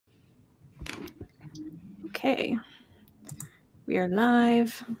Okay, we are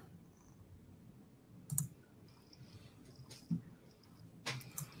live.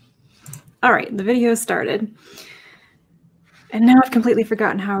 All right, the video started. And now I've completely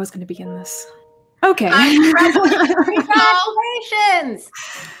forgotten how I was going to begin this. Okay. Congratulations!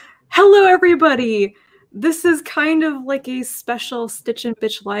 Hello, everybody. This is kind of like a special Stitch and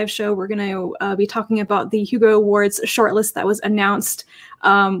Bitch live show. We're going to be talking about the Hugo Awards shortlist that was announced,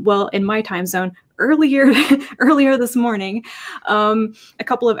 well, in my time zone, earlier this morning, a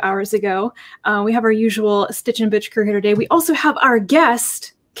couple of hours ago. We have our usual Stitch and Bitch crew here today. We also have our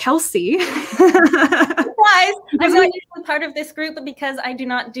guest, Kelsey. Guys, I'm not usually part of this group because I do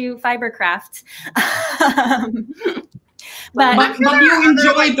not do fiber crafts. But you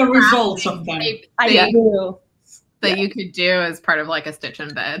enjoyed the results of them. I do. That you could do as part of like a Stitch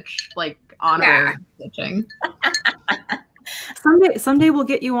and Bitch, like honorary stitching. Someday we'll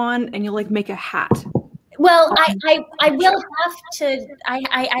get you on and you'll like make a hat. Well, I will have to.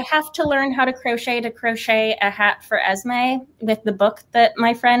 I have to learn how to crochet a hat for Esme with the book that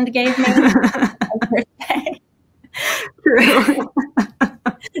my friend gave me. True.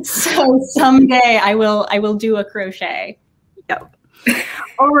 So someday I will do a crochet. Yep.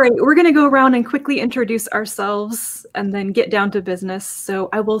 All right, we're going to go around and quickly introduce ourselves and then get down to business. So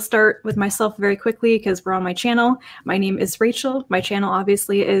I will start with myself very quickly because we're on my channel. My name is Rachel. My channel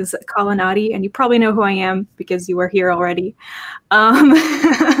obviously is Kalinati, and you probably know who I am because you are here already.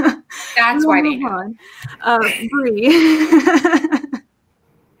 That's why they know. Bree.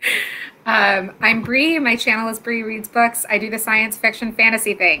 I'm Bree. My channel is Bree Reads Books. I do the science fiction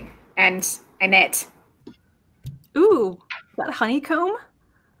fantasy thing, and I knit. Ooh, is that honeycomb?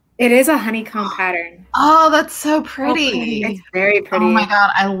 It is a honeycomb pattern. Oh, that's so pretty. It's very pretty. Oh my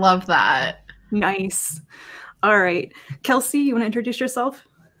god, I love that. Nice. All right. Kelsey, you want to introduce yourself?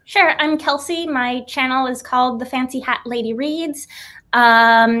 Sure, I'm Kelsey. My channel is called The Fancy Hat Lady Reads.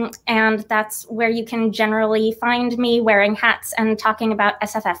 And that's where you can generally find me wearing hats and talking about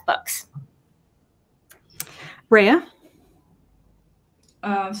SFF books. Rhea?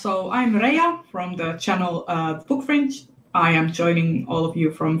 So I'm Rhea from the channel Book Fringe. I am joining all of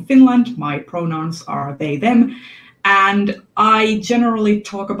you from Finland. My pronouns are they, them. And I generally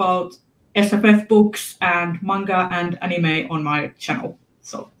talk about SFF books and manga and anime on my channel.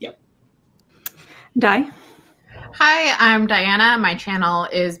 So, yeah. Di? Hi, I'm Diana. My channel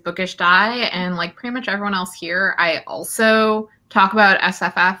is Bookish Di, and like pretty much everyone else here, I also talk about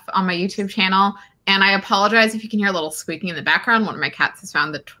SFF on my YouTube channel. And I apologize if you can hear a little squeaking in the background. One of my cats has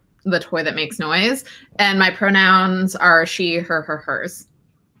found the toy that makes noise. And my pronouns are she, her, hers.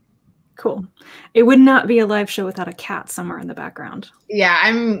 Cool. It would not be a live show without a cat somewhere in the background. Yeah,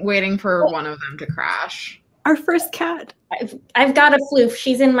 I'm waiting for one of them to crash. Our first cat. I've got a floof.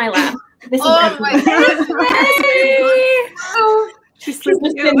 She's in my lap. This is my God. She's so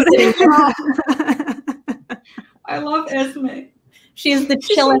cute. I love Esme. She's the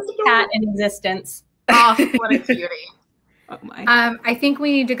chillest cat in existence. Oh, what a cutie. Oh my. I think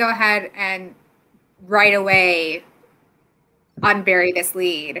we need to go ahead and right away unbury this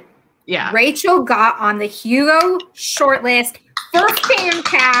lead. Yeah. Rachel got on the Hugo shortlist for fan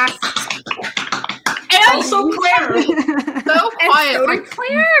cast. And also Claire. So quiet. So did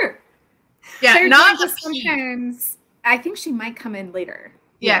Claire. Yeah, Claire not just sometimes. I think she might come in later.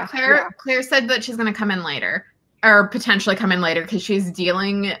 Yeah, Claire said that she's going to come in later, or potentially come in later, because she's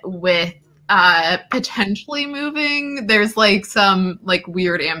dealing with potentially moving. There's like some like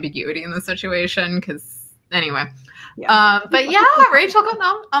weird ambiguity in the situation. Because anyway, but yeah, Rachel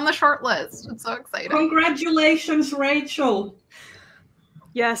got on the short list. It's so exciting. Congratulations, Rachel.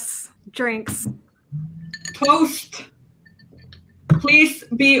 Yes, drinks. Toast. Please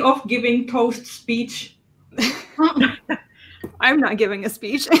be off giving toast speech. I'm not giving a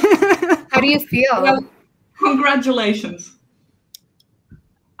speech. How do you feel? Well, congratulations.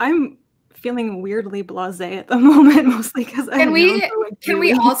 I'm feeling weirdly blasé at the moment, mostly because can we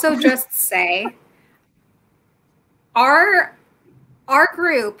also just say our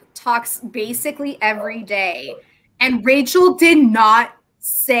group talks basically every day, and Rachel did not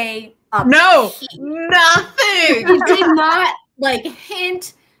say nothing. She did not like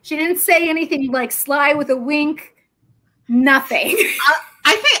hint. She didn't say anything like sly with a wink. Nothing.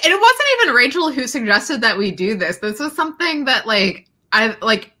 I think it wasn't even Rachel who suggested that we do this. This was something that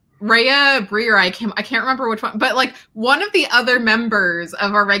Rhea, Bree, or I can't remember which one, but like one of the other members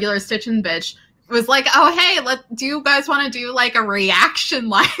of our regular Stitch and Bitch was like, oh hey, do you guys want to do like a reaction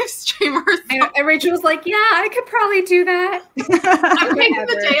live stream or something? And Rachel was like, yeah, I could probably do that. I'm taking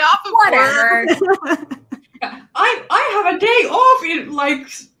the day off of whatever. I have a day off in like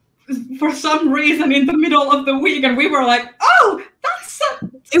for some reason in the middle of the week, and we were like, "Oh, that's so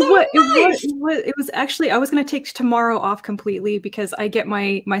nice." It was actually, I was going to take tomorrow off completely because I get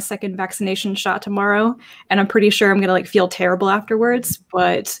my second vaccination shot tomorrow, and I'm pretty sure I'm going to like feel terrible afterwards.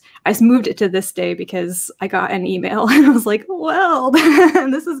 But I moved it to this day because I got an email and I was like, "Well,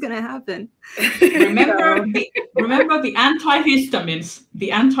 this is going to happen." Remember the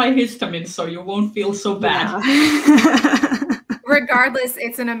antihistamines, so you won't feel so bad. Yeah. Regardless,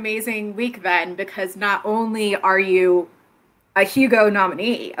 it's an amazing week then, because not only are you a Hugo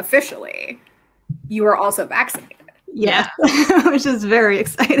nominee officially, you are also vaccinated. Yeah, which is very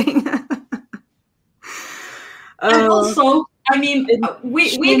exciting. And also, I mean,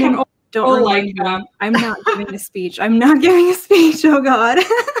 we can all don't like. I'm not giving a speech. I'm not giving a speech. Oh God.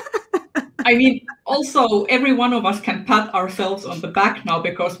 I mean, also, every one of us can pat ourselves on the back now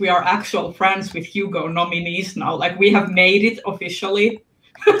because we are actual friends with Hugo nominees now. Like, we have made it officially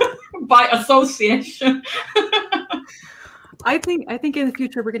by association. I think in the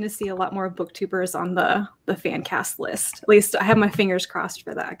future we're going to see a lot more booktubers on the fan cast list. At least I have my fingers crossed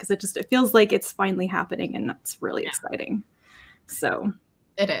for that, because it feels like it's finally happening, and that's really exciting. So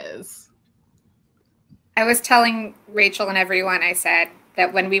it is. I was telling Rachel and everyone, I said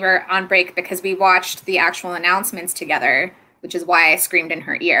that when we were on break, because we watched the actual announcements together, which is why I screamed in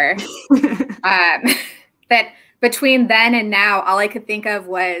her ear, that between then and now, all I could think of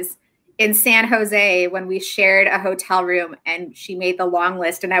was in San Jose when we shared a hotel room and she made the long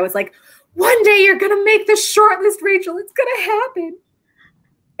list. And I was like, one day you're going to make the short list, Rachel. It's going to happen.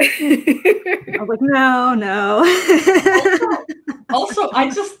 I was like, no. Also, I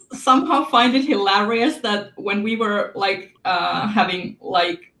just somehow find it hilarious that when we were like having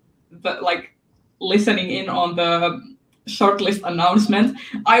listening in on the shortlist announcement,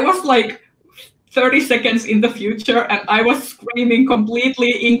 I was like 30 seconds in the future and I was screaming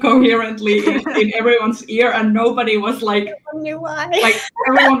completely incoherently in everyone's ear, and nobody was like, everyone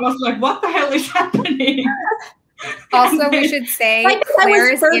was like, what the hell is happening? Also, we should say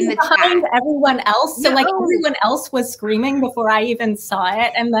Claire is in the behind chat. everyone else. So like everyone else was screaming before I even saw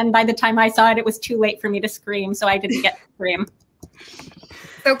it. And then by the time I saw it, it was too late for me to scream. So I didn't get to scream.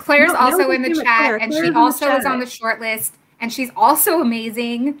 So Claire's also in the chat, and she also is on the short list, and she's also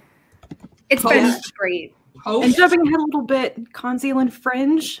amazing. It's been great. And jumping ahead a little bit, Conceal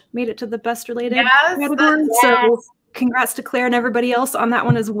Fringe made it to the best related category. Yes. So congrats to Claire and everybody else on that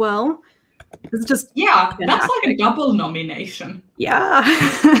one as well. It's just that's like a double nomination. Yeah.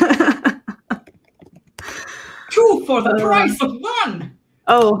 2 for the price of 1.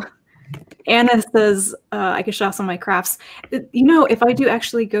 Oh, Anna says I could show off some of my crafts. You know, if I do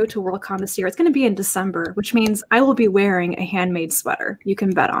actually go to Worldcon this year, it's going to be in December, which means I will be wearing a handmade sweater. You can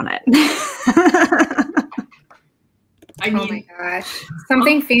bet on it. I mean, oh my gosh,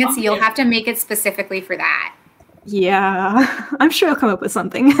 something fancy. You'll have to make it specifically for that. Yeah, I'm sure I'll come up with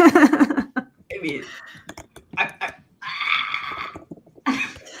something.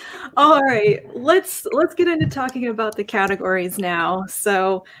 All right, let's get into talking about the categories now.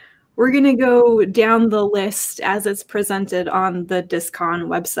 So we're gonna go down the list as it's presented on the Discon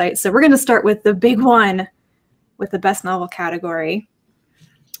website. So we're gonna start with the big one, with the best novel category.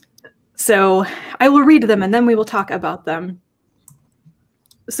 So I will read them and then we will talk about them.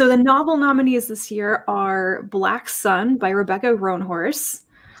 So the novel nominees this year are Black Sun by Rebecca Roanhorse,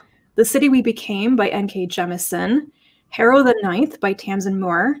 The City We Became by N.K. Jemisin, Harrow the Ninth by Tamsin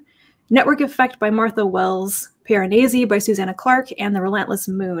Moore, Network Effect by Martha Wells, Piranesi by Susanna Clark, and The Relentless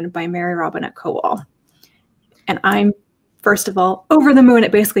Moon by Mary Robinette Kowal. And I'm, first of all, over the moon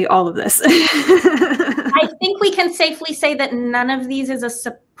at basically all of this. I think we can safely say that none of these is a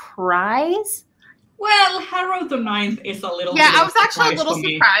surprise. Well, Harrow the Ninth is a little bit I was actually a little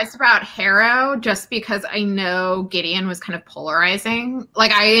surprised about Harrow, just because I know Gideon was kind of polarizing.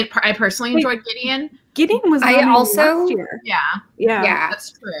 Like, I personally enjoyed Gideon. Gideon was last year. Yeah,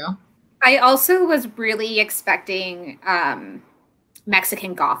 that's true. I also was really expecting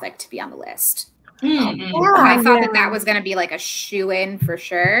Mexican Gothic to be on the list. I thought that was going to be like a shoo-in for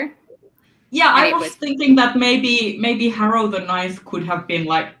sure. Yeah, I was thinking that maybe Harrow the Ninth could have been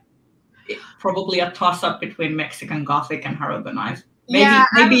like probably a toss-up between Mexican Gothic and Harrow the Ninth.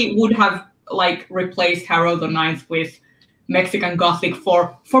 Maybe would have like replaced Harrow the Ninth with Mexican Gothic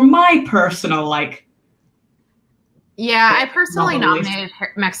for my personal like. Yeah, I personally nominated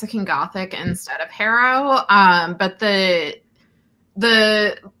Mexican Gothic instead of Harrow, but the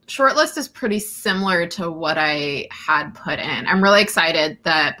shortlist is pretty similar to what I had put in. I'm really excited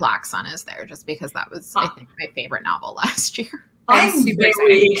that Black Sun is there, just because that was, I think, my favorite novel last year. I'm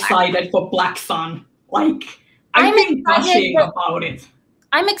very excited for Black Sun. Like, I've been gushing about it.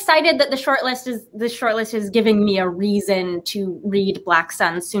 I'm excited that the shortlist is giving me a reason to read Black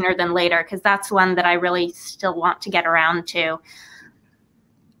Sun sooner than later, because that's one that I really still want to get around to.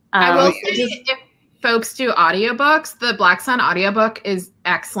 I will say, if folks do audiobooks, the Black Sun audiobook is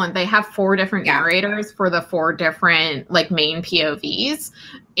excellent. They have 4 different narrators for the 4 different like main POVs,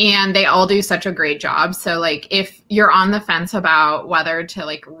 and they all do such a great job. So like if you're on the fence about whether to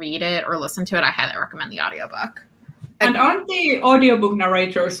like read it or listen to it, I highly recommend the audiobook. And aren't the audiobook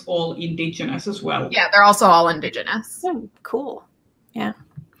narrators all Indigenous as well? Yeah, they're also all Indigenous. Oh, cool. Yeah.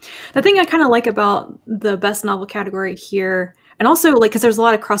 The thing I kind of like about the best novel category here, and also like because there's a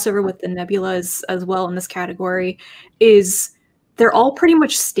lot of crossover with the Nebulas as well in this category, is they're all pretty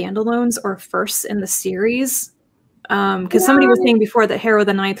much standalones or firsts in the series. Because somebody was saying before that Harrow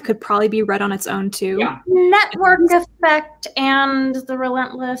the Ninth could probably be read on its own too. Yeah. Network Effect and The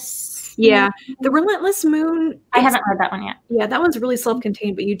Relentless. Yeah, The Relentless Moon. I haven't read that one yet. Yeah, that one's really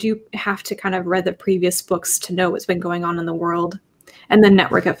self-contained, but you do have to kind of read the previous books to know what's been going on in the world. And then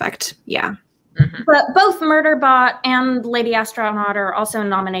Network Effect, yeah. Mm-hmm. But both Murderbot and Lady Astronaut are also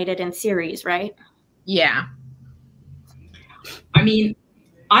nominated in series, right? Yeah. I mean,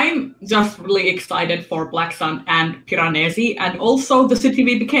 I'm just really excited for Black Sun and Piranesi, and also The City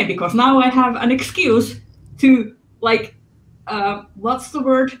We Became, because now I have an excuse to like, what's the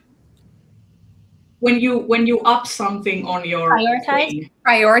word? When you up something on your Prioritize?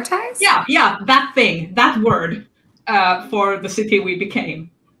 Prioritize? Yeah, that thing, that word, for The City We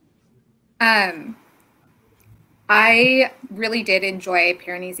Became. I really did enjoy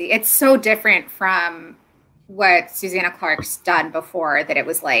Piranesi. It's so different from what Susanna Clark's done before, that it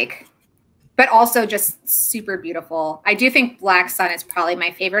was like, but also just super beautiful. I do think Black Sun is probably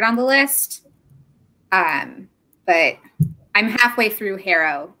my favorite on the list. But I'm halfway through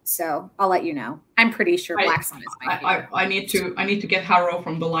Harrow, so I'll let you know. I'm pretty sure Black Sun is my favorite. I need to get Harrow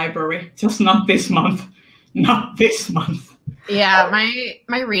from the library. Just not this month. Not this month. Yeah,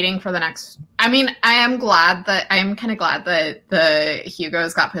 my reading for the next. I mean, I am kind of glad that the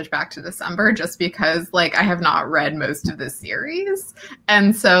Hugos got pushed back to December, just because like I have not read most of the series,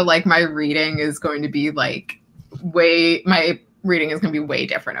 and so like my reading is going to be like way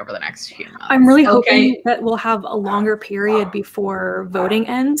different over the next few months. I'm really hoping that we'll have a longer period before voting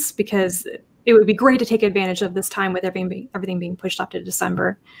ends, because it would be great to take advantage of this time with everything being pushed up to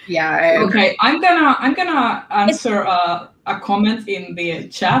December. Yeah. Okay, I'm gonna answer a comment in the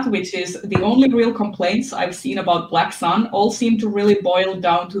chat, which is the only real complaints I've seen about Black Sun all seem to really boil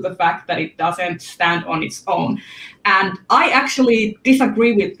down to the fact that it doesn't stand on its own. And I actually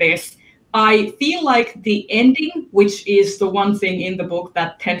disagree with this. I feel like the ending, which is the one thing in the book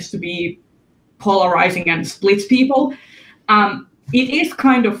that tends to be polarizing and splits people, it is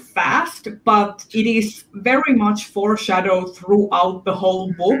kind of fast, but it is very much foreshadowed throughout the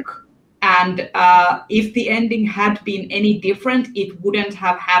whole book. And if the ending had been any different, it wouldn't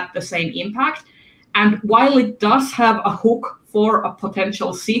have had the same impact. And while it does have a hook for a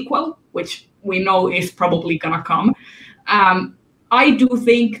potential sequel, which we know is probably gonna come, I do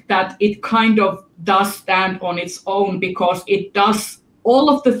think that it kind of does stand on its own, because it does all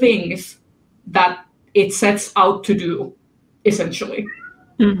of the things that it sets out to do, essentially.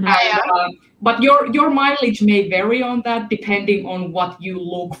 Mm-hmm. And, but your mileage may vary on that depending on what you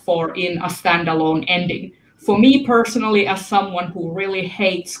look for in a standalone ending. For me personally, as someone who really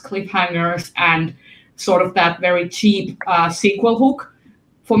hates cliffhangers and sort of that very cheap sequel hook,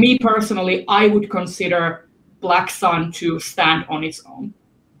 for me personally, I would consider Black Sun to stand on its own,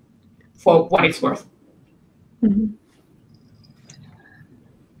 for what it's worth. Mm-hmm.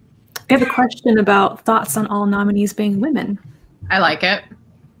 I have a question about thoughts on all nominees being women. I like it.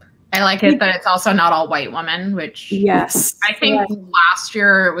 I like it that it's also not all white women, which yes, I think last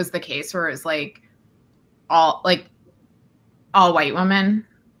year it was the case where it was like all white women,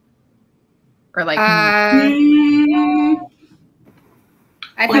 or like.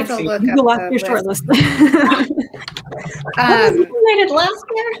 I'd have to look Google up your shortlist. Nominated last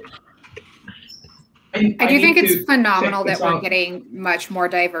year. I do think it's phenomenal that we're getting much more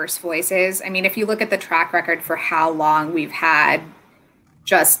diverse voices. I mean, if you look at the track record for how long we've had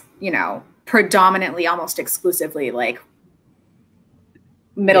just, predominantly, almost exclusively, like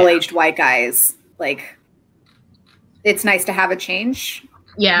middle-aged white guys, like it's nice to have a change.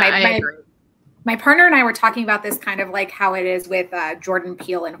 Yeah, I agree. My partner and I were talking about this kind of like how it is with Jordan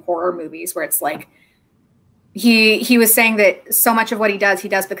Peele in horror movies, where it's like he was saying that so much of what he does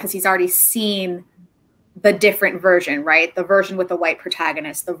because he's already seen the different version, right? The version with the white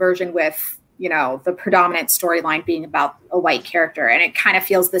protagonist, the version with, the predominant storyline being about a white character. And it kind of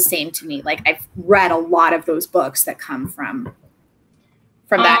feels the same to me. Like I've read a lot of those books that come from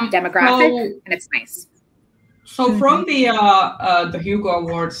from that demographic, and it's nice. So from the Hugo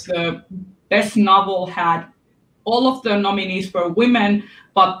Awards, the best novel had all of the nominees were women,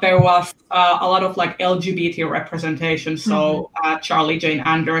 but there was a lot of like LGBT representation. So Charlie Jane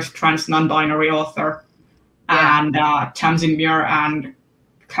Anders, trans non-binary author, and Tamsin Muir and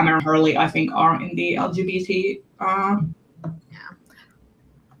Cameron Hurley, I think, are in the LGBT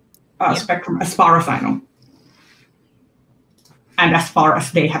spectrum, as far as I know, and as far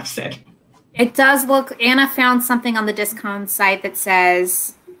as they have said. It does look. Anna found something on the Discon site that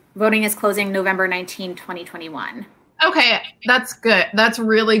says voting is closing November 19, 2021. Okay, that's good. That's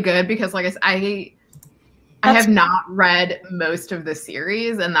really good because, like I have not read most of the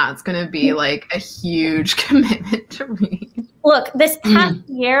series, and that's going to be like a huge commitment to read. Look, this past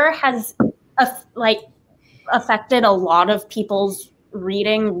year has affected a lot of people's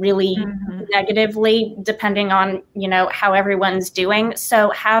reading really negatively, depending on, you know, how everyone's doing.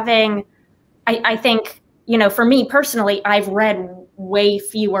 So having, I think, you know, for me personally, I've read way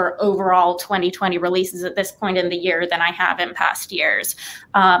fewer overall 2020 releases at this point in the year than I have in past years.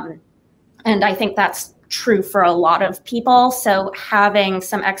 And I think that's true for a lot of people. So having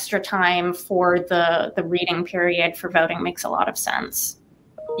some extra time for the reading period for voting makes a lot of sense.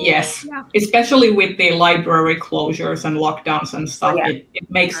 Yes, especially with the library closures and lockdowns and stuff, it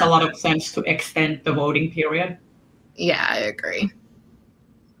makes a lot of sense to extend the voting period. Yeah, I agree.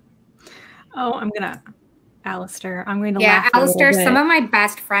 Oh, Alistair, I'm going to laugh Alistair, some of my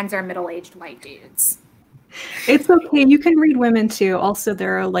best friends are middle-aged white dudes. It's okay. You can read women too. Also,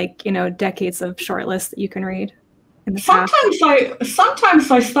 there are like, you know, decades of shortlists that you can read. In the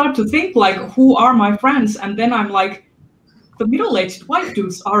sometimes I start to think like, who are my friends? And then I'm like, the middle-aged white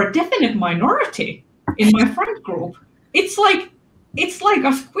dudes are a definite minority in my friend group. It's like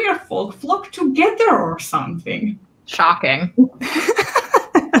a queer folk flock together or something. Shocking.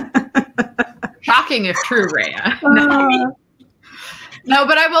 Shocking if true, Rhea. No,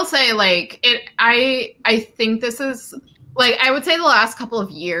 but I will say, like, I think this is, like, I would say the last couple of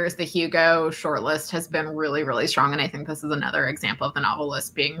years, the Hugo shortlist has been really, really strong. And I think this is another example of the novel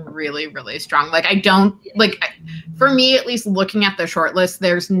list being really, really strong. Like, for me, at least looking at the shortlist,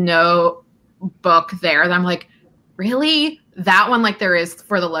 there's no book there that I'm like, really? That one, like there is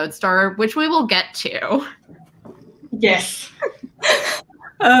for the Lodestar, which we will get to. Yes.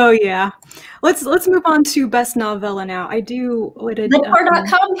 Oh yeah, let's move on to best novella now. The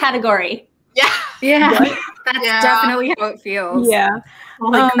core.com category. Yeah, that's definitely how it feels. Yeah.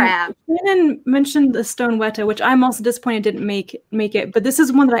 Holy crap. Shannon mentioned the Stone Weta, which I'm also disappointed didn't make it, but this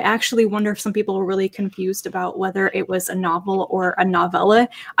is one that I actually wonder if some people were really confused about whether it was a novel or a novella.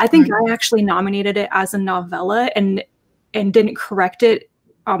 I think I actually nominated it as a novella and didn't correct it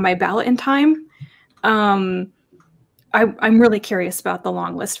on my ballot in time. I'm really curious about the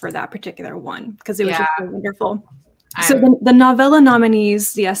long list for that particular one because it was just so wonderful. So the novella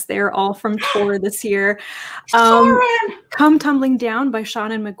nominees, yes, they're all from Tor this year. Come Tumbling Down by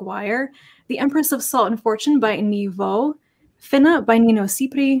Shannon McGuire, The Empress of Salt and Fortune by Nivo, Finna by Nino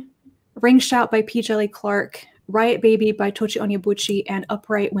Cipri, Ring Shout by P. Jelly Clark, Riot Baby by Tochi Onyebuchi, and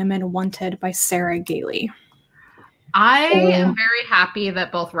Upright Women Wanted by Sarah Gailey. I am very happy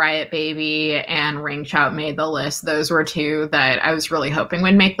that both Riot Baby and Ring Shout made the list. Those were two that I was really hoping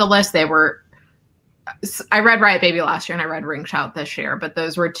would make the list. I read Riot Baby last year and I read Ring Shout this year, but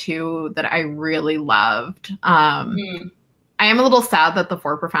those were two that I really loved. I am a little sad that the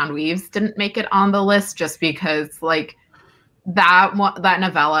Four Profound Weaves didn't make it on the list just because like that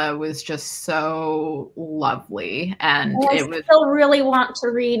novella was just so lovely, and I still really want to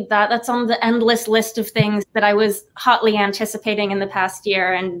read that. That's on the endless list of things that I was hotly anticipating in the past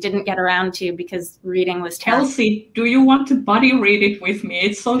year and didn't get around to because reading was terrible. Kelsey, do you want to buddy read it with me?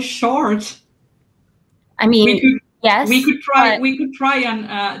 It's so short. I mean, yes. We could try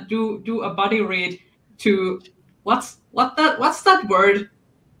and do a buddy read to what's that word?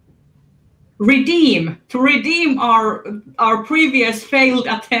 To redeem our previous failed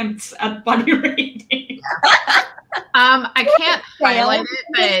attempts at buddy reading. I can't highlight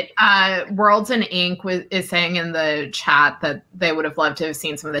it, but Worlds and Ink is saying in the chat that they would have loved to have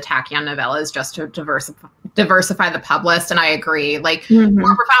seen some of the Tachyon novellas just to diversify the pub list, and I agree. Like,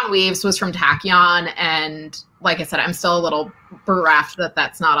 More Profound Weaves was from Tachyon, and like I said, I'm still a little bereft that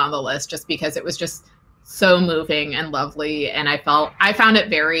that's not on the list just because it was just so moving and lovely, and I found it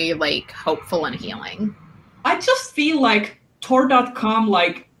very like hopeful and healing. I just feel like Tor.com,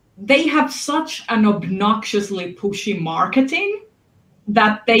 like they have such an obnoxiously pushy marketing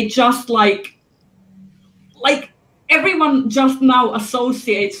that they just like everyone just now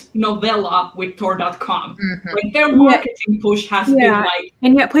associates novella with Tor.com. Like their marketing push has been like,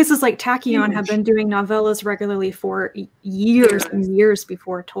 and yet places like Tachyon have been doing novellas regularly for years and years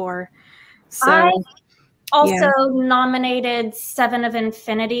before Tor. So I also nominated Seven of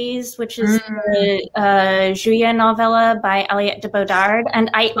Infinities, which is the Julia novella by Aliette de Bodard, and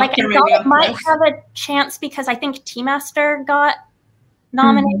I thought it might have a chance because I think Tea Master got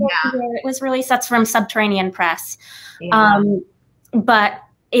nominated where it was released. That's from Subterranean Press. But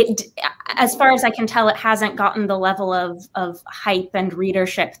it, as far as I can tell, it hasn't gotten the level of hype and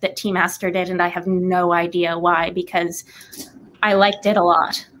readership that Tea Master did, and I have no idea why, because I liked it a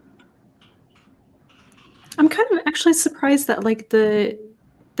lot. I'm kind of actually surprised that like the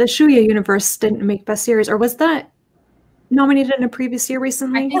Shuya universe didn't make best series, or was that nominated in a previous year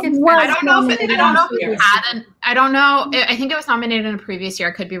recently? I think it's I don't know if it hadn't. I don't know. I think it was nominated in a previous year.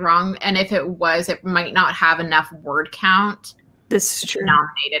 I could be wrong. And if it was, it might not have enough word count this to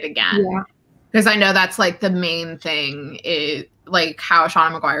nominate it again. Yeah. Because I know that's like the main thing is like how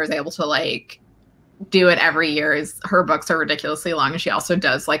Shauna McGuire is able to like do it every year is her books are ridiculously long, and she also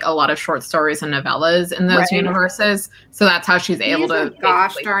does like a lot of short stories and novellas in those universes. So that's how she's able to.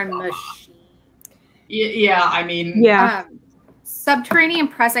 Gosh darn machine. Yeah, I mean, Subterranean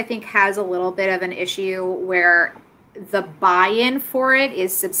Press I think has a little bit of an issue where the buy-in for it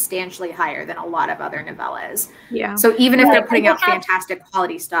is substantially higher than a lot of other novellas. Yeah. So even if they're putting out fantastic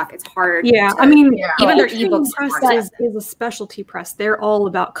quality stuff, it's hard. Yeah, I mean, even their ebooks press is a specialty press. They're all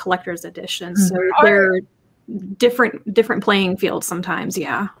about collector's editions, so they're different playing fields sometimes.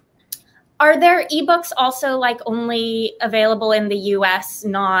 Yeah. Are their ebooks also like only available in the U.S.,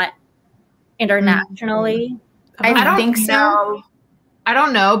 not internationally? I don't think so. I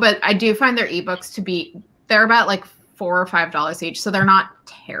don't know, but I do find their ebooks to be they're about like $4 or $5 each, so they're not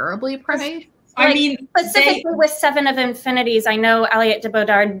terribly priced. I mean, specifically with Seven of Infinities, I know Aliette de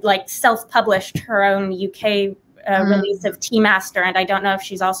Bodard like self-published her own UK release of Tea Master, and I don't know if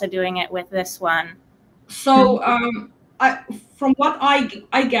she's also doing it with this one. So, from what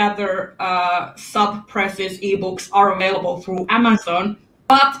I gather, Sub Press's ebooks are available through Amazon,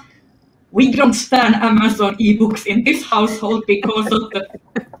 but we don't stand Amazon ebooks in this household because of the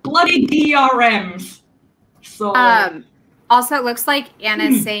bloody DRMs. So, also, it looks like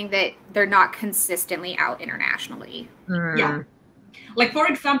Anna's saying that they're not consistently out internationally. Yeah. Like, for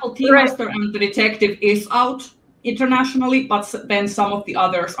example, Tea Master and the Detective is out internationally, but then some of the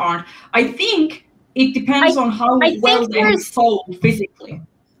others aren't. I think it depends on how well they're sold physically.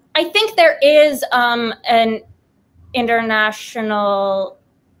 I think there is an international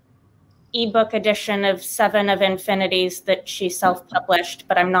ebook edition of Seven of Infinities that she self-published,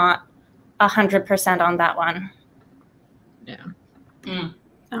 but I'm not 100% on that one. Yeah.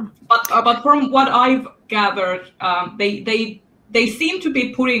 But from what I've gathered, they seem to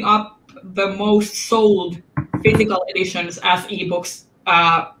be putting up the most sold physical editions as ebooks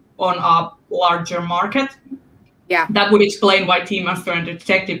on a larger market. Yeah. That would explain why Tea Master and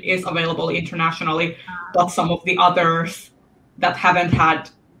Detective is available internationally, but some of the others that haven't had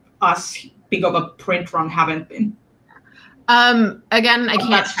as big of a print run haven't been. Again, I can't.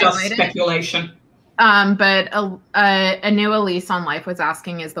 That's just speculation. But a new Elise on Life was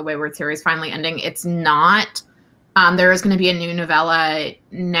asking, is the Wayward series finally ending? It's not. There is going to be a new novella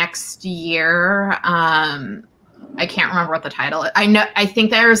next year. I can't remember what the title is. I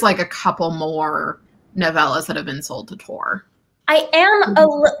think there's like a couple more novellas that have been sold to Tor. I am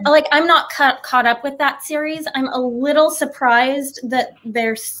I'm not caught up with that series. I'm a little surprised that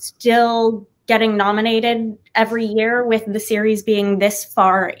they're still getting nominated every year with the series being this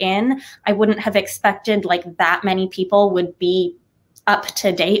far in. I wouldn't have expected like that many people would be up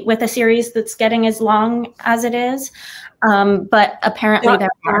to date with a series that's getting as long as it is. But apparently there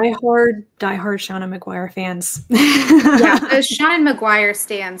are diehard Shauna McGuire fans. Yeah, the Shauna McGuire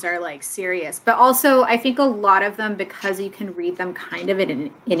stands are like serious, but also I think a lot of them, because you can read them kind of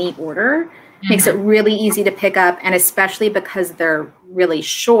in any order, makes it really easy to pick up, and especially because they're really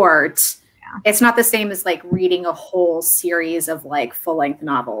short. It's not the same as like reading a whole series of like full-length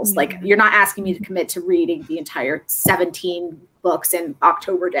novels. Like you're not asking me to commit to reading the entire 17 books in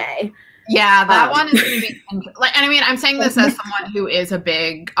October Day. Yeah, that one is going to be like. And I mean, I'm saying this as someone who is a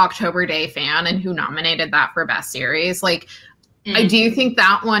big October Day fan and who nominated that for best series. Like, I do think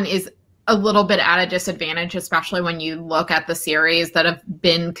that one is a little bit at a disadvantage, especially when you look at the series that have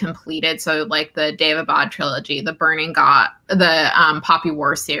been completed. So, like the David Bod trilogy, the Burning God, the Poppy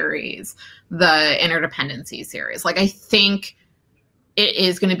War series, the Interdependency series. Like, I think it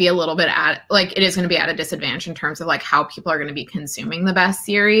is going to be a little bit at a disadvantage in terms of like how people are going to be consuming the best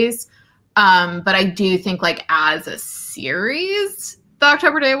series. But I do think like as a series, the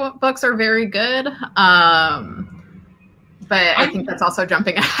October Day books are very good. But I think that's also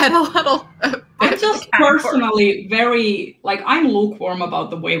jumping ahead a little. I'm just personally very, like, I'm lukewarm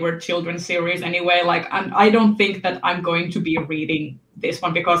about the Wayward Children series anyway. Like, I don't think that I'm going to be reading this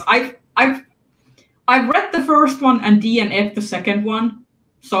one because I've read the first one and DNF the second one.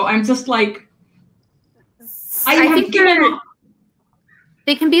 So I'm just like, I think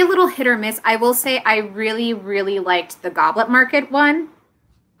they can be a little hit or miss. I will say I really, really liked the Goblet Market one.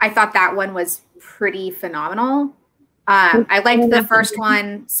 I thought that one was pretty phenomenal. I liked the first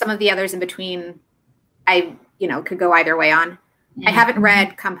one. Some of the others in between, I could go either way on. I haven't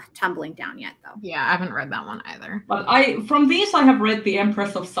read Come Tumbling Down yet, though. Yeah, I haven't read that one either. But from these, I have read The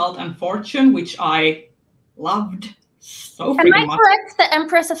Empress of Salt and Fortune, which I loved so Am pretty I much. correct? The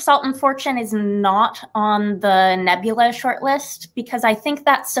Empress of Salt and Fortune is not on the Nebula shortlist, because I think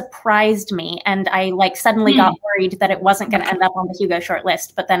that surprised me, and I suddenly got worried that it wasn't going to end up on the Hugo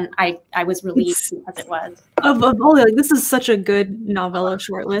shortlist. But then I was relieved because it was. Of all, this is such a good novella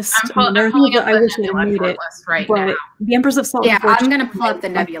shortlist. I'm pulling up I wish the they Nebula made it right but now. The Empress of Salt. Yeah, and Fortune, I'm going to pull up the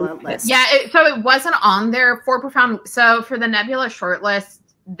Nebula list. Yeah, so it wasn't on there for Profound. So for the Nebula shortlist,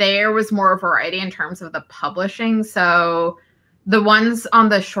 there was more variety in terms of the publishing. So the ones on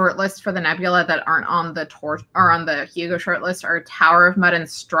the shortlist for the Nebula that aren't on the on the Hugo shortlist are Tower of Mud and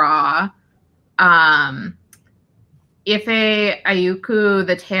Straw, Ife Ayuku,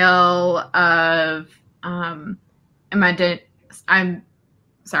 The Tale of The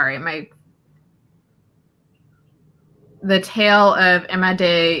Tale of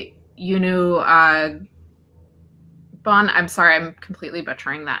Imade Yunu Bon. I'm sorry, I'm completely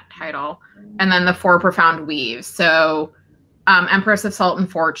butchering that title. And then the Four Profound Weaves. So Empress of Salt and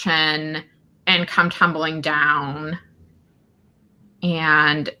Fortune and Come Tumbling Down.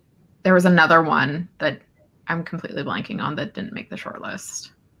 And there was another one that I'm completely blanking on that didn't make the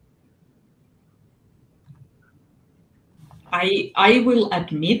shortlist. I will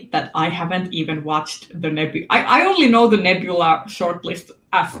admit that I haven't even watched the Nebula. I only know the Nebula shortlist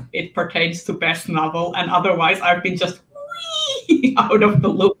as it pertains to best novel, and otherwise I've been just out of the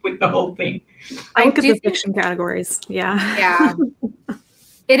loop with the whole thing. I look at the fiction categories. Yeah.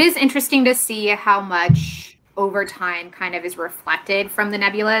 It is interesting to see how much over time kind of is reflected from the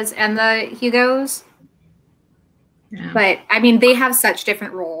Nebulas and the Hugos. Yeah. But I mean, they have such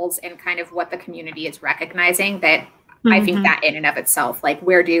different roles and kind of what the community is recognizing that I think that in and of itself, like,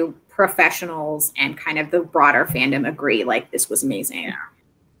 where do professionals and kind of the broader fandom agree, like, this was amazing?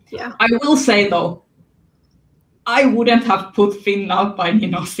 Yeah. I will say, though, I wouldn't have put Finnaud by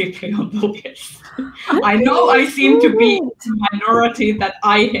Nino Cipri on the list. I know I seem to be the minority that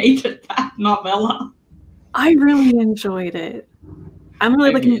I hated that novella. I really enjoyed it. I'm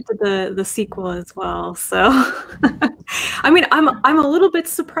really looking into the sequel as well. So, I mean, I'm a little bit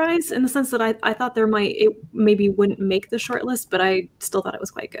surprised in the sense that I thought it maybe wouldn't make the shortlist, but I still thought it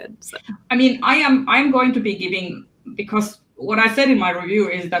was quite good. So. I mean, I'm going to be giving, because what I said in my review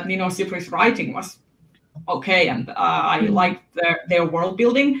is that Nino Cipri's writing was okay, and I liked their world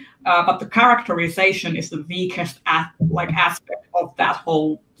building, but the characterization is the weakest aspect of that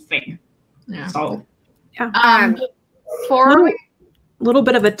whole thing. Yeah. So, yeah. Little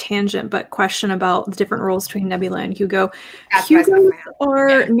bit of a tangent, but question about the different roles between Nebula and Hugo. Hugos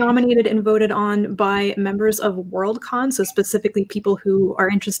are nominated and voted on by members of Worldcon, so specifically people who are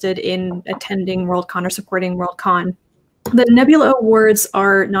interested in attending Worldcon or supporting Worldcon. The Nebula Awards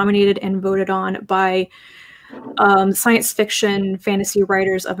are nominated and voted on by Science Fiction Fantasy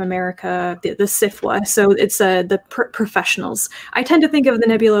Writers of America, the SIFWA. So it's the professionals. I tend to think of the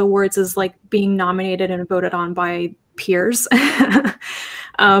Nebula Awards as like being nominated and voted on by peers,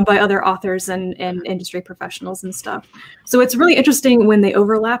 by other authors and industry professionals and stuff. So it's really interesting when they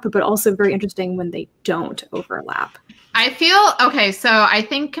overlap, but also very interesting when they don't overlap. I feel, okay, so I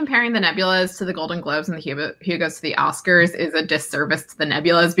think comparing the Nebulas to the Golden Globes and the Hugos to the Oscars is a disservice to the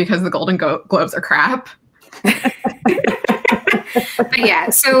Nebulas because the Golden Globes are crap. Yeah,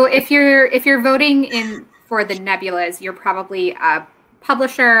 so if you're voting for the Nebulas, you're probably a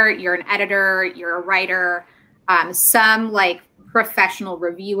publisher, you're an editor, you're a writer. Some like professional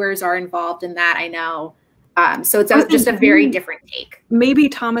reviewers are involved in that, I know. So it's just a very different take. Maybe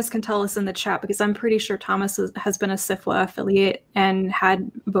Thomas can tell us in the chat, because I'm pretty sure Thomas has been a SIFWA affiliate and had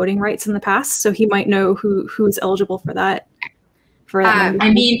voting rights in the past, so he might know who's eligible for that.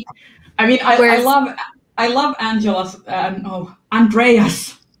 I love Angela's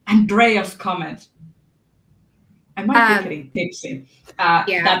Andrea's comment. I might be getting tipsy.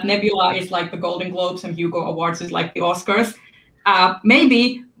 That Nebula is like the Golden Globes and Hugo Awards is like the Oscars.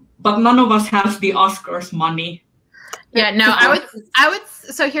 Maybe, but none of us has the Oscars money. Yeah, no,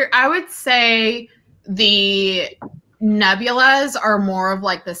 I would say the Nebulas are more of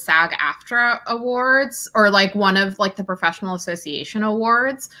like the SAG-AFTRA awards or like one of like the Professional Association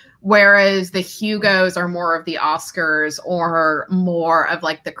awards, whereas the Hugos are more of the Oscars or more of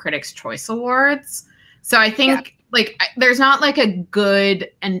like the Critics' Choice Awards. So I think like there's not like a good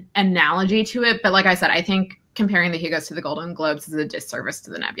analogy to it, but like I said, I think comparing the Hugos to the Golden Globes is a disservice to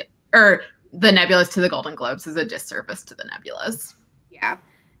the Nebula, or the Nebulas to the Golden Globes is a disservice to the Nebulas. Yeah.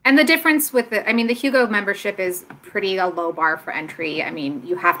 And the difference with the Hugo membership is pretty a low bar for entry. I mean,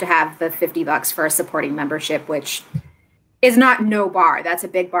 you have to have the $50 for a supporting membership, which is not no bar. That's a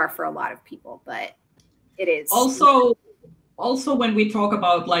big bar for a lot of people, but it is. Also when we talk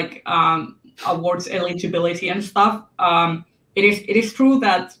about like awards eligibility and stuff, it is true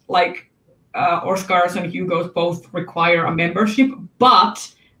that like Oscars and Hugos both require a membership,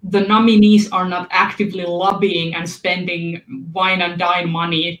 but the nominees are not actively lobbying and spending wine and dine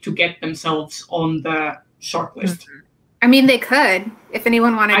money to get themselves on the shortlist. I mean, they could, if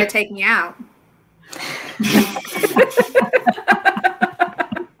anyone wanted to take me out.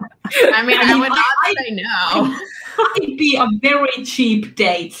 I mean, I would not say no. I'd be a very cheap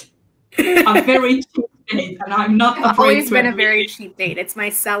date. A very cheap date, and I'm not I've always been a very cheap date. It's my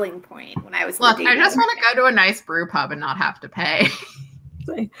selling point when I was Look, I just want to go to a nice brew pub and not have to pay.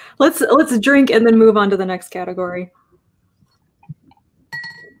 Let's drink and then move on to the next category.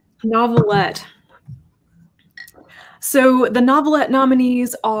 Novelette. So the novelette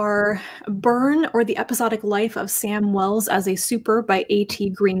nominees are Burn, or The Episodic Life of Sam Wells as a Super by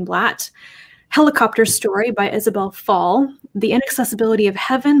A.T. Greenblatt, Helicopter Story by Isabel Fall, The Inaccessibility of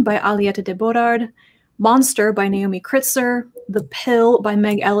Heaven by Aliette de Bodard, Monster by Naomi Kritzer, The Pill by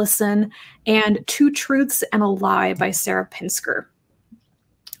Meg Ellison, and Two Truths and a Lie by Sarah Pinsker.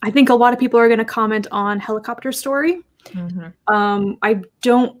 I think a lot of people are going to comment on Helicopter Story. I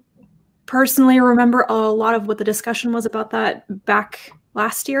don't personally remember a lot of what the discussion was about that back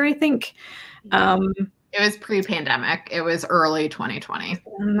last year, I think. It was pre-pandemic. It was early 2020.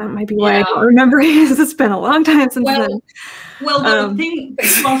 And that might be why I don't remember it. It's been a long time since then. Well, the thing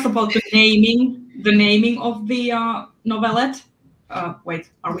was about the naming of the novelette.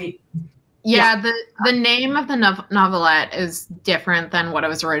 Wait, are we... Yeah, the name of the novelette is different than what it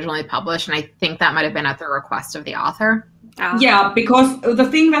was originally published, and I think that might have been at the request of the author. Yeah, because the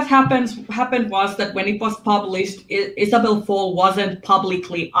thing that happened was that when it was published, Isabel Fall wasn't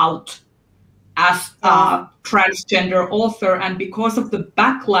publicly out as a transgender author, and because of the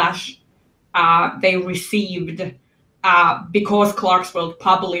backlash they received, because Clarkesworld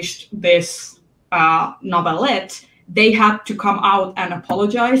published this novelette, they had to come out and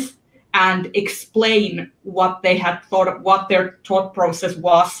apologize and explain what they had thought of, what their thought process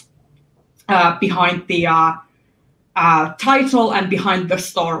was behind the title and behind the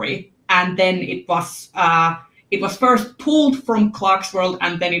story. And then it was first pulled from Clarkesworld,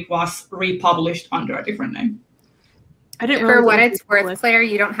 and then it was republished under a different name. I didn't. For what it's worth, Claire,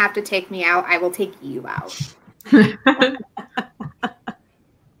 you don't have to take me out. I will take you out.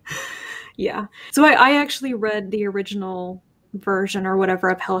 Yeah. So I actually read the original version or whatever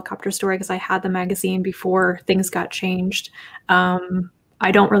of Helicopter Story because I had the magazine before things got changed.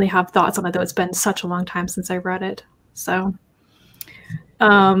 I don't really have thoughts on it, though. It's been such a long time since I read it. So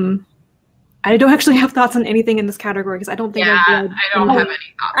I don't actually have thoughts on anything in this category because I don't think I've read. I don't have any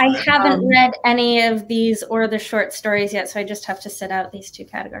thoughts. I haven't read any of these or the short stories yet, so I just have to sit out these two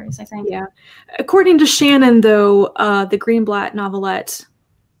categories, I think. Yeah. According to Shannon, though, the Greenblatt novelette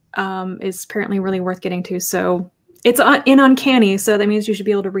is apparently really worth getting to. So it's in Uncanny, so that means you should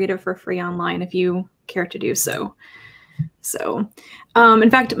be able to read it for free online if you care to do so. So, in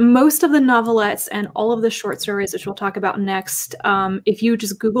fact, most of the novelettes and all of the short stories, which we'll talk about next, if you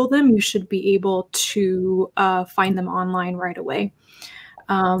just Google them, you should be able to find them online right away.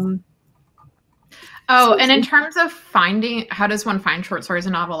 And in terms of finding, how does one find short stories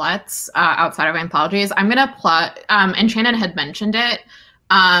and novelettes outside of anthologies? I'm going to plug, and Shannon had mentioned it,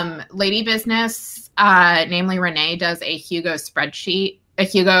 Lady Business, namely Renee, does a Hugo spreadsheet, a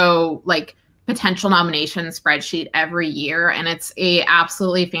Hugo, like, potential nomination spreadsheet every year, and it's a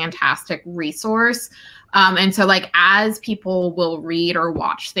absolutely fantastic resource. And so, like, as people will read or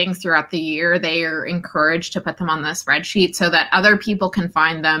watch things throughout the year, they are encouraged to put them on the spreadsheet so that other people can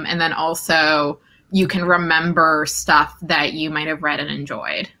find them, and then also you can remember stuff that you might have read and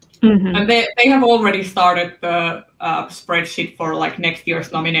enjoyed. Mm-hmm. And they have already started the spreadsheet for like next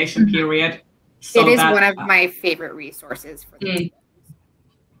year's nomination period. So it is one of my favorite resources for this.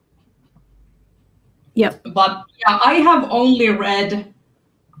 Yep. But yeah, I have only read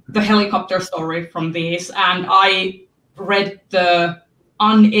the helicopter story from these, and I read the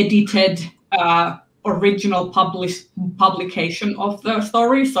unedited original publication of the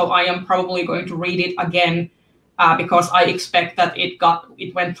story, so I am probably going to read it again because I expect that it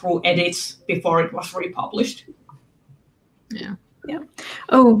went through edits before it was republished. Yeah. Yeah.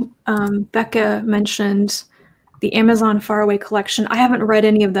 Oh, Becca mentioned the Amazon Faraway collection. I haven't read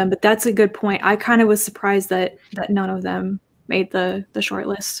any of them, but that's a good point. I kind of was surprised that none of them made the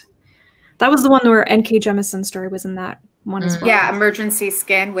shortlist. That was the one where N.K. Jemisin's story was in that one as well. Yeah, Emergency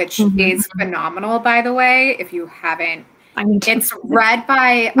Skin, which is phenomenal, by the way. If you haven't, it's read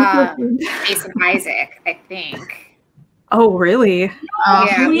by Jason Isaac, I think. Oh, really?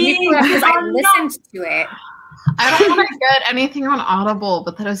 Yeah, because I listened to it. I don't want to get anything on Audible,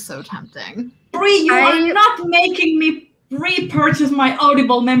 but that is so tempting. Bree, you are not making me repurchase my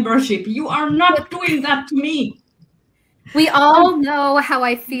Audible membership. You are not doing that to me. We all know how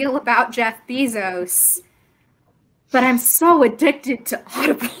I feel about Jeff Bezos, but I'm so addicted to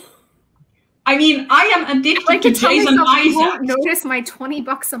Audible. I mean, I am addicted to Jason Isaac. Won't notice my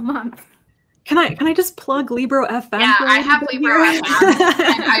 $20 a month. Can I just plug Libro FM? Yeah, I have Libro FM,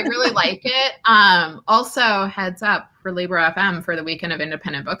 and I really like it. Also, heads up for Libro FM for the weekend of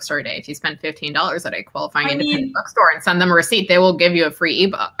Independent Bookstore Day. If you spend $15 at a qualifying independent bookstore and send them a receipt, they will give you a free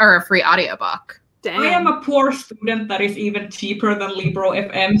ebook or a free audiobook. Dang. I am a poor student that is even cheaper than Libro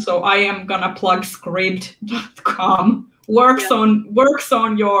FM, so I am gonna plug Scribd.com. Works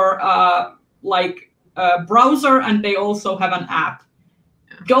on your browser, and they also have an app.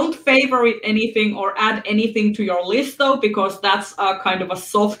 Don't favorite anything or add anything to your list, though, because that's a kind of a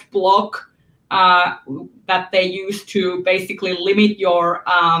soft block that they use to basically limit your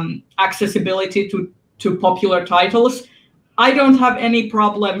accessibility to popular titles. I don't have any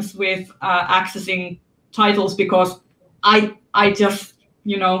problems with accessing titles because I just,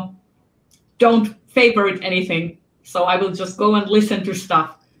 don't favorite anything. So I will just go and listen to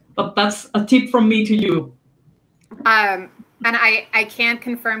stuff. But that's a tip from me to you. And I can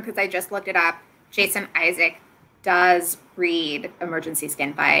confirm, because I just looked it up, Jason Isaac does read Emergency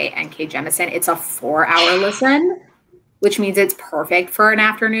Skin by N.K. Jemisin. It's a 4-hour listen, which means it's perfect for an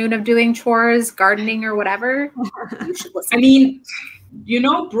afternoon of doing chores, gardening, or whatever. You should listen. I mean,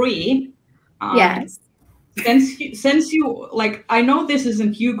 Bree. Yes. Since you, I know this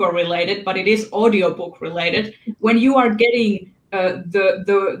isn't Hugo related, but it is audiobook related. When you are getting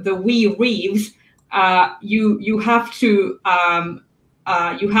the wee reeves, you have to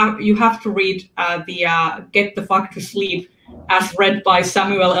read the Get the Fuck to Sleep as read by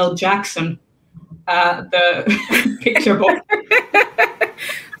Samuel L. Jackson, the picture book.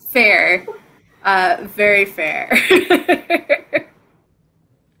 Fair, very fair.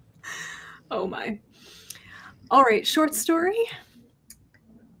 Oh my! All right, short story.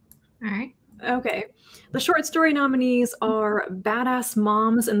 All right. Okay. The short story nominees are Badass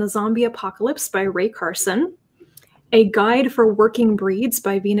Moms in the Zombie Apocalypse by Ray Carson, A Guide for Working Breeds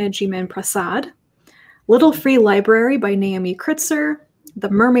by Veena Jimin Prasad, Little Free Library by Naomi Kritzer, The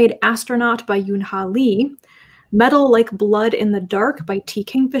Mermaid Astronaut by Yoonha Lee, Metal Like Blood in the Dark by T.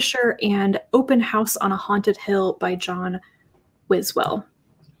 Kingfisher, and Open House on a Haunted Hill by John Wiswell.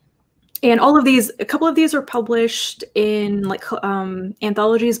 And all of these, a couple of these are published in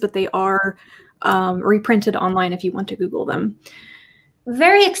anthologies, but they are reprinted online if you want to Google them.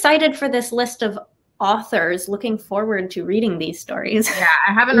 Very excited for this list of authors. Looking forward to reading these stories. Yeah,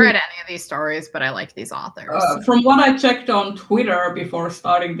 I haven't read any of these stories, but I like these authors. From what I checked on Twitter before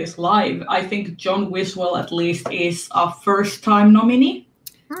starting this live, I think John Wiswell at least is a first-time nominee.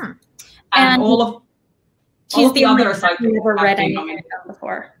 And all of the others I've never read any of them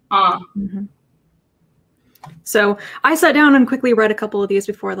before. So I sat down and quickly read a couple of these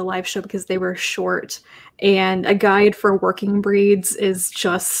before the live show because they were short, and A Guide for Working Breeds is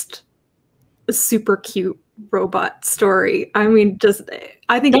just a super cute robot story. I mean,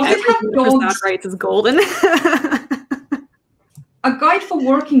 I think everything Prasad writes is golden. A Guide for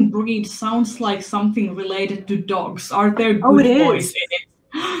Working Breeds sounds like something related to dogs. Are there good boys in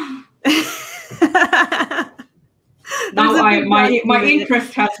it? Now my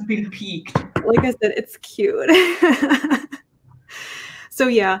interest has been piqued. Like I said, it's cute. So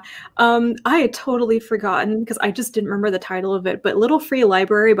yeah, I had totally forgotten because I just didn't remember the title of it, but Little Free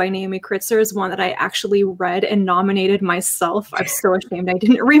Library by Naomi Kritzer is one that I actually read and nominated myself. I'm so ashamed I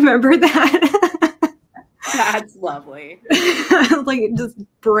didn't remember that. That's lovely. Like just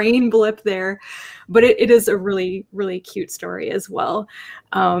brain blip there. But it is a really, really cute story as well.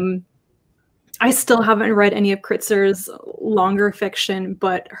 I still haven't read any of Kritzer's longer fiction,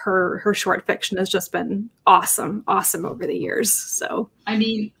 but her short fiction has just been awesome over the years. So I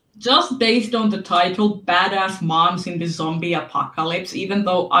mean, just based on the title, Badass Moms in the Zombie Apocalypse, even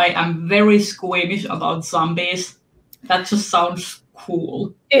though I am very squeamish about zombies, that just sounds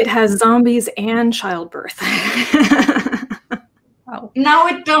cool. It has zombies and childbirth. Oh. Now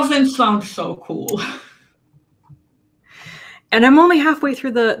it doesn't sound so cool. And I'm only halfway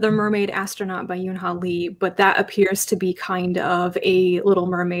through the Mermaid Astronaut by Yoon-Ha Lee, but that appears to be kind of a Little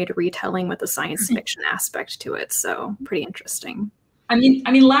Mermaid retelling with a science fiction aspect to it. So pretty interesting. I mean,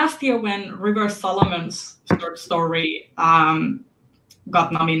 last year when River Solomon's short story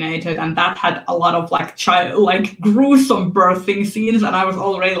got nominated, and that had a lot of like gruesome birthing scenes, and I was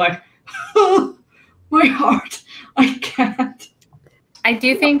already like, oh, my heart, I can't. I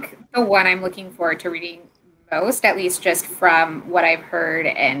do think the one I'm looking forward to reading most, at least just from what I've heard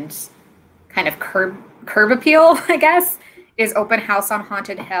and kind of curb appeal, I guess, is Open House on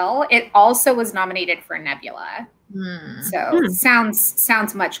Haunted Hill. It also was nominated for Nebula. So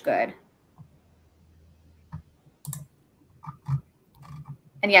sounds much good.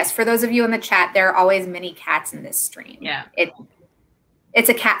 And yes, for those of you in the chat, there are always many cats in this stream. Yeah. It's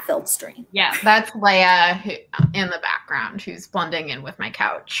a cat-filled stream. Yeah, that's Leia in the background who's blending in with my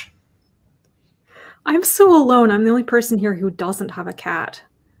couch. I'm so alone. I'm the only person here who doesn't have a cat.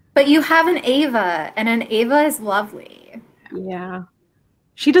 But you have an Ava, and an Ava is lovely. Yeah.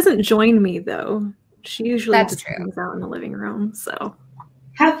 She doesn't join me, though. She usually That's just true. hangs out in the living room, so.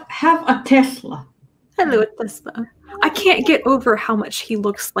 Have a Tesla. Hello, Tesla. I can't get over how much he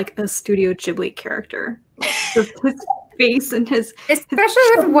looks like a Studio Ghibli character. His face and his... Especially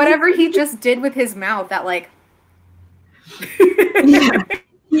with whatever he just did with his mouth, that like... Yeah.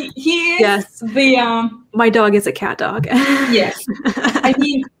 He is Yes. the... My dog is a cat dog. Yes. I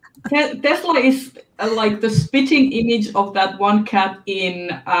mean, Tesla is like the spitting image of that one cat in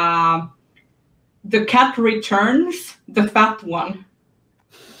The Cat Returns, the fat one.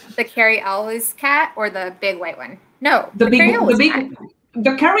 The Carrie Elwes cat or the big white one? No, The Carrie Elwes cat.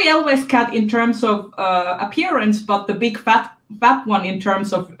 The Carrie Elwes cat in terms of appearance, but the big fat one in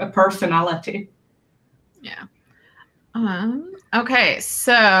terms of personality. Yeah. Okay,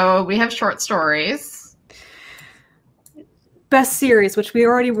 so we have short stories. Best series, which we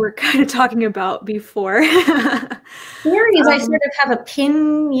already were kind of talking about before. Series I sort of have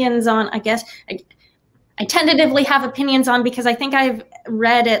opinions on, I guess. I tentatively have opinions on because I think I've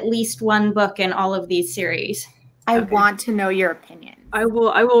read at least one book in all of these series. I want to know your opinion. I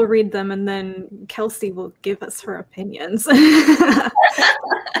will read them, and then Kelsey will give us her opinions.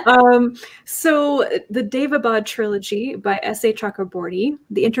 So the Devabad trilogy by S.A. Chakraborty,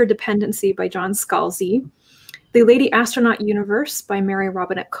 The Interdependency by John Scalzi, The Lady Astronaut Universe by Mary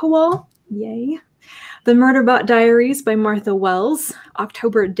Robinette Kowal, yay. The Murderbot Diaries by Martha Wells,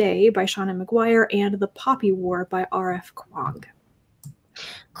 October Day by Shauna McGuire, and The Poppy War by R.F. Kuang.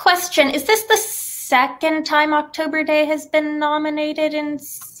 Question, is this the second time October Day has been nominated in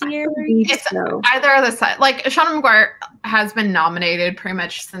series? It's So. either of the side. Like, Shauna McGuire has been nominated pretty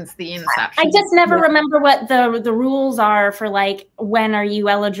much since the inception. I just never remember what the rules are for, like, when are you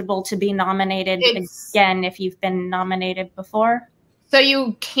eligible to be nominated again if you've been nominated before? So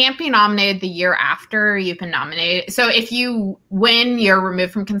you can't be nominated the year after you've been nominated. So if you win, you're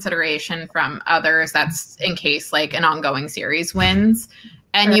removed from consideration from others. That's in case like an ongoing series wins.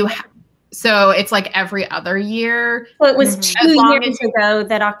 And so it's like every other year. So it was 2 years ago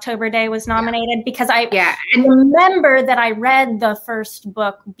that October Day was nominated because I remember that I read the first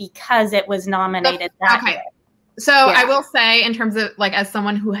book because it was nominated that year. So I will say, in terms of like, as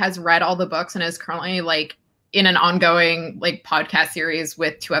someone who has read all the books and is currently like in an ongoing like podcast series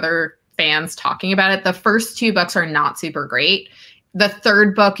with 2 other fans talking about it, the first 2 books are not super great. The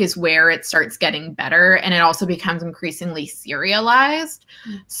third book is where it starts getting better, and it also becomes increasingly serialized.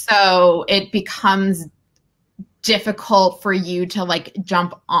 So it becomes difficult for you to like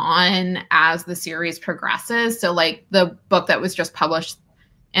jump on as the series progresses. So like the book that was just published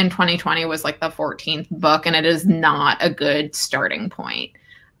in 2020 was like the 14th book, and it is not a good starting point.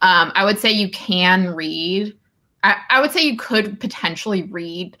 I would say you can read. I would say you could potentially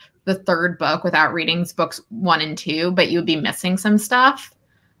read the third book without reading books 1 and 2, but you would be missing some stuff.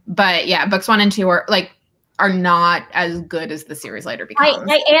 But yeah, books 1 and 2 are not as good as the series later becomes.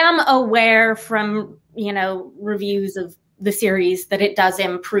 I am aware from, reviews of the series that it does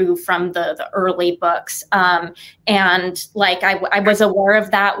improve from the early books. And like I was aware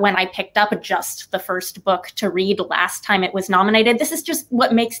of that when I picked up just the first book to read last time it was nominated. This is just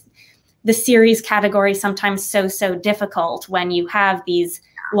what makes the series category sometimes so difficult when you have these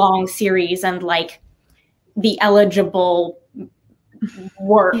long series and like the eligible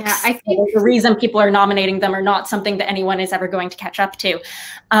works. Yeah, I think the reason people are nominating them are not something that anyone is ever going to catch up to.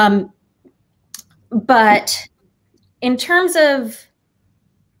 But in terms of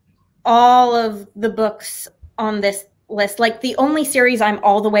all of the books on this list, like the only series I'm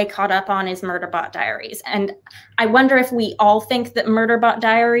all the way caught up on is Murderbot Diaries. And I wonder if we all think that Murderbot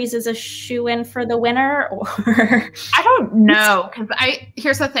Diaries is a shoo-in for the winner, or I don't know, because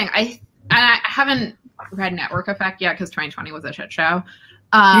here's the thing. I haven't read Network Effect yet because 2020 was a shit show.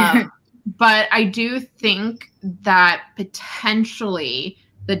 But I do think that potentially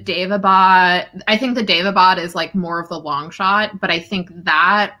the Davabot, I think the Davabot is like more of the long shot, but I think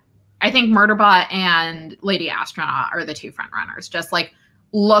Murderbot and Lady Astronaut are the two front runners. Just like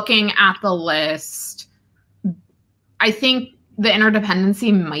looking at the list, I think the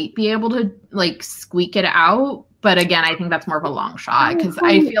Interdependency might be able to like squeak it out. But again, I think that's more of a long shot because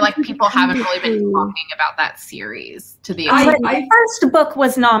I feel like people haven't really been talking about that series to the extent. The first book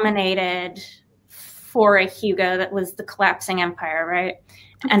was nominated for a Hugo. That was The Collapsing Empire, right?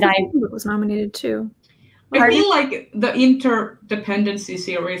 And I was nominated too. I feel like the Interdependency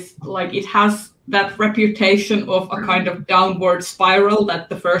series, like it has that reputation of a kind of downward spiral, that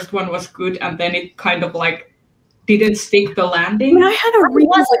the first one was good and then it kind of like didn't stick the landing. I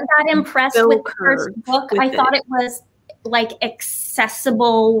wasn't that impressed with the first book. I thought it was like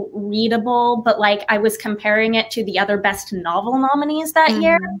accessible, readable, but like I was comparing it to the other best novel nominees that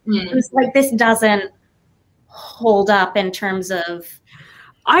year. It was like, this doesn't hold up in terms of...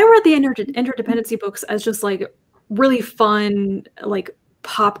 I read the Interdependency books as just like really fun, like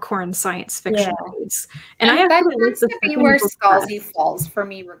popcorn science fiction reads. And I that tends to be where Scalzi falls for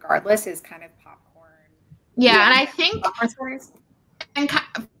me, regardless, is kind of popcorn. Yeah, and I think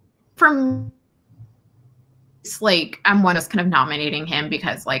from like I'm one is kind of nominating him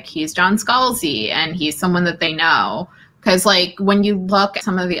because like he's John Scalzi and he's someone that they know. Because like when you look at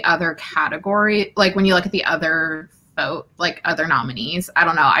some of the other category, like when you look at the other vote, like other nominees, I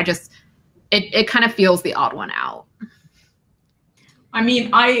don't know. It kind of feels the odd one out. I mean,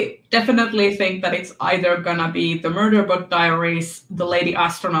 I definitely think that it's either gonna be the Murderbot Diaries, the Lady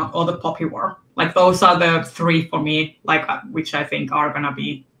Astronaut, or the Poppy War. Like those are the three for me, like which I think are gonna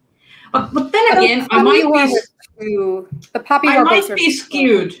be. But then again, I might be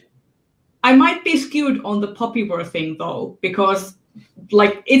skewed. I might be skewed on the Poppy War thing though, because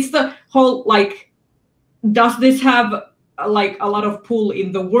like it's the whole like, does this have like a lot of pull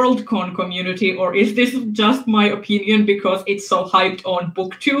in the Worldcon community, or is this just my opinion because it's so hyped on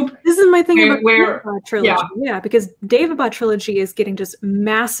BookTube? This is my thing about Davabot Trilogy. Yeah, because Davabot Trilogy is getting just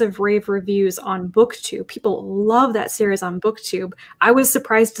massive rave reviews on BookTube. People love that series on BookTube. I was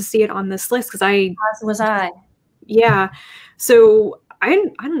surprised to see it on this list because As was I. Yeah, so I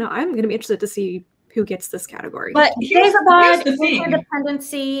don't know. I'm going to be interested to see who gets this category. But Davabot,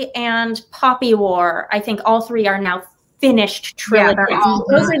 Interdependency, and Poppy War, I think all three are now finished trilogies. Yeah,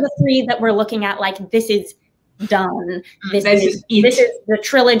 those are the three that we're looking at like, this is done. This is the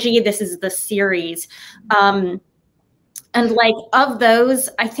trilogy. This is the series. And like of those,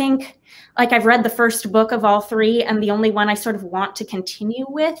 I think like I've read the first book of all three, and the only one I sort of want to continue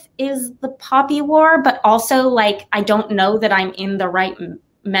with is the Poppy War, but also like I don't know that I'm in the right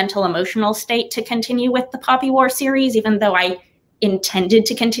mental emotional state to continue with the Poppy War series, even though I intended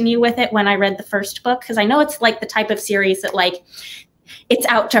to continue with it when I read the first book, because I know it's like the type of series that like it's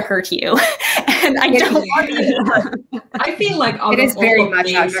out to hurt you and I don't want to. I feel like it is very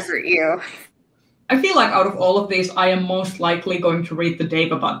much out to hurt you. I feel like out of all of these, I am most likely going to read the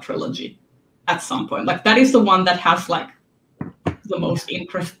Davabot trilogy at some point. Like that is the one that has like the most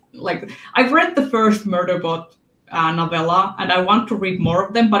interest. Like I've read the first Murderbot novella and I want to read more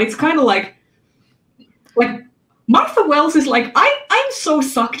of them, but it's kind of like Martha Wells is like, I'm so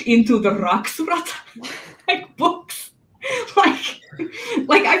sucked into the Raksrat like books.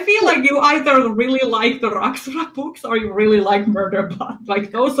 Like I feel like you either really like the Raksrat books or you really like Murderbot.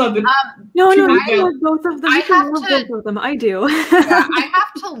 Like those are the no, I like both of them. Both of them. I do. Yeah, I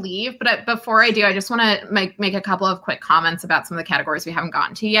have to leave, but before I do, I just want to make a couple of quick comments about some of the categories we haven't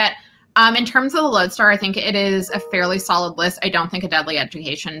gotten to yet. In terms of the Lodestar, I think it is a fairly solid list. I don't think A Deadly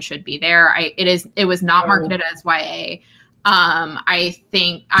Education should be there. It was not marketed as YA. I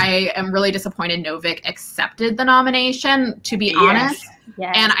think I am really disappointed Novik accepted the nomination, to be honest.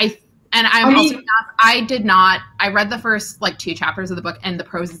 Yes. And I read the first like 2 chapters of the book and the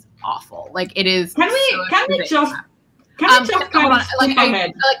prose is awful. Like it is. Can we just I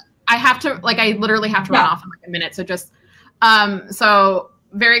literally have to run off in like a minute. So just so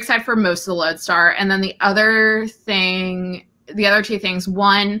very excited for most of the Lodestar. And then the other 2 things,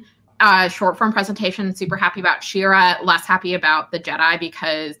 one, short form presentation. Super happy about She-Ra, less happy about The Jedi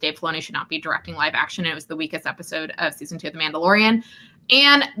because Dave Filoni should not be directing live action. It was the weakest episode of season 2 of The Mandalorian.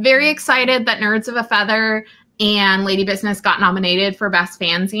 And very excited that Nerds of a Feather and Lady Business got nominated for Best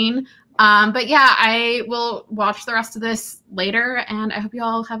Fanzine. But yeah, I will watch the rest of this later, and I hope you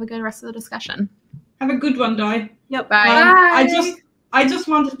all have a good rest of the discussion. Have a good one, Di. Yep. Bye. Bye. I just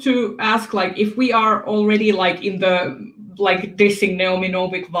wanted to ask, like, if we are already like in the like dissing Naomi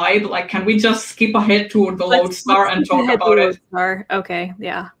Novik vibe, like, can we just skip ahead to the Lodestar and talk about it? Lodestar. Okay,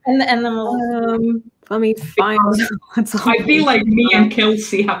 yeah. And then we'll let me find. I feel like me and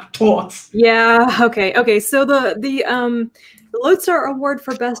Kelsey have thoughts. Yeah. Okay. So the Lodestar Award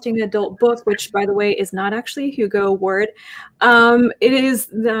for Best Young Adult Book, which, by the way, is not actually a Hugo Award. It is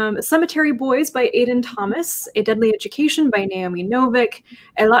Cemetery Boys by Aidan Thomas, A Deadly Education by Naomi Novik,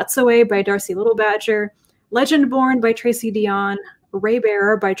 Elotsoe by Darcy Little Badger, Legend Born by Tracy Dion, Ray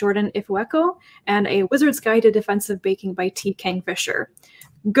Bearer by Jordan Ifueko, and A Wizard's Guide to Defensive Baking by T. Kingfisher.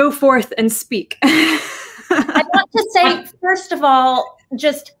 Go forth and speak. I want to say, first of all,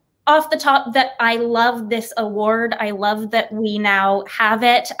 just off the top, that I love this award. I love that we now have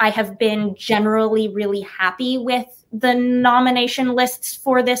it. I have been generally really happy with the nomination lists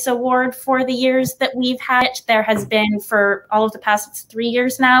for this award for the years that we've had it. There has been, for all of the past 3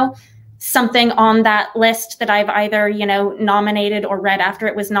 years now, something on that list that I've either, nominated or read after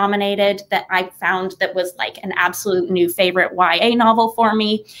it was nominated that I found that was like an absolute new favorite YA novel for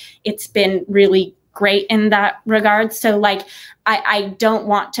me. It's been really great in that regard. So like, I don't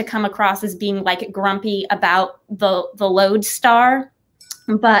want to come across as being like grumpy about the Lodestar,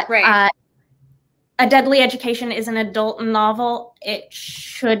 but Right. A Deadly Education is an adult novel. It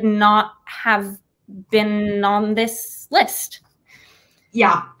should not have been on this list.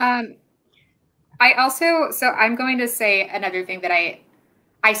 Yeah. I'm going to say another thing that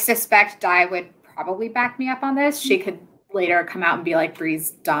I suspect Di would probably back me up on this. She could later come out and be like,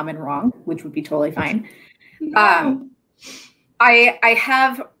 Bree's dumb and wrong, which would be totally fine. No. I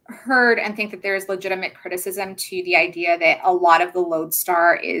have heard and think that there's legitimate criticism to the idea that a lot of the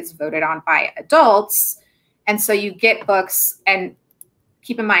Lodestar is voted on by adults. And so you get books, and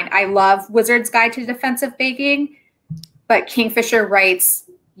keep in mind, I love Wizard's Guide to Defensive Baking, but Kingfisher writes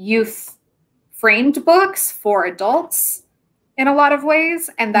youth framed books for adults in a lot of ways,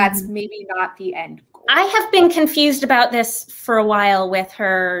 and that's maybe not the end goal. I have been confused about this for a while with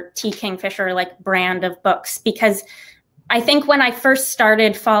her T. Kingfisher like brand of books, because I think when I first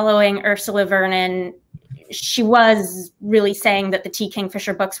started following Ursula Vernon, she was really saying that the T.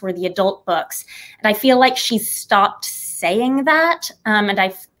 Kingfisher books were the adult books, and I feel like she stopped saying that. And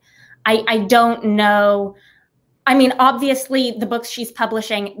I don't know. I mean, obviously, the books she's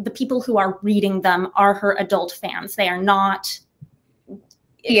publishing, the people who are reading them are her adult fans. They are not.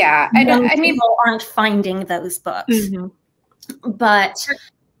 Yeah, I mean, people aren't finding those books, but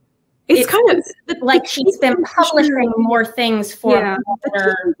it's kind of like she's been publishing more things for. Yeah,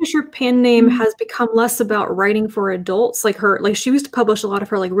 the Kingfisher pen name has become less about writing for adults. Like she used to publish a lot of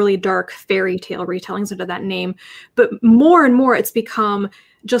her like really dark fairy tale retellings under that name, but more and more it's become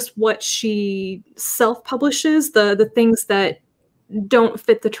just what she self-publishes, the things that don't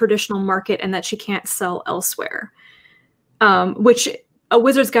fit the traditional market and that she can't sell elsewhere. Which A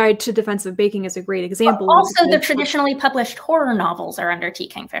Wizard's Guide to Defensive Baking is a great example. But also, the traditionally published horror novels are under T.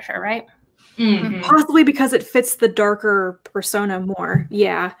 Kingfisher, right? Possibly because it fits the darker persona more.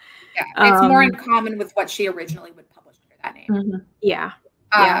 Yeah. Yeah, it's more in common with what she originally would publish under that name. Yeah.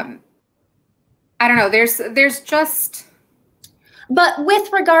 I don't know. There's just. But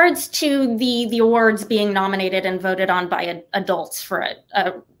with regards to the awards being nominated and voted on by adults for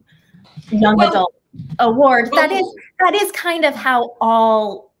a young adult award, that is kind of how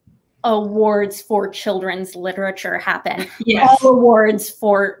all awards for children's literature happen. Yes.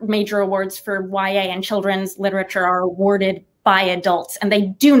 All major awards for YA and children's literature are awarded by adults, and they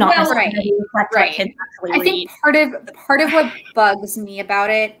do not necessarily reflect what kids actually read. I think part of what bugs me about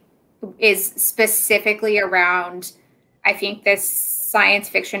it is specifically around, I think, this science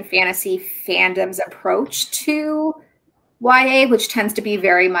fiction fantasy fandom's approach to YA, which tends to be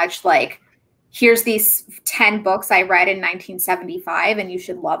very much like, here's these 10 books I read in 1975 and you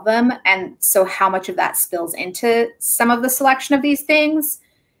should love them. And so how much of that spills into some of the selection of these things?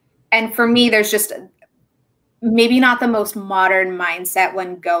 And for me, there's just maybe not the most modern mindset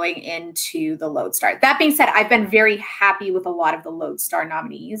when going into the Lodestar. That being said, I've been very happy with a lot of the Lodestar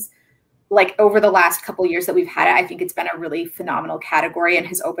nominees. Like over the last couple of years that we've had it, I think it's been a really phenomenal category and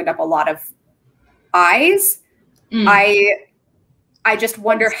has opened up a lot of eyes. I just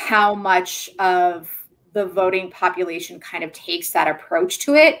wonder how much of the voting population kind of takes that approach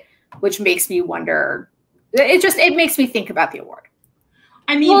to it which makes me wonder. It makes me think about the award.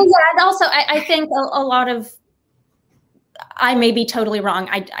 I mean, well, yeah, and also I think a lot of, I may be totally wrong.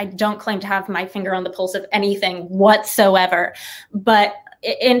 I don't claim to have my finger on the pulse of anything whatsoever, but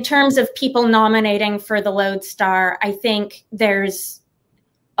in terms of people nominating for the Lodestar, I think there's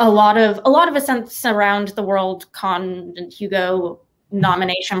a lot of a sense around the World Con and Hugo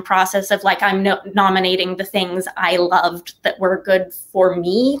nomination process of like, I'm nominating the things I loved that were good for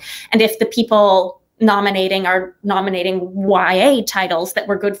me. And if the people nominating are nominating YA titles that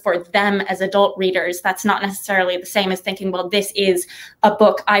were good for them as adult readers, that's not necessarily the same as thinking, well, this is a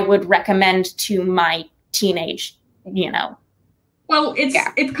book I would recommend to my teenage, Well,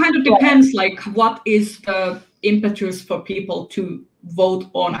 it kind of depends, like, what is the impetus for people to vote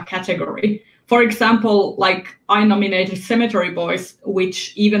on a category. For example, like, I nominated Cemetery Boys,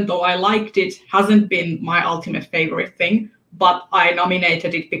 which, even though I liked it, hasn't been my ultimate favorite thing. But I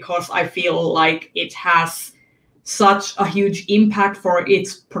nominated it because I feel like it has such a huge impact for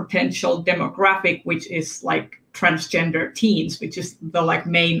its potential demographic, which is like transgender teens, which is the like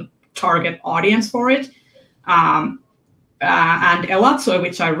main target audience for it. And Elatsoi,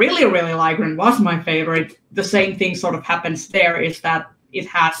 which I really, really like and was my favorite, the same thing sort of happens there, is that it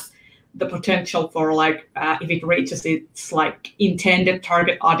has the potential for like, if it reaches its like intended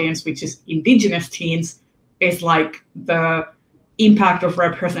target audience, which is Indigenous teens, is like the impact of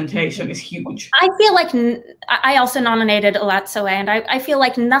representation is huge. I feel like I also nominated Elatsoi, and I feel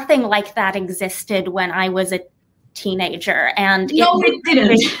like nothing like that existed when I was a teenager, and no, it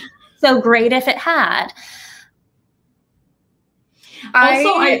didn't. So great if it had.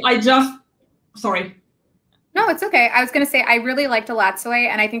 Sorry. No, it's okay. I was going to say I really liked Elatsoi,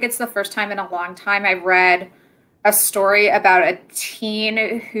 and I think it's the first time in a long time I've read a story about a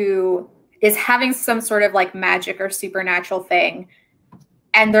teen who is having some sort of like magic or supernatural thing,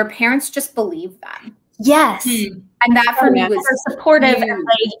 and their parents just believe them. Yes. And that for me was supportive, and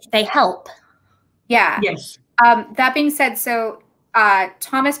they help. Yeah. Yes. That being said, so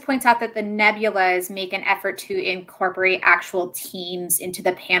Thomas points out that the Nebulas make an effort to incorporate actual teens into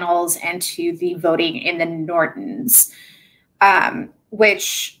the panels and to the voting in the Nortons,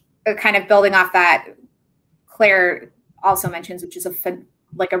 which kind of building off that, Claire also mentions, which is a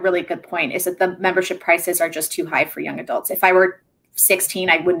really good point, is that the membership prices are just too high for young adults. If I were 16,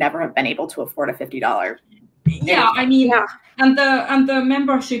 I would never have been able to afford a $50. Yeah, I mean, and the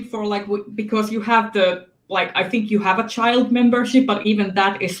membership for like, because you have the, like, I think you have a child membership, but even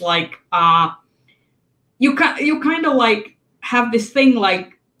that is like, you kind of like have this thing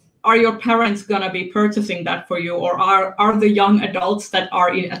like, are your parents gonna be purchasing that for you, or are the young adults that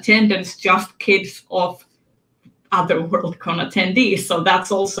are in attendance just kids of other Worldcon attendees? So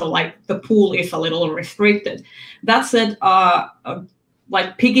that's also like, the pool is a little restricted. That said,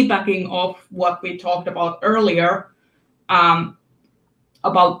 like piggybacking off what we talked about earlier,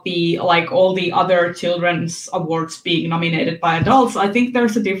 about the like all the other children's awards being nominated by adults, I think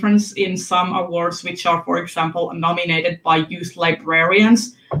there's a difference in some awards which are, for example, nominated by youth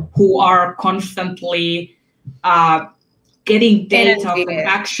librarians who are constantly getting data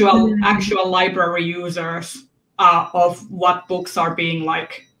from actual library users of what books are being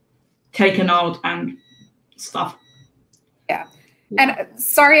like taken out and stuff. Yeah. And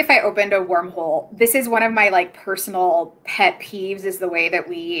sorry if I opened a wormhole. This is one of my like personal pet peeves, is the way that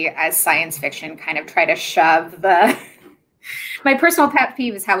we as science fiction kind of try to shove the my personal pet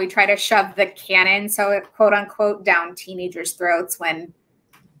peeve is how we try to shove the canon, so quote unquote, down teenagers' throats, when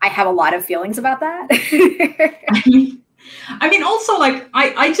I have a lot of feelings about that. I mean, also like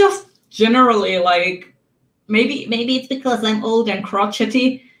I just generally like, maybe it's because I'm old and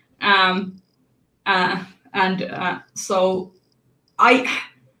crotchety, so I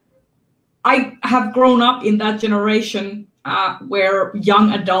have grown up in that generation where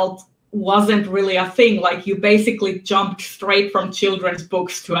young adult wasn't really a thing. Like, you basically jumped straight from children's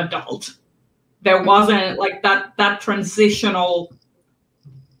books to adult. There wasn't like that transitional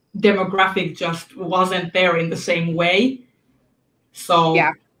demographic just wasn't there in the same way. So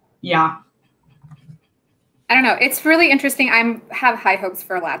yeah. I don't know. It's really interesting. Have high hopes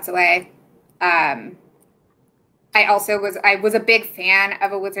for Elatsoi. I was a big fan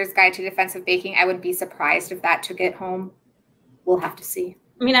of A Wizard's Guide to Defensive Baking. I wouldn't be surprised if that took it home. We'll have to see.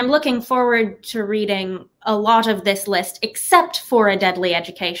 I mean, I'm looking forward to reading a lot of this list, except for A Deadly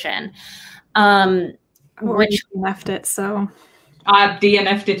Education, which left it. So I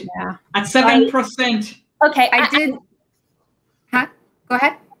DNF'd it at 7%. Okay, I did. Huh? Go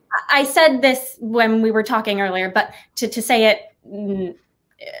ahead. I said this when we were talking earlier, but to say it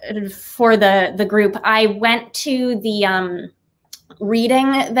for the group, I went to the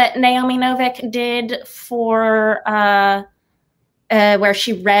reading that Naomi Novik did for where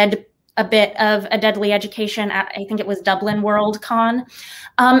she read a bit of A Deadly Education at, I think it was Dublin World Con.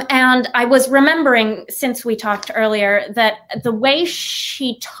 And I was remembering, since we talked earlier, that the way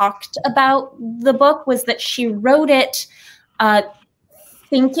she talked about the book was that she wrote it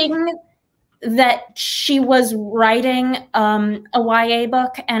thinking that she was writing a YA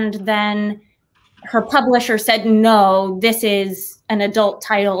book, and then her publisher said, no, this is an adult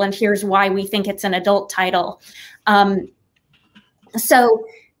title, and here's why we think it's an adult title. So,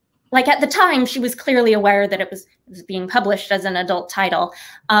 like, at the time, she was clearly aware that it was being published as an adult title.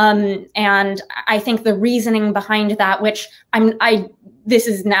 And I think the reasoning behind that, which this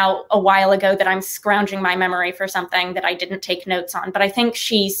is now a while ago that I'm scrounging my memory for something that I didn't take notes on, but I think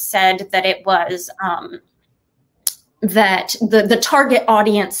she said that it was that the target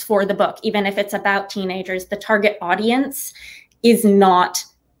audience for the book, even if it's about teenagers, the target audience is not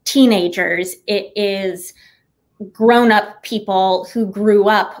teenagers. It is grown-up people who grew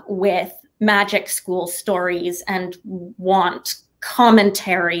up with magic school stories and want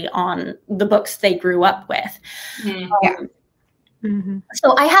commentary on the books they grew up with.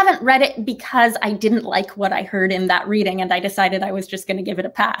 So I haven't read it because I didn't like what I heard in that reading, and I decided I was just going to give it a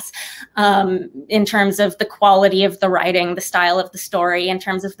pass in terms of the quality of the writing, the style of the story, in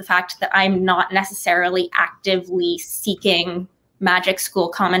terms of the fact that I'm not necessarily actively seeking magic school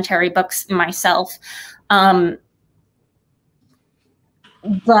commentary books myself.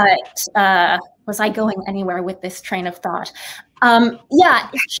 But was I going anywhere with this train of thought? Yeah,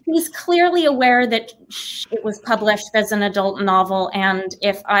 she's clearly aware that it was published as an adult novel, and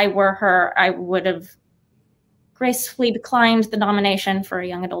if I were her, I would have gracefully declined the nomination for a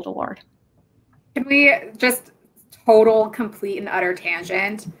Young Adult Award. Can we just total, complete, and utter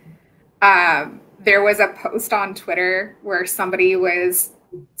tangent? There was a post on Twitter where somebody was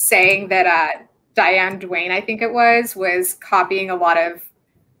saying that Diane Duane, I think it was copying a lot of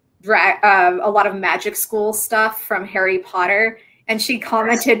magic school stuff from Harry Potter, and she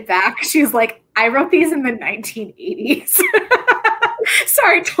commented back, she was like, I wrote these in the 1980s.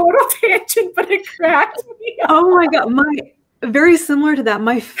 Sorry, total tangent, but it cracked me up. Oh my god, very similar to that.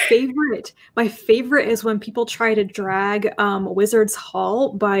 My favorite is when people try to drag Wizard's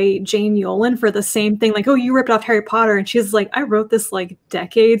Hall by Jane Yolen for the same thing. Like, oh, you ripped off Harry Potter. And she's like, I wrote this like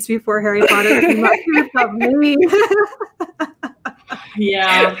decades before Harry Potter. You ripped off me.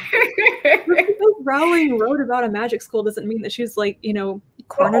 Yeah. Rowling wrote about a magic school doesn't mean that she's like,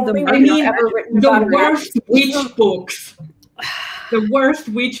 cornered them. I mean, the worst witch books. The worst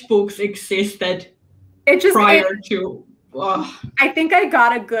witch books existed prior to... I think I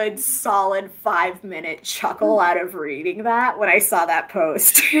got a good solid 5-minute chuckle out of reading that when I saw that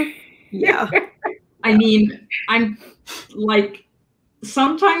post. Yeah. I mean, I'm like,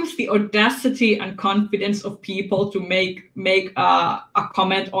 sometimes the audacity and confidence of people to make a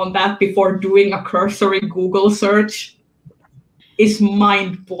comment on that before doing a cursory Google search is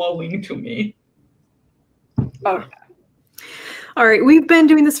mind-blowing to me. Oh. All right, we've been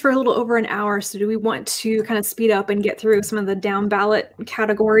doing this for a little over an hour, so do we want to kind of speed up and get through some of the down ballot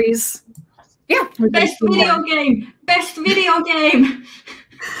categories? Yeah. Best video game. Best video game.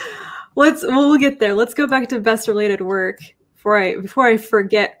 We'll get there. Let's go back to best related work before I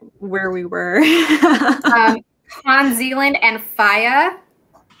forget where we were. Han Zealand and Faya.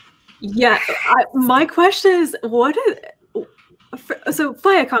 Yeah, my question is, so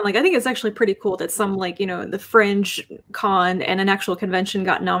FiyaCon, like, I think it's actually pretty cool that some, like, the Fringe Con and an actual convention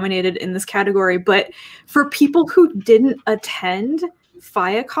got nominated in this category. But for people who didn't attend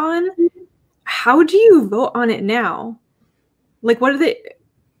FiyaCon, how do you vote on it now? Like, what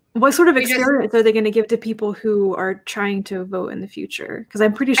sort of experience are they going to give to people who are trying to vote in the future? Because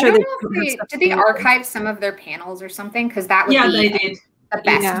I'm pretty sure did they archive some of their panels or something? Because that would they did. The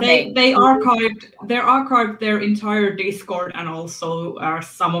best thing. They archived their entire Discord and also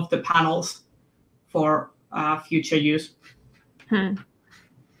some of the panels for future use.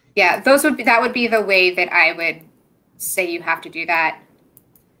 Yeah, that would be the way that I would say you have to do that.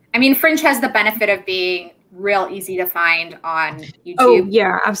 I mean, Fringe has the benefit of being real easy to find on YouTube. Oh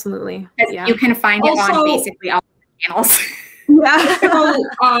yeah, absolutely. Yeah. You can find it on basically all the channels. Yeah. So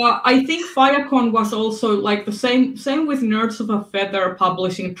I think FiyaCon was also like the same with Nerds of a Feather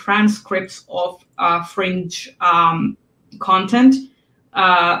publishing transcripts of Fringe content.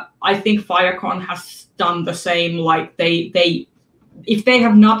 I think FiyaCon has done the same. Like they if they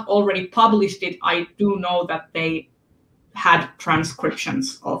have not already published it, I do know that they had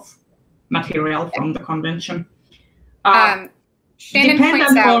transcriptions of material from the convention.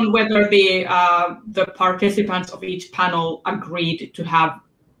 dependent on whether the participants of each panel agreed to have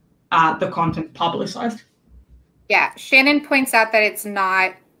the content publicized. Yeah, Shannon points out that it's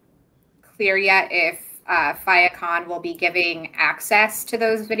not clear yet if Fiacon will be giving access to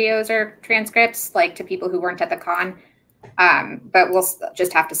those videos or transcripts, like to people who weren't at the con. But we'll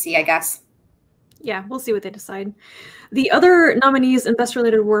just have to see, I guess. Yeah, we'll see what they decide. The other nominees in Best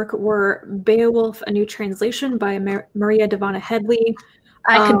Related Work were Beowulf, A New Translation by Maria Devana Headley.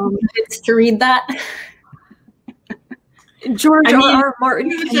 I could to read that. George R.R. Martin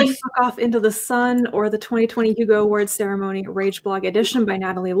can Fuck Off Into the Sun, or the 2020 Hugo Awards Ceremony Rage Blog Edition by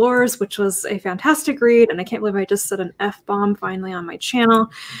Natalie Lors, which was a fantastic read, and I can't believe I just said an F-bomb finally on my channel.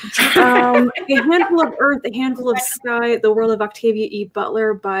 A Handful of Earth, A Handful of Sky, The World of Octavia E.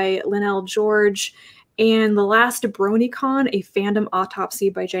 Butler by Linnell George, and The Last BronyCon, A Fandom Autopsy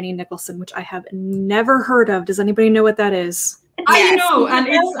by Jenny Nicholson, which I have never heard of. Does anybody know what that is? I know, and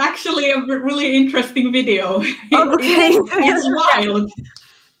it's actually a really interesting video. Okay. It's wild.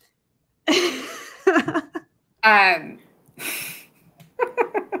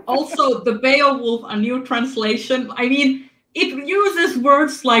 Also, the Beowulf, A New Translation. I mean, it uses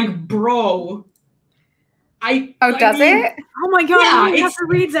words like bro. Does it? Oh my god, yeah, I have to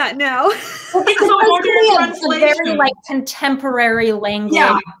read that now. It's a very like contemporary language.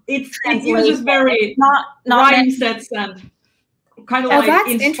 Yeah, it uses very not rhyme sets and kind of like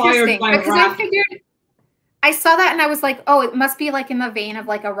inspired by rap. I saw that and I was like, oh, it must be like in the vein of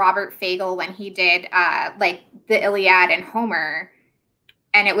like a Robert Fagel when he did like the Iliad and Homer,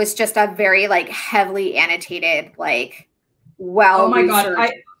 and it was just a very like heavily annotated, like oh my god,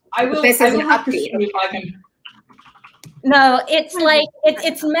 I will. This is an have to update. see if I can. No, it's like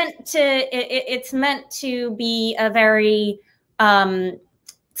it's meant to be a very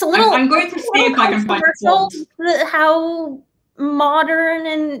it's a little. I'm going to see if I can find how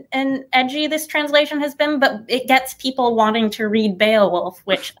modern and edgy this translation has been, but it gets people wanting to read Beowulf,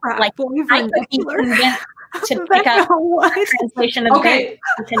 which like I could be convinced to pick up a translation of Beowulf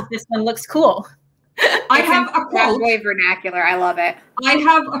because this one looks cool. I have a quote. Vernacular, I love it. I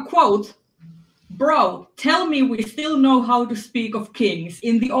have a quote. Bro, tell me we still know how to speak of kings.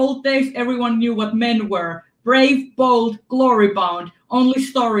 In the old days, everyone knew what men were. Brave, bold, glory-bound. Only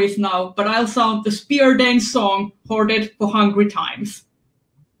stories now, but I'll sound the Speardane song, hoarded for hungry times.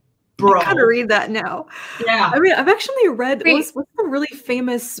 Bro. I gotta read that now. Yeah. I mean, I've actually read, what's the really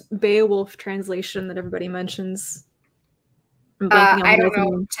famous Beowulf translation that everybody mentions? I don't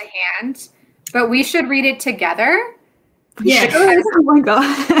know to hand, but we should read it together. Yes. Oh my god.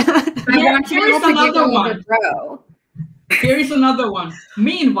 Here is another one. Here is another one.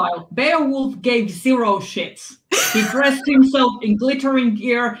 Meanwhile, Beowulf gave zero shits. He dressed himself in glittering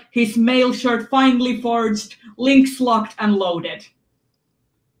gear, his mail shirt finely forged, links locked and loaded.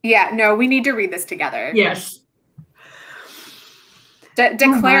 Yeah, no, we need to read this together. Yes.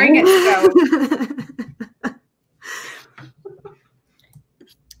 Declaring it so.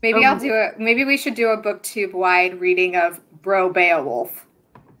 Maybe I'll do it. Maybe we should do a booktube wide reading of Bro Beowulf.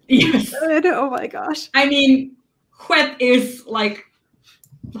 Yes. Oh my gosh. I mean, Huet is like,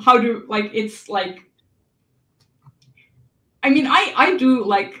 it's like, I mean, I do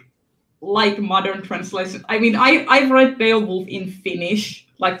like modern translation. I mean, I've read Beowulf in Finnish,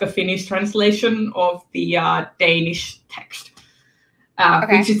 like the Finnish translation of the Danish text,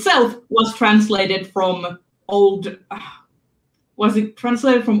 which itself was translated from old, was it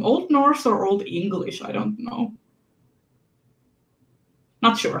translated from Old Norse or Old English? I don't know.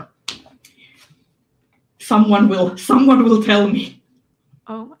 Not sure. Someone will tell me.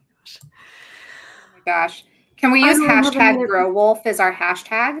 Oh my gosh. Oh my gosh. Can we use hashtag GrowWolf as our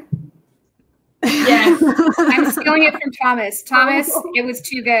hashtag? Yes. I'm stealing it from Thomas. Thomas, it was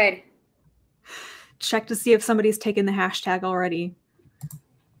too good. Check to see if somebody's taken the hashtag already.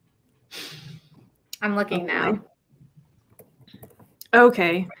 I'm looking now.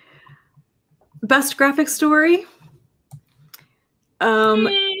 Okay. Best graphic story.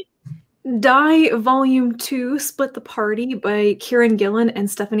 Die Volume 2 Split the Party by Kieran Gillen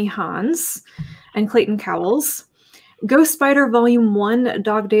and Stephanie Hans and Clayton Cowles. Ghost Spider Volume 1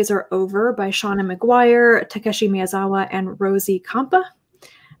 Dog Days Are Over by Shauna McGuire, Takeshi Miyazawa, and Rosie Kampa.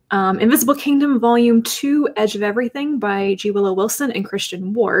 Invisible Kingdom Volume 2 Edge of Everything by G. Willow Wilson and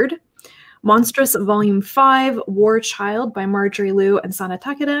Christian Ward. Monstrous Volume 5 War Child by Marjorie Liu and Sana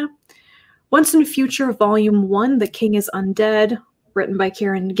Takeda. Once in Future Volume 1 The King is Undead, written by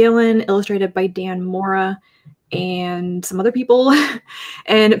Kieran Gillen, illustrated by Dan Mora and some other people.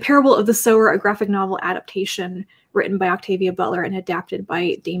 And Parable of the Sower, a graphic novel adaptation written by Octavia Butler and adapted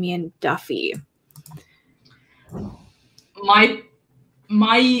by Damian Duffy. My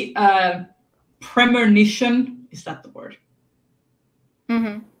my premonition, is that the word?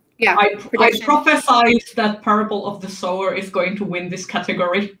 Mm-hmm. Yeah. I prophesized that Parable of the Sower is going to win this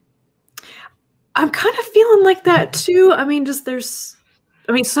category. I'm kind of feeling like that too. I mean,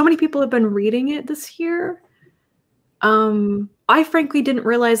 so many people have been reading it this year. I frankly didn't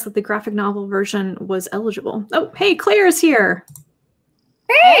realize that the graphic novel version was eligible. Oh, hey, Claire's here.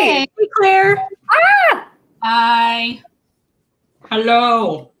 Hey, Claire. Ah! Hi.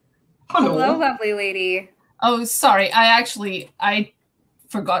 Hello. Hello, lovely lady. Oh, sorry. I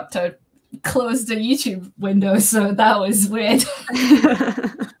forgot to close the YouTube window, so that was weird.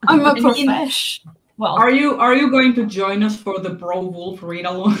 I'm a profesh. Well, are you going to join us for the Bro Wolf read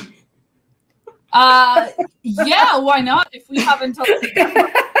along? Yeah, why not? If we have until November.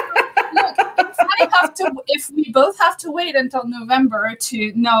 Look, if we both have to wait until November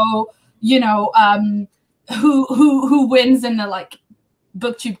to know, who wins in the like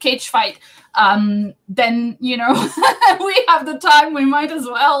booktube cage fight, then we have the time. We might as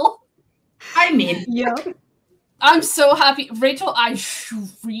well. I mean, yeah. I'm so happy, Rachel. I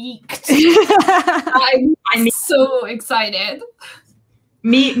shrieked. I'm so excited.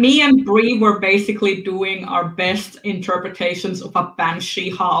 Me and Bree were basically doing our best interpretations of a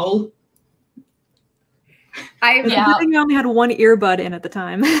banshee howl. I only had one earbud in at the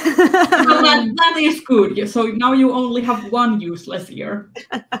time. Well, that is good. So now you only have one useless ear.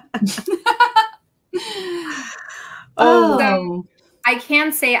 So I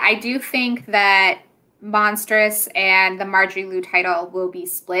can say I do think that Monstrous and the Marjorie Liu title will be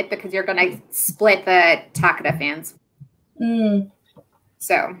split because you're going to split the Takeda fans.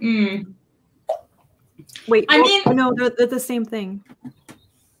 So. Wait, no, they're the same thing.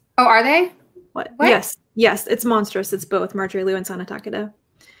 Oh, are they? What? Yes, it's Monstrous. It's both Marjorie Liu and Sana Takeda.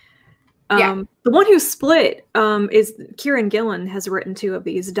 Yeah. The one who split is Kieran Gillen has written 2 of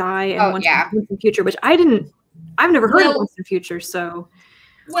these, Die and Once in Future, which I've never heard of Once in Future, so.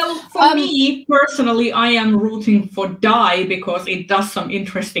 Well, for me personally, I am rooting for Die because it does some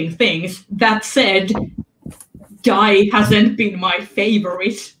interesting things. That said, Die hasn't been my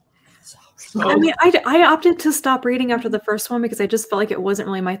favorite. So. I mean, I opted to stop reading after the first one because I just felt like it wasn't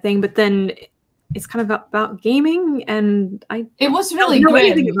really my thing. But then it's kind of about gaming, and it was really don't know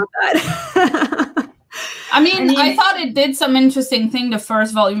good. anything about that. I mean, I thought it did some interesting thing the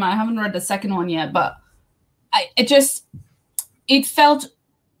first volume. I haven't read the second one yet, but it felt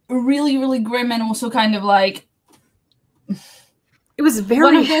really, really grim and also kind of like it was very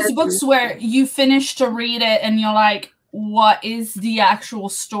one of those books where you finish to read it and you're like, what is the actual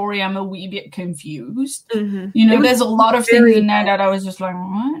story? I'm a wee bit confused. There's a lot of things in there that I was just like,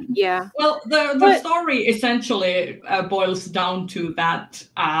 what? Yeah. Well, the story essentially boils down to that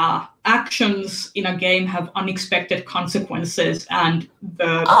actions in a game have unexpected consequences, and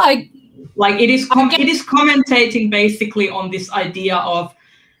it is commentating basically on this idea of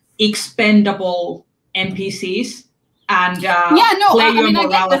expendable NPCs and I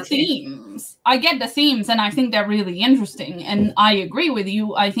get the themes. I get the themes, and I think they're really interesting. And I agree with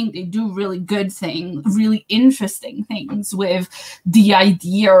you. I think they do really good things, really interesting things with the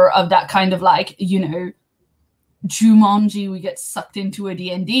idea of that kind of like, Jumanji, we get sucked into a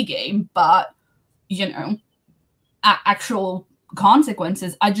D&D game, but, actual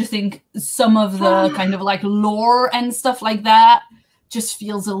consequences. I just think some of the kind of like lore and stuff like that just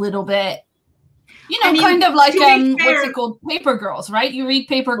feels a little bit, kind of like what's it called, Paper Girls, right? You read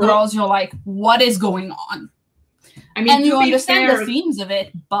Paper Girls, you're like, what is going on? And you understand the themes of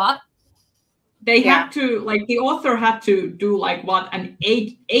it, but they had to, like, the author had to do like an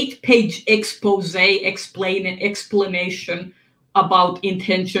 8-page explanation about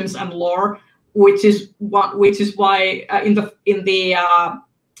intentions and lore, which is why in the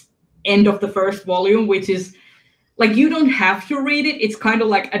end of the first volume, which is like, you don't have to read it. It's kind of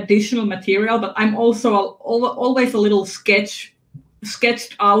like additional material, but I'm also always a little sketched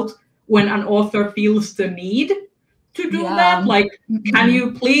out when an author feels the need to do that. Like, can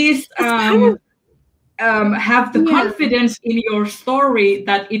you please have the confidence in your story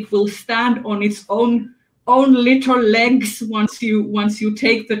that it will stand on its own little legs once you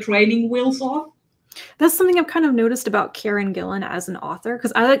take the training wheels off? That's something I've kind of noticed about Kieran Gillen as an author,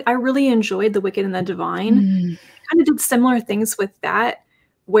 because I really enjoyed The Wicked and the Divine. Kind of did similar things with that,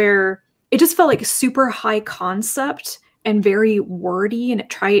 where it just felt like super high concept and very wordy, and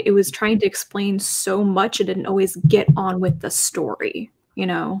it was trying to explain so much it didn't always get on with the story,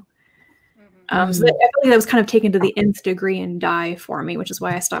 So I feel like that was kind of taken to the nth degree in Die for me, which is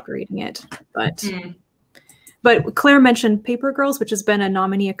why I stopped reading it. But Claire mentioned Paper Girls, which has been a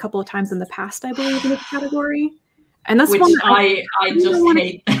nominee a couple of times in the past, I believe, in this category. And that's which one that I just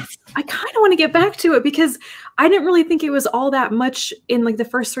hate. I kind of want to get back to it because I didn't really think it was all that much in like the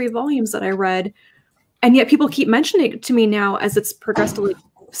first 3 volumes that I read. And yet people keep mentioning it to me now as it's progressed to like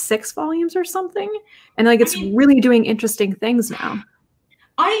 6 volumes or something. And like it's really doing interesting things now.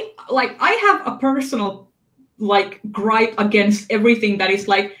 I have a personal like gripe against everything that is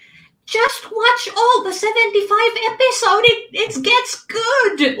like, just watch all the 75 episodes. It gets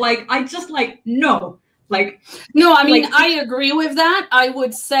good. Like I just like no. Like no, I mean like, I agree with that. I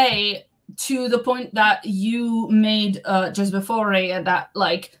would say to the point that you made just before, Rhea, that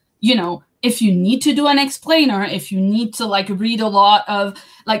like, you know, if you need to do an explainer, if you need to like read a lot of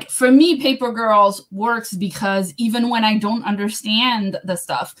like, for me, Paper Girls works because even when I don't understand the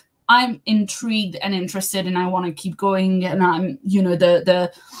stuff, I'm intrigued and interested, and I want to keep going, and I'm, you know,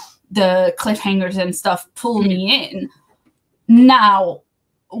 the cliffhangers and stuff pull me in. Now,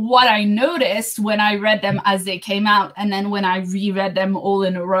 what I noticed when I read them as they came out, and then when I reread them all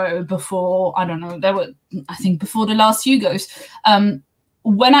in a row before, I don't know, there were, I think before the last Hugos,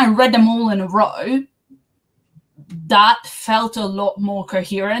 when I read them all in a row, that felt a lot more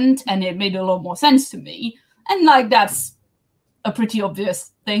coherent and it made a lot more sense to me. And like, that's a pretty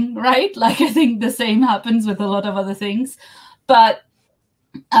obvious thing, right? Like, I think the same happens with a lot of other things, but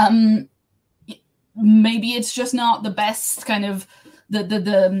maybe it's just not the best kind of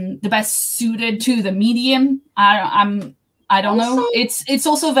the best suited to the medium. I don't know. It's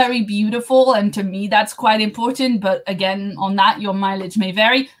also very beautiful, and to me that's quite important. But again, on that, your mileage may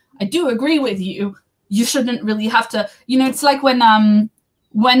vary. I do agree with you. You shouldn't really have to. You know, it's like when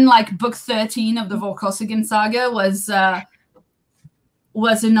like book 13 of the Vorkosigan saga was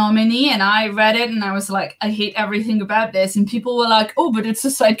a nominee, and I read it and I was like, I hate everything about this, and people were like, oh, but it's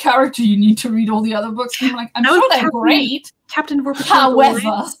a side character, you need to read all the other books. And I'm like, I'm sure they're great. Captain Vorkosigan.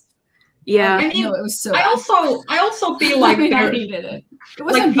 However, yeah, I mean, no, it was so I also feel like I hated it. It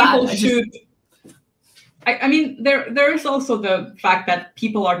like wasn't people bad. should. I mean, there is also the fact that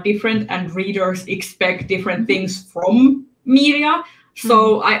people are different and readers expect different things from media.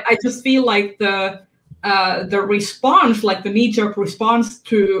 So I just feel like the response, like the knee-jerk response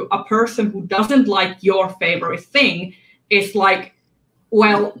to a person who doesn't like your favorite thing is like,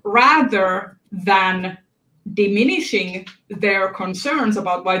 well, rather than diminishing their concerns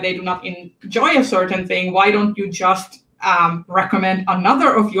about why they do not enjoy a certain thing, why don't you just recommend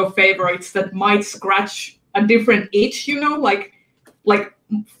another of your favorites that might scratch a different itch, you know, like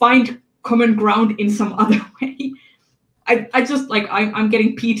find common ground in some other way. I just like, I'm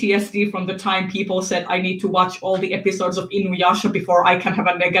getting PTSD from the time people said I need to watch all the episodes of Inuyasha before I can have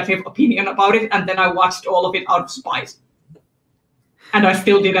a negative opinion about it, and then I watched all of it out of spite. And I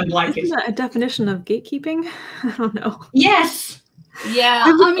still didn't like it. Isn't that a definition of gatekeeping? I don't know. Yes. Yeah,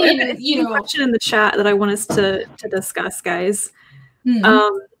 I mean, you know, question in the chat that I want us to discuss, guys.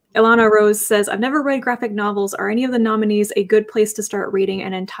 Ilana Rose says, I've never read graphic novels. Are any of the nominees a good place to start reading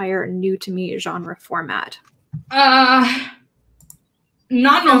an entire new to me genre format?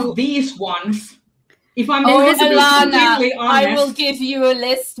 None of these ones. If I'm Ilana, honest, I will give you a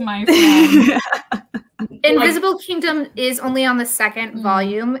list, my friend. Invisible Kingdom is only on the 2nd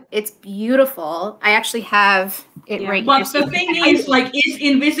volume. It's beautiful. I actually have it right here. But the thing is, like, is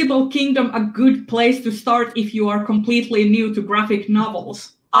Invisible Kingdom a good place to start if you are completely new to graphic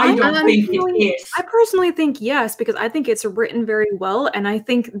novels? I don't think it is. I personally think yes, because I think it's written very well, and I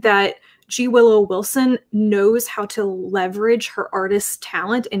think that G. Willow Wilson knows how to leverage her artist's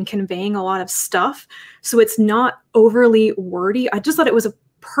talent in conveying a lot of stuff, so it's not overly wordy. I just thought it was a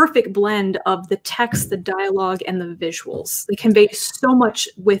perfect blend of the text, the dialogue, and the visuals. They convey so much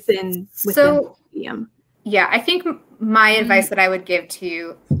within the medium. Yeah, I think my advice that I would give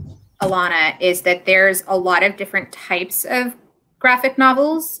to Ilana is that there's a lot of different types of graphic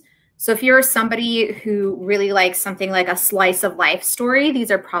novels. So if you're somebody who really likes something like a slice of life story,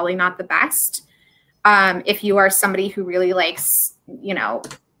 these are probably not the best. If you are somebody who really likes, you know,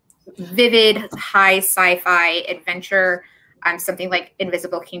 vivid, high sci-fi adventure, something like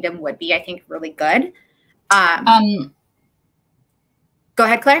Invisible Kingdom would be, I think, really good. Go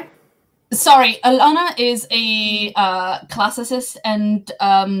ahead, Claire. Sorry, Ilana is a classicist, and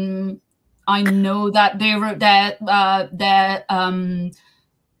I know that they wrote their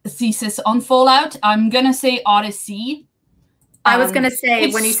thesis on Fallout. I'm gonna say Odyssey. I was gonna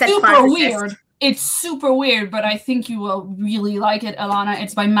say when you said super classicist. Weird. It's super weird, but I think you will really like it, Ilana.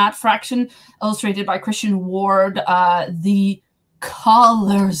 It's by Matt Fraction, illustrated by Christian Ward. The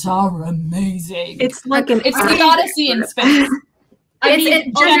colors are amazing. It's like it's the Odyssey in space.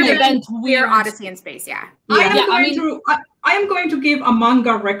 It's weird Odyssey in space, yeah. I I am going to give a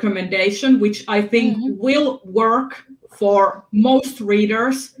manga recommendation, which I think will work for most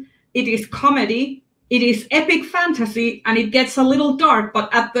readers. It is comedy, it is epic fantasy, and it gets a little dark, but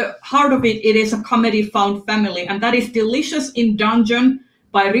at the heart of it, it is a comedy found family, and that is Delicious in Dungeon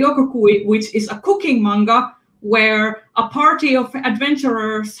by Ryoko Kui, which is a cooking manga where a party of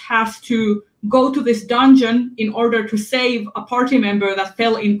adventurers has to go to this dungeon in order to save a party member that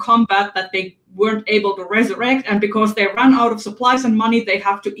fell in combat that they weren't able to resurrect, and because they ran out of supplies and money, they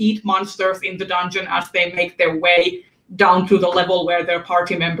have to eat monsters in the dungeon as they make their way down to the level where their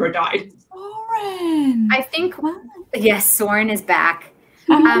party member died. Soren. I think, yes, Soren is back.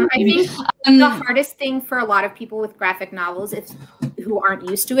 I think the hardest thing for a lot of people with graphic novels, who aren't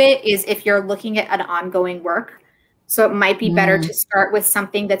used to it, is if you're looking at an ongoing work. So it might be better to start with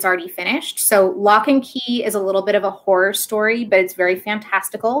something that's already finished. So Lock and Key is a little bit of a horror story, but it's very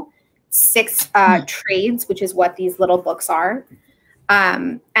fantastical. 6 trades, which is what these little books are.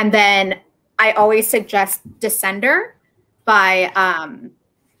 And then I always suggest Descender by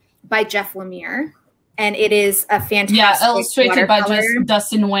Jeff Lemire. And it is a fantastic illustrated by just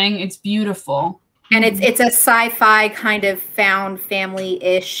Dustin Wang. It's beautiful. And it's a sci-fi kind of found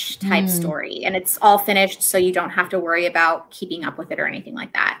family-ish type story. And it's all finished, so you don't have to worry about keeping up with it or anything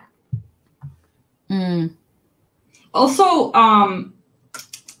like that. Also,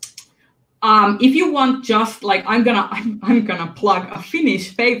 if you want just like, I'm gonna plug a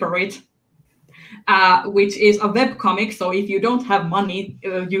Finnish favorite, which is a webcomic. So if you don't have money,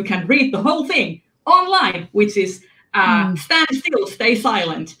 you can read the whole thing online, which is Stand Still, Stay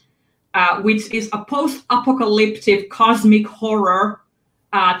Silent, which is a post-apocalyptic cosmic horror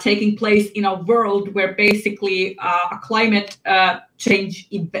taking place in a world where basically a climate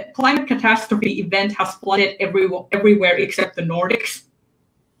catastrophe event has flooded everywhere except the Nordics.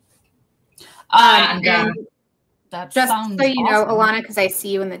 That just so you know, Alana, because I see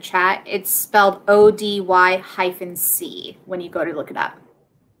you in the chat, it's spelled ODY-C when you go to look it up.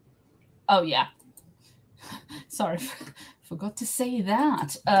 Oh, yeah. Sorry, forgot to say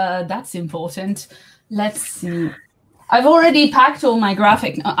that. That's important. Let's see. I've already packed all my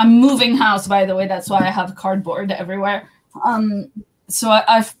graphic. I'm moving house, by the way. That's why I have cardboard everywhere. So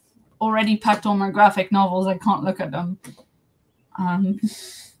I've already packed all my graphic novels. I can't look at them.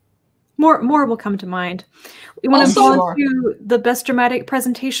 More will come to mind. We want to go on to the best dramatic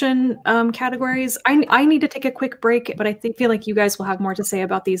presentation categories. I need to take a quick break, but I feel like you guys will have more to say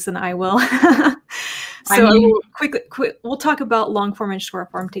about these than I will. We'll talk about long form and short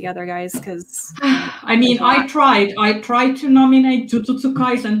form together, guys. Because I tried to nominate Jujutsu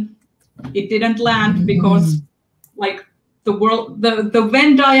Kaisen. It didn't land because, like, the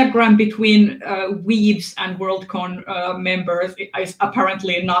Venn diagram between weebs and Worldcon members is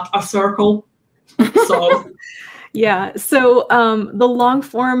apparently not a circle. So yeah. So the long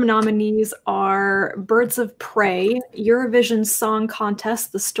form nominees are Birds of Prey, Eurovision Song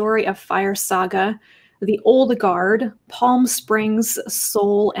Contest, The Story of Fire Saga, The Old Guard, Palm Springs,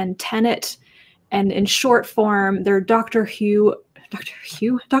 Soul, and Tenet. And in short form, they're Doctor Who,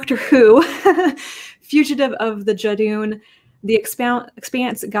 Fugitive of the Jadoon, The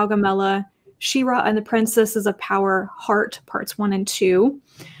Expanse, Galgamela, She-Ra and the Princesses of Power, Heart, Parts 1 and 2,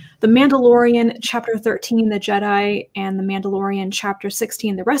 The Mandalorian, Chapter 13, The Jedi, and The Mandalorian, Chapter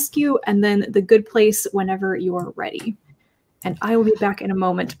 16, The Rescue, and then The Good Place, Whenever You're Ready. And I will be back in a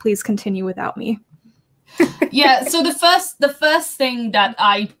moment. Please continue without me. Yeah, so the first thing that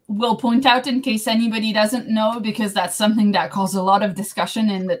I will point out, in case anybody doesn't know, because that's something that caused a lot of discussion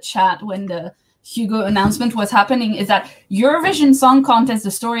in the chat when the Hugo announcement was happening, is that Eurovision Song Contest,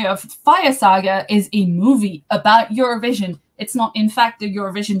 The Story of Fire Saga, is a movie about Eurovision. It's not, in fact, the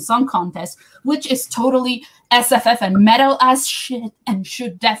Eurovision Song Contest, which is totally SFF and metal as shit and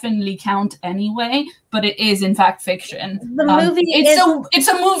should definitely count anyway. But it is, in fact, fiction. The movie it's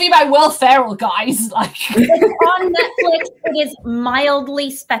a movie by Will Ferrell, guys. Like, it's on Netflix. It is mildly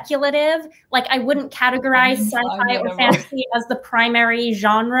speculative. Like, I wouldn't categorize sci-fi or fantasy as the primary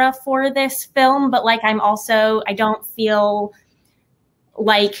genre for this film, but like, I don't feel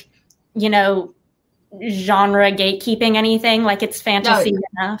like, genre gatekeeping anything. Like, it's fantasy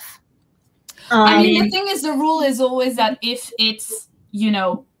enough. I mean, the thing is, the rule is always that if it's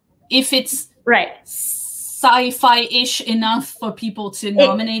right sci-fi-ish enough for people to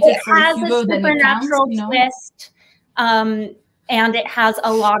nominate it for Hugo, then it counts. It has a supernatural twist, and it has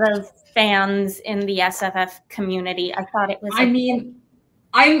a lot of fans in the SFF community. I thought it was.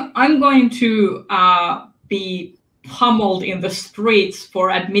 I'm going to be pummeled in the streets for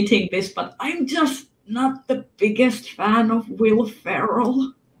admitting this, but I'm just not the biggest fan of Will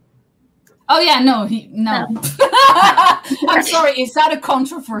Ferrell. Oh yeah, no. I'm sorry, is that a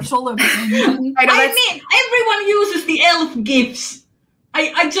controversial opinion? I mean, everyone uses the elf gifs.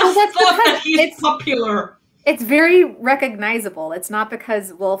 I just thought that he's popular. It's very recognizable. It's not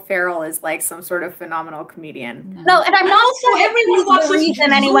because Will Ferrell is like some sort of phenomenal comedian. No, and I'm not also everyone watches the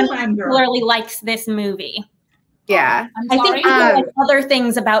reason anyone Zoolander. particularly likes this movie. Yeah. I think people like other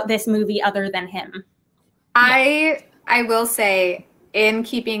things about this movie other than him. I will say, in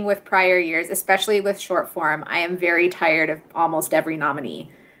keeping with prior years, especially with short form, I am very tired of almost every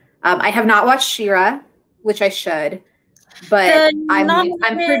nominee. I have not watched She-Ra, which I should, but I'm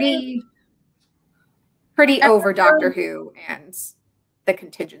pretty over Doctor Who and the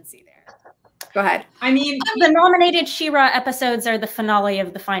contingency there. Go ahead. I mean, the nominated She-Ra episodes are the finale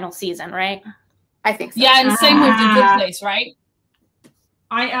of the final season, right? I think so. Yeah, and same with The Good Place, right?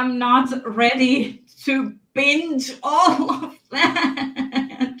 I am not ready to binge all of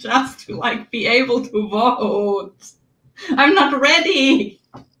that just to like be able to vote. I'm not ready.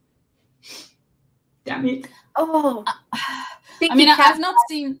 Damn it. Oh. I mean, I've not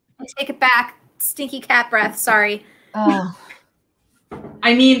seen. Take it back. Stinky cat breath. Sorry. Oh.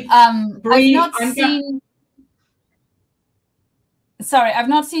 I mean, I've not seen. Sorry, I've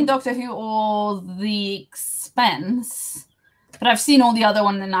not seen Doctor Who or The Expanse, but I've seen all the other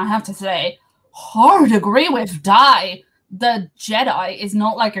ones, and I have to say, hard agree with Die. The Jedi is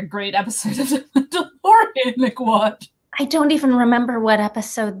not like a great episode of The Mandalorian. Like what? I don't even remember what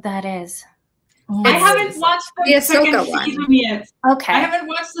episode that is. I haven't watched the second season yet. Okay. I haven't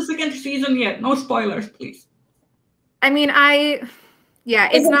watched the second season yet. No spoilers, please. I mean,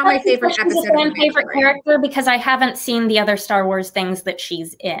 it's not my favorite episode. She's a fan favorite character because I haven't seen the other Star Wars things that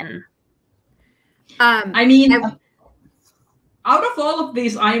she's in. I mean, out of all of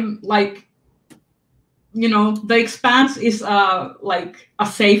these, I'm like, The Expanse is like a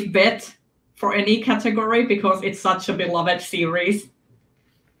safe bet for any category because it's such a beloved series.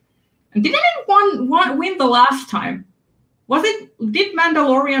 And didn't it win the last time? Did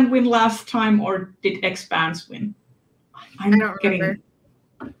Mandalorian win last time or did Expanse win? I don't remember.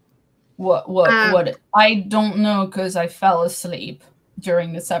 What? I don't know because I fell asleep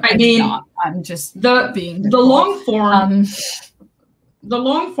during this episode. I'm just being the long form. The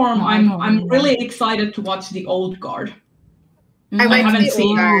long form. I'm really excited to watch The Old Guard. I haven't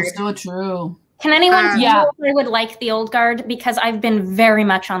seen. So true. Can anyone tell if I would like The Old Guard? Because I've been very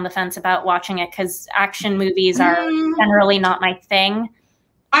much on the fence about watching it because action movies are generally not my thing.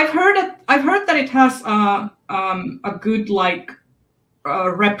 I've heard that it has a good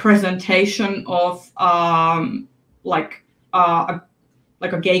representation of like a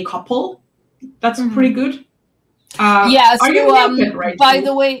gay couple. That's pretty good. Are you muted, Rachel? By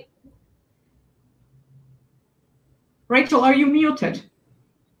the way, Rachel, are you muted?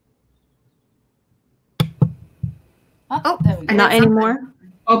 Oh, not anymore.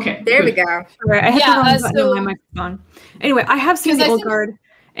 Okay, there we go. Right, I hit the wrong button on my microphone. Anyway, I have seen The Old Guard,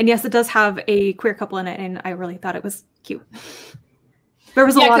 and yes, it does have a queer couple in it, and I really thought it was cute. There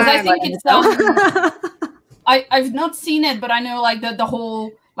was a lot of I think it's I've not seen it, but I know like the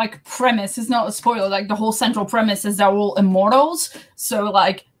whole like premise is not a spoiler. Like the whole central premise is they're all immortals. So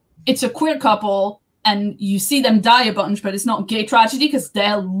like it's a queer couple, and you see them die a bunch, but it's not gay tragedy because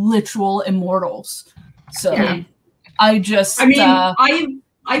they're literal immortals. So. Yeah. I've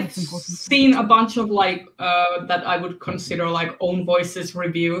seen a bunch of like that I would consider like own voices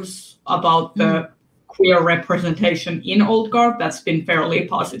reviews about the queer representation in Old Guard. That's been fairly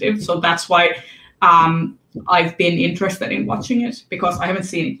positive, so that's why I've been interested in watching it because I haven't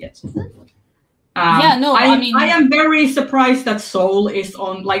seen it yet. I am very surprised that Soul is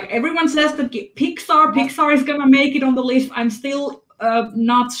on. Like everyone says that Pixar is gonna make it on the list. I'm still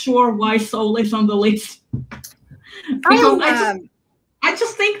not sure why Soul is on the list. Because I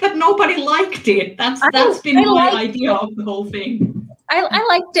just think that nobody liked it. That's been my idea of the whole thing. I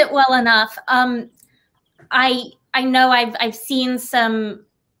liked it well enough. I know I've seen some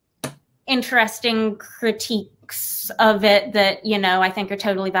interesting critiques of it that I think are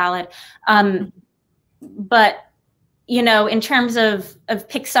totally valid. But in terms of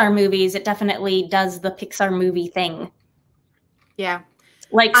Pixar movies, it definitely does the Pixar movie thing. Yeah.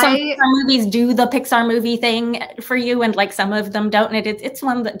 Like some Pixar movies do the Pixar movie thing for you, and like some of them don't. And it's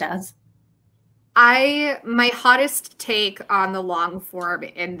one that does. My hottest take on the long form,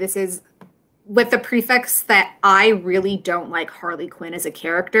 and this is with the prefix that I really don't like Harley Quinn as a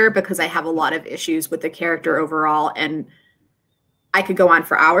character because I have a lot of issues with the character overall, and I could go on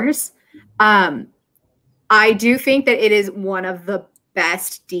for hours. I do think that it is one of the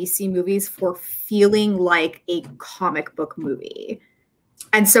best DC movies for feeling like a comic book movie.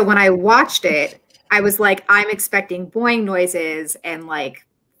 And so when I watched it, I was like, I'm expecting boing noises and like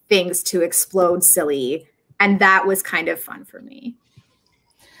things to explode silly. And that was kind of fun for me.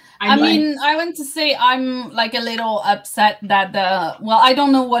 I mean, I want to say I'm like a little upset that I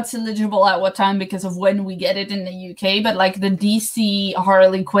don't know what's eligible at what time because of when we get it in the UK, but like the DC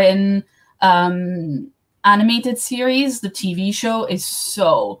Harley Quinn animated series, the TV show is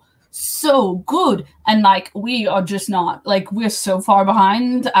so good. And like, we are just not, like, we're so far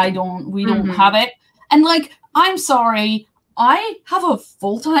behind. We don't have it. And like, I'm sorry, I have a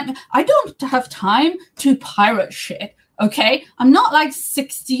full-time, I don't have time to pirate shit. Okay, I'm not like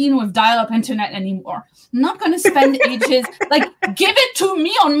 16 with dial-up internet anymore. I'm not going to spend ages. Like, give it to me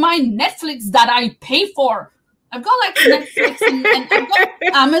on my Netflix that I pay for. I've got like Netflix and I've got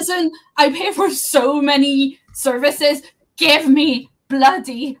Amazon. I pay for so many services. Give me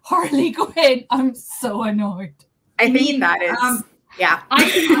bloody Harley Quinn. I'm so annoyed. I mean, that is, yeah. I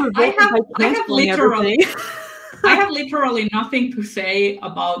have literally nothing to say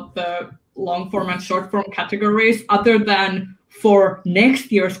about the long form and short form categories other than for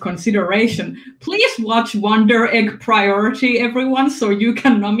next year's consideration. Please watch Wonder Egg Priority, everyone, so you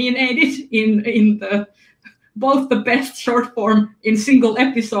can nominate it in the both the best short form in single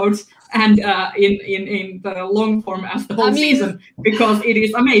episodes and in the long form as the whole season, because it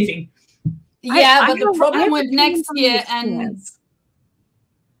is amazing. Yeah, but the problem with next year and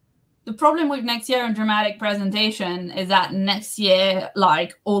the problem with next year and dramatic presentation is that next year,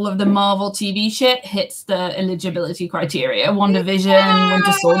 like, all of the Marvel TV shit hits the eligibility criteria. WandaVision,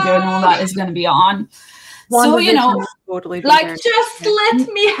 Winter Soldier, and all that is going to be on. So, you know, totally like, just let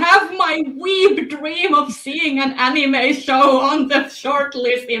me have my weeb dream of seeing an anime show on the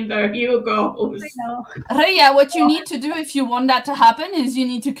shortlist in the Hugos. Rhea, what you need to do if you want that to happen is you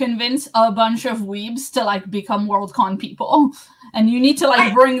need to convince a bunch of weebs to, like, become Worldcon people. And you need to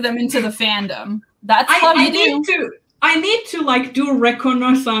like bring them into the fandom. That's how you do. I need to like do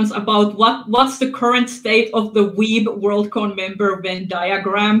reconnaissance about what's the current state of the Weeb Worldcon member Venn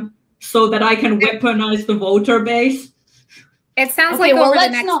diagram, so that I can weaponize the voter base. It sounds like over the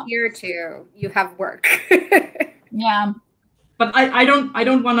next year or two, you have work. Yeah, but I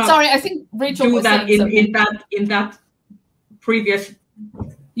don't want to. Sorry, I think Rachel do was that in that previous.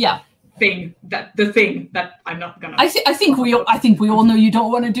 Yeah. The thing that I'm not gonna. I think we all know you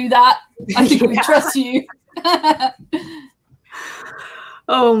don't want to do that. I think we trust you.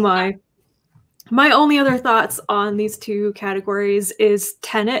 Oh my. My only other thoughts on these two categories is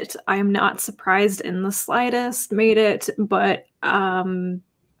Tenet. I am not surprised in the slightest made it, but I'm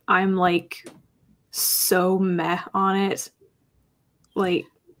like so meh on it. Like,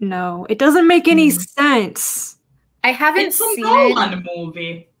 no, it doesn't make any sense. I haven't seen it.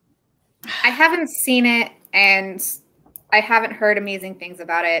 Movie. I haven't seen it, and I haven't heard amazing things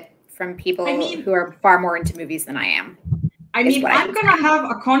about it from people who are far more into movies than I am. I mean, I'm going to have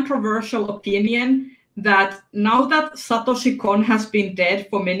a controversial opinion that now that Satoshi Kon has been dead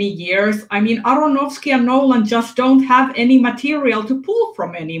for many years, I mean, Aronofsky and Nolan just don't have any material to pull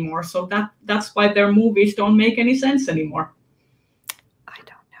from anymore. So that's why their movies don't make any sense anymore. I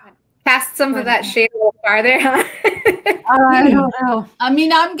don't know. Cast some of that shade a little farther, huh? I don't know. I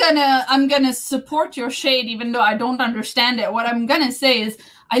mean, I'm gonna support your shade, even though I don't understand it. What I'm gonna say is,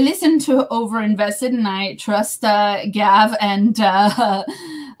 I listen to Overinvested, and I trust Gav and I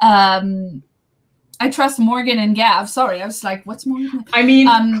trust Morgan and Gav. Sorry, I was like, what's Morgan? I mean,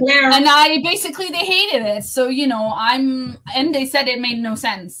 Claire. And they hated it. So, you know, and they said it made no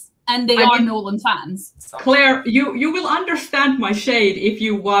sense. And they are Nolan fans. So. Claire, you will understand my shade if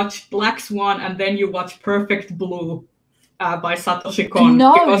you watch Black Swan and then you watch Perfect Blue by Satoshi Kon.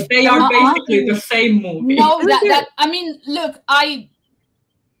 No, because they are basically the same movie. No, I mean, look, I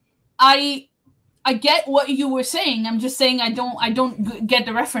get what you were saying. I'm just saying I don't get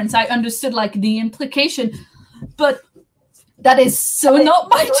the reference. I understood like the implication, but that is so not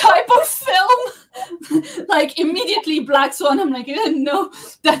my type of film. Like immediately Black Swan, I'm like, no,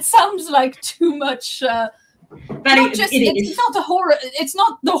 that sounds like too much. It's not the horror. It's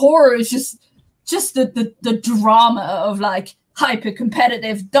not the horror. It's just the drama of like hyper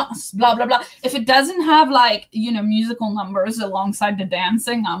competitive dance, blah blah blah. If it doesn't have like, you know, musical numbers alongside the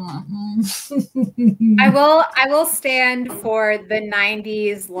dancing, I'm like, I will stand for the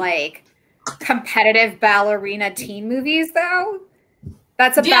 90s like competitive ballerina teen movies though.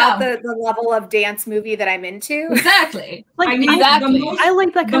 That's about the level of dance movie that I'm into. Exactly. Like, I mean, exactly. I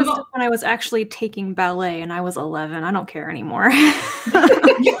liked that kind of stuff when I was actually taking ballet and I was 11. I don't care anymore.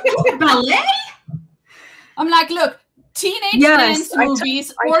 You do ballet? I'm like, look, teenage dance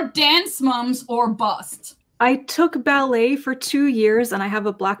movies or Dance Moms or bust. I took ballet for 2 years, and I have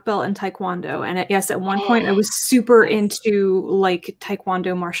a black belt in Taekwondo. And yes, at one point I was super into like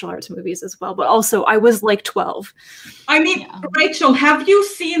Taekwondo martial arts movies as well. But also, I was like 12. I mean, Rachel, have you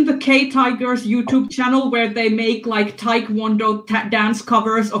seen the K-Tigers YouTube channel where they make like Taekwondo dance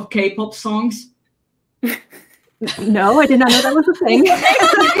covers of K-pop songs? No, I did not know that was a thing.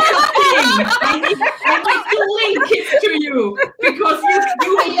 I need to link it to you because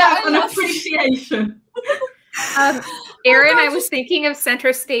you have an appreciation. Erin, I was thinking of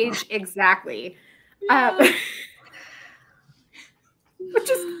Center Stage exactly. Which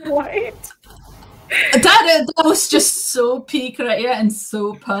is what? That was just so peak right and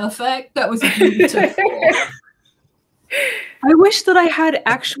so perfect. That was beautiful. I wish that I had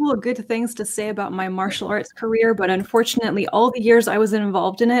actual good things to say about my martial arts career, but unfortunately, all the years I was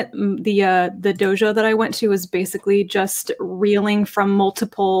involved in it, the dojo that I went to was basically just reeling from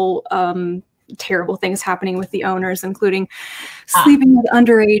multiple terrible things happening with the owners, including sleeping with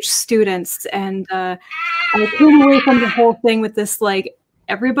underage students. And I came away from the whole thing with this, like,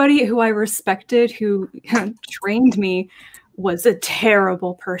 everybody who I respected who trained me was a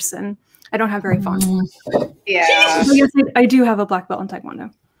terrible person. I don't have very fond. Yeah. But yes, I do have a black belt in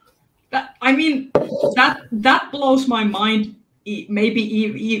Taekwondo. I mean, that blows my mind. Maybe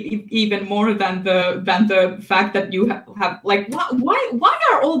even more than the fact that you have like why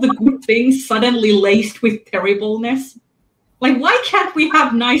are all the good things suddenly laced with terribleness? Like, why can't we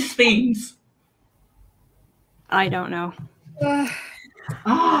have nice things? I don't know.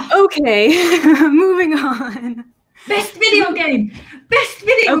 Okay, moving on. Best video game. Best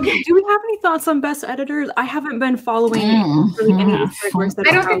video game. Do we have any thoughts on best editors? I haven't been following really any of the categories that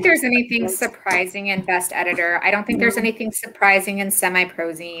I don't think there's anything surprising in best editor. I don't think there's anything surprising in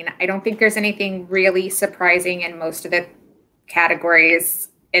semi-prosing. I don't think there's anything really surprising in most of the categories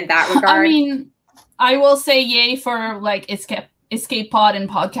in that regard. I mean, I will say yay for like Escape Pod and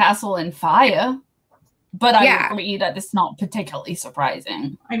Podcastle and Fire. But I agree that it's not particularly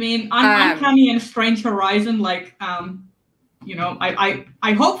surprising. I mean, Uncanny and Strange Horizon, like, you know,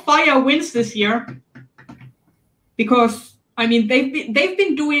 I hope Fire wins this year because I mean they've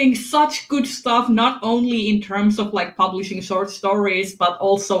been doing such good stuff, not only in terms of like publishing short stories, but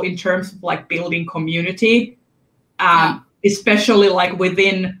also in terms of like building community, especially like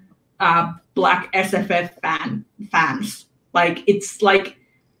within Black SFF fans. Like, it's like.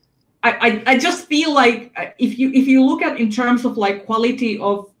 I just feel like if you look at in terms of like quality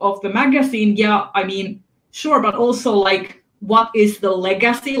of the magazine, yeah, I mean, sure, but also like what is the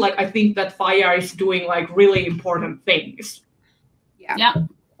legacy? Like, I think that Fire is doing like really important things. Yeah.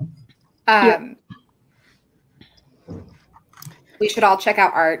 We should all check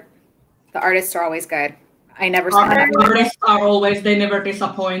out art. The artists are always good. I never saw that. Artists are always, they never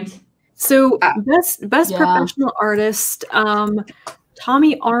disappoint. So best professional artist,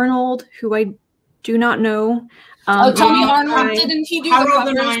 Tommy Arnold, who I do not know. Tommy Arnold, didn't he do the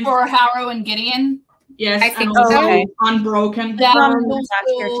covers for Harrow and Gideon? Yes, I think so. Okay. Unbroken. Galen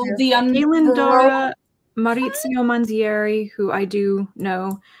Dora, Maurizio Manzieri, who I do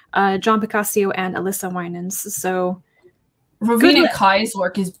know, John Picasso, and Alyssa Winans. So Ravina Kai's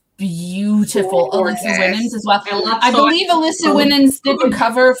work is beautiful. Alyssa Winans as well. I believe Alyssa Winans did the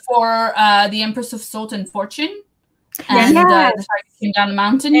cover for The Empress of Salt and Fortune. And the Tiger Came Down the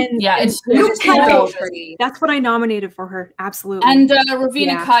Mountain. It's so pretty. That's what I nominated for her. Absolutely. And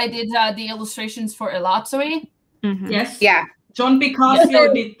Ravina Kai did the illustrations for Elatsui. Yes. Yeah. John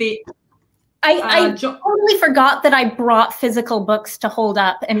Picasso did the. I totally forgot that I brought physical books to hold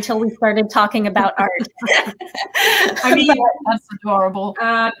up until we started talking about art. I mean, that's adorable.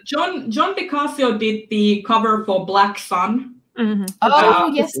 John Picasso did the cover for Black Sun.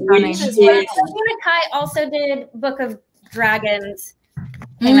 Oh, yes. Ravina Kai also did Book of Dragons.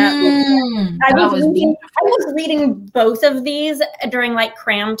 I was reading both of these during like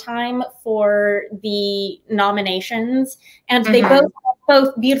cram time for the nominations, and they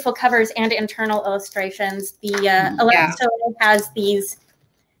both beautiful covers and internal illustrations. The Alexa has these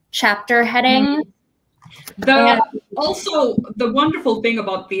chapter headings. Also, the wonderful thing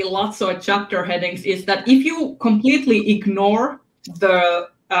about the Lazzo chapter headings is that if you completely ignore the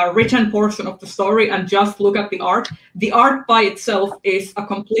written portion of the story and just look at the art by itself is a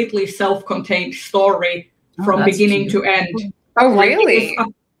completely self-contained story from beginning to end. Oh, really?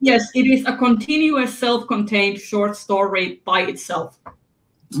 Yes, it is a continuous self-contained short story by itself.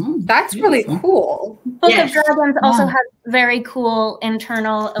 That's really cool. Book of Dragons also has very cool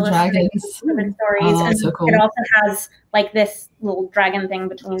internal illustrations for the stories, and so cool. it also has like this little dragon thing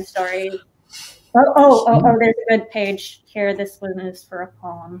between stories. There's a good page here. This one is for a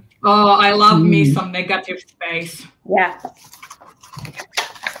poem. Oh, I love me some negative space. Yeah.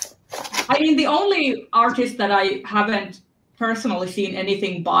 I mean, the only artist that I haven't personally seen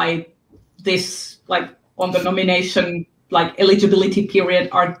anything by this, like on the nomination, like eligibility period,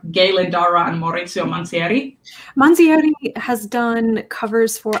 are Galen Dara and Maurizio Manzieri. Manzieri has done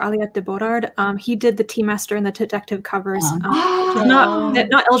covers for Aliette de Bodard. He did the Tea Master and the Detective covers.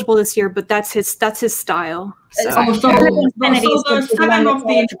 Not eligible this year, but that's his style. So the Seven of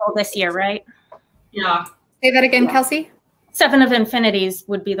the this year, right? Yeah. Say that again, Kelsey. Seven of Infinities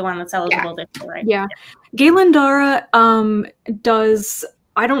would be the one that's eligible this year, right? Yeah. Galen Dara does.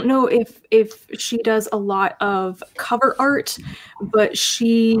 I don't know if she does a lot of cover art, but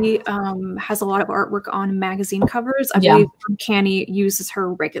she has a lot of artwork on magazine covers. I believe Uncanny uses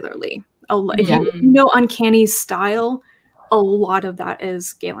her regularly. If you know Uncanny's style, a lot of that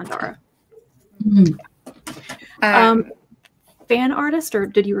is Galen Dara. Fan artist, or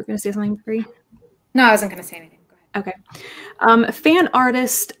did you were going to say something, Brie? No, I wasn't going to say anything. Okay. Fan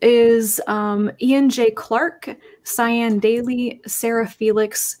artist is Ian J. Clark, Cyan Daly, Sarah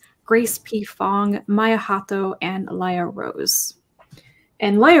Felix, Grace P. Fong, Maya Hato, and Laya Rose.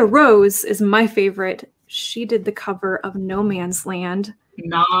 And Laya Rose is my favorite. She did the cover of No Man's Land.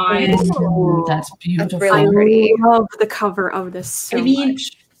 Nice. That's beautiful. That's really I love the cover of this so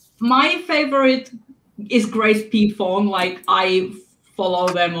much. My favorite is Grace P. Fong. Like, I follow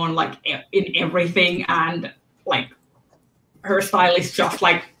them on like in everything, and like her style is just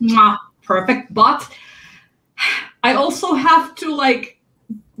like perfect. But I also have to like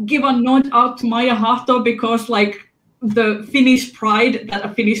give a nod out to Maya Hato, because like the Finnish pride that a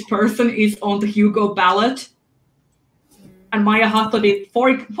Finnish person is on the Hugo ballot. And Maya Hato did, for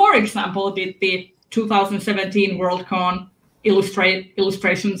example, did the 2017 Worldcon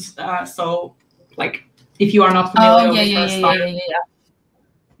illustrations. So like, if you are not familiar with her style.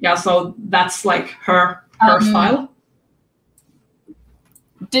 Yeah, so that's like her style.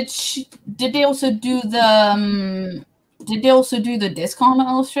 Did they also do the discount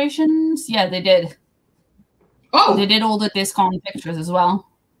illustrations? Yeah, they did. Oh, they did all the discount pictures as well.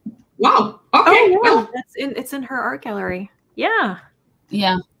 Wow. Okay. Well, it's in her art gallery. Yeah.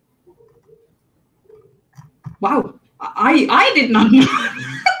 Yeah. Wow. I did not know.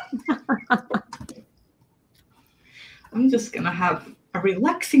 I'm just gonna have a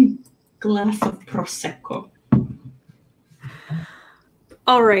relaxing glass of Prosecco.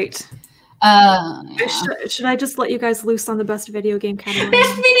 All right. Yeah. Should I just let you guys loose on the best video game category?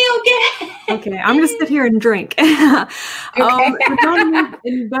 Best video game! Okay, I'm gonna sit here and drink. The nominees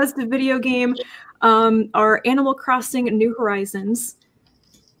in best video game are Animal Crossing New Horizons.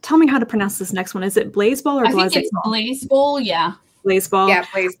 Tell me how to pronounce this next one. Is it Blazeball or Blazeball? I think it's Blazeball, yeah. Blazeball. Yeah,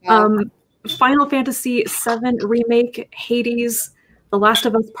 Blazeball. Final Fantasy VII Remake, Hades, The Last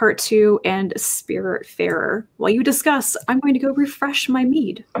of Us Part 2, and Spiritfarer. While you discuss, I'm going to go refresh my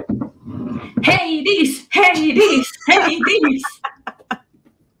mead. Hades! Hades! Hades!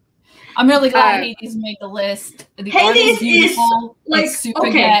 I'm really glad Hades made the list. The art is beautiful. Like, it's super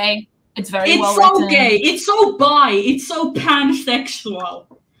gay. It's very well written. It's so written. gay. It's so bi. It's so pansexual.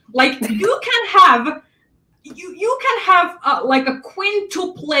 Like, you can have like a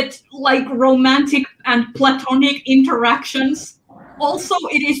quintuplet, like romantic and platonic interactions. Also,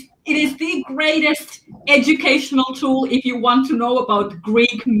 it is the greatest educational tool if you want to know about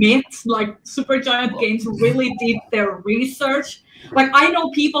Greek myths. Like, Supergiant Games really did their research. Like, I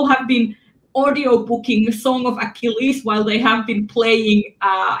know people have been audiobooking Song of Achilles while they have been playing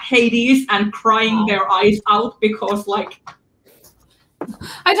Hades and crying their eyes out because, like,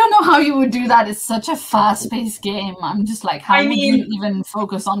 I don't know how you would do that. It's such a fast-paced game. I'm just like, how would you even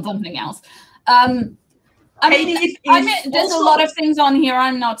focus on something else? I mean, there's a lot of things on here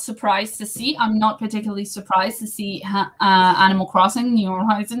I'm not surprised to see. I'm not particularly surprised to see Animal Crossing New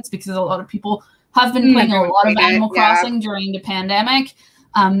Horizons, because a lot of people have been playing a lot of Animal Crossing during the pandemic.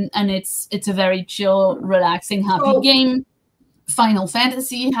 And it's a very chill, relaxing, happy game. Final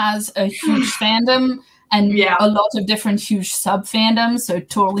Fantasy has a huge fandom and a lot of different huge sub-fandoms, so it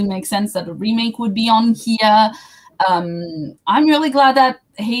totally makes sense that a remake would be on here. I'm really glad that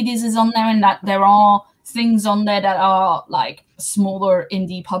Hades is on there and that there are things on there that are like smaller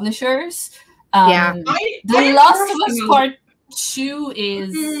indie publishers. The Last of Us Part 2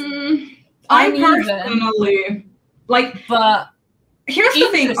 is I personally like, but here's the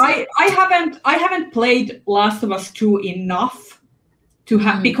thing, I haven't played Last of Us 2 enough to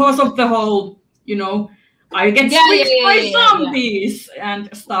have because of the whole, you know, I get squeezed by zombies and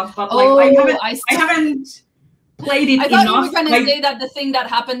stuff, but like I haven't played it I thought enough. you were going to say that the thing that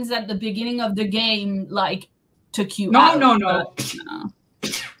happens at the beginning of the game, like, took you out. No.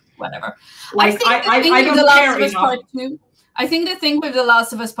 Whatever. Like, I don't care enough. I think the thing with The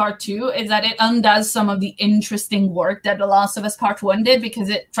Last of Us Part 2 is that it undoes some of the interesting work that The Last of Us Part 1 did, because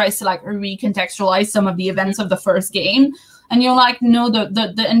it tries to like recontextualize some of the events of the first game. And you're like, no,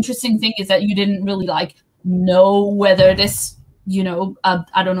 the interesting thing is that you didn't really like know whether this, you know,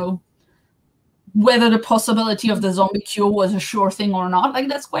 I don't know, whether the possibility of the zombie cure was a sure thing or not. Like,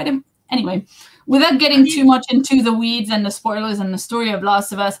 that's quite anyway, without getting too much into the weeds and the spoilers and the story of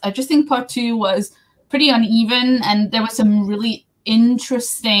Last of Us, I just think Part 2 was pretty uneven, and there were some really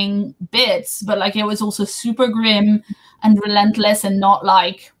interesting bits, but like it was also super grim and relentless, and not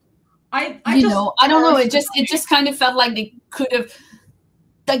like I don't know. It just kind of felt like they could have,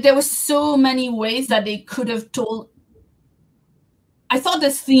 like, there were so many ways that they could have told. I thought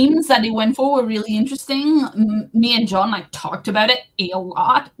the themes that they went for were really interesting. Me and John like talked about it a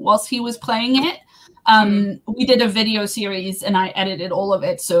lot whilst he was playing it. We did a video series and I edited all of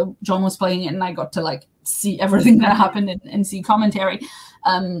it, so John was playing it and I got to like see everything that happened and see commentary.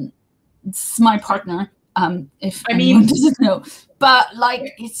 It's my partner, if anyone doesn't know, but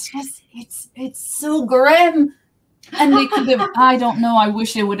like it's just it's so grim, and they could have, I don't know, I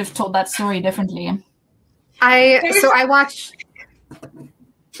wish they would have told that story differently. I watched.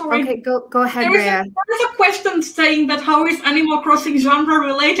 Sorry. Okay, go ahead, There is a question saying that how is Animal Crossing genre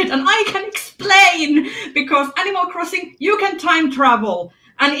related, and I can explain, because Animal Crossing, you can time travel,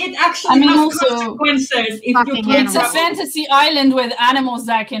 and it actually has consequences if you time It's a fantasy island with animals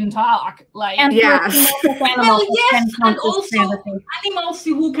that can talk. Like, and yes, and also animals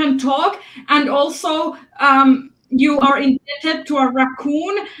who can talk, and also you are indebted to a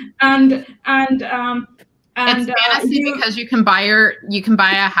raccoon, and it's fantasy because you can buy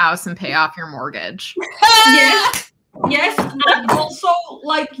a house and pay off your mortgage. yes, and also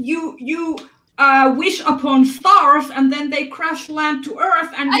like you wish upon stars, and then they crash land to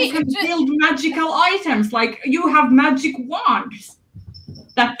Earth, and you can build magical items. Like, you have magic wands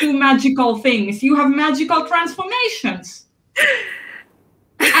that do magical things. You have magical transformations,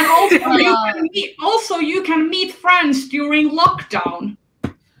 and also you can meet friends during lockdown.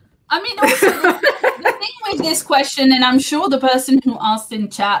 I mean, also, the thing with this question, and I'm sure the person who asked in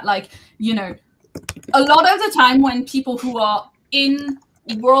chat, like, you know, a lot of the time when people who are in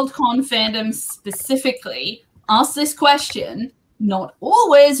Worldcon fandom specifically ask this question, not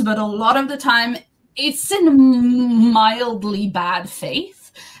always, but a lot of the time, it's in mildly bad faith.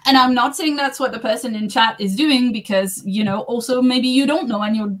 And I'm not saying that's what the person in chat is doing, because, you know, also maybe you don't know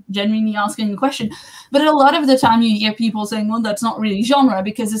and you're genuinely asking a question. But a lot of the time you hear people saying, well, that's not really genre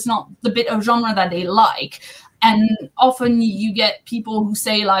because it's not the bit of genre that they like. And often you get people who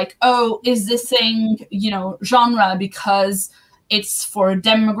say like, oh, is this thing, you know, genre because it's for a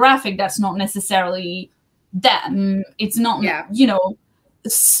demographic that's not necessarily them. It's not, you know,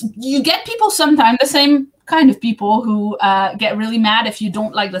 you get people sometimes, the same kind of people who get really mad if you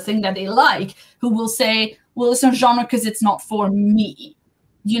don't like the thing that they like, who will say, well, it's not genre because it's not for me,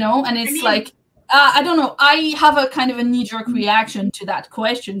 you know? And it's like, I don't know, I have a kind of a knee-jerk reaction to that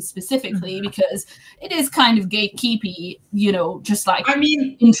question specifically because it is kind of gatekeepy, you know, just like, I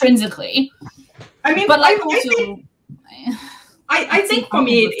mean, intrinsically. I mean, but like I think for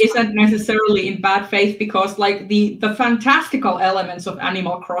me it isn't necessarily in bad faith, because like the fantastical elements of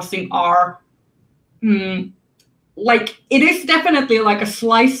Animal Crossing are like, it is definitely like a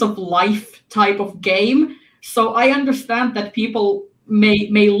slice of life type of game. So I understand that people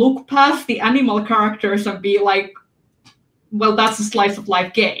may look past the animal characters and be like, well, that's a slice of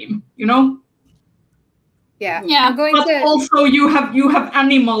life game, you know? Yeah. But also you have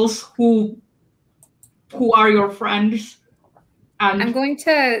animals who are your friends. And I'm going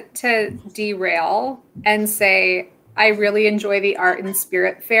to derail and say I really enjoy the art and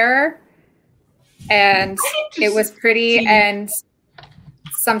spirit fair, and it was pretty, and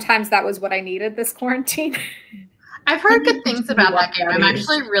sometimes that was what I needed this quarantine. I've heard good things about that game. I'm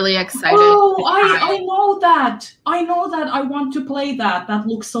actually really excited. Oh, I know that. I want to play that. That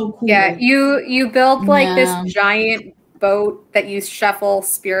looks so cool. Yeah, you build like this giant boat that you shuffle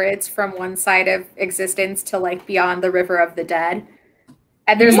spirits from one side of existence to like beyond the river of the dead.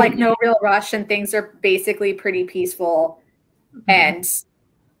 And there's like no real rush, and things are basically pretty peaceful, and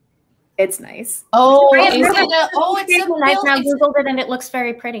it's nice. Oh, it's nice. Now Googled it and it looks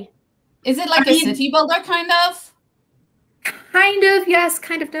very pretty. Is it like a city builder kind of? Kind of, yes,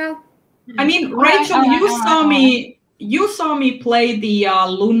 kind of no. I mean, Rachel, you saw me play the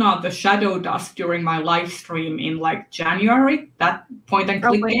Luna the Shadow Dust during my live stream in like January, that point and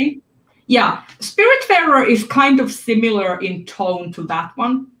click game. Yeah, Spiritfarer is kind of similar in tone to that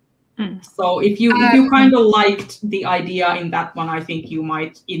one. So if you kind of liked the idea in that one, I think you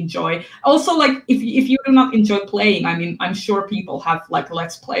might enjoy. Also, like if you do not enjoy playing, I mean, I'm sure people have like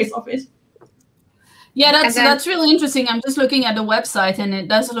let's plays of it. Yeah, that's really interesting. I'm just looking at the website, and it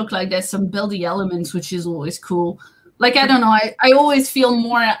does look like there's some building elements, which is always cool. Like, I don't know, I always feel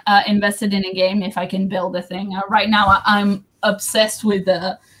more invested in a game if I can build a thing. Right now, I'm obsessed with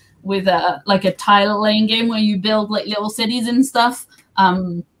like a tile laying game where you build like little cities and stuff.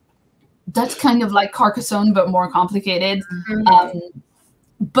 That's kind of like Carcassonne, but more complicated.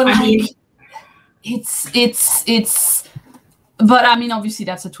 But I mean, it's. But I mean, obviously,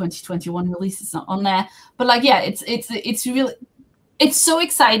 that's a 2021 release. It's not on there. But like, yeah, it's really, it's so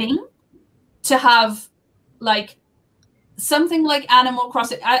exciting to have like something like Animal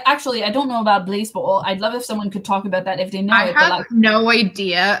Crossing. I don't know about Blazeball. I'd love if someone could talk about that if they know it. I have no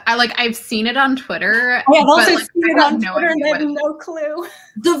idea. I've seen it on Twitter. I have also seen it on Twitter and I have no clue.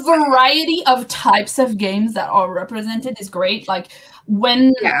 The variety of types of games that are represented is great. Like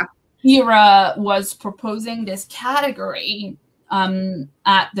when Hira was proposing this category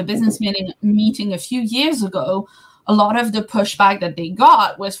at the business meeting a few years ago, a lot of the pushback that they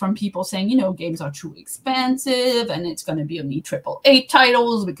got was from people saying, you know, games are too expensive and it's going to be only AAA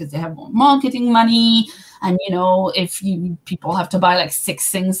titles because they have more marketing money. And, you know, if people have to buy like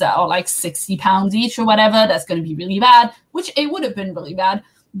 6 things that are like £60 each or whatever, that's going to be really bad, which it would have been really bad.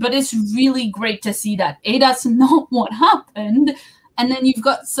 But it's really great to see that that's not what happened. And then you've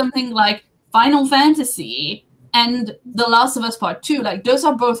got something like Final Fantasy and The Last of Us Part 2, like those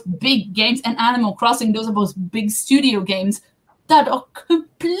are both big games, and Animal Crossing, those are both big studio games that are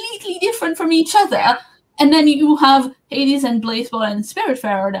completely different from each other. And then you have Hades and Blazeball and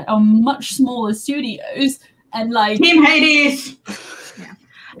Spiritfarer that are much smaller studios, and like Team Hades. Yeah.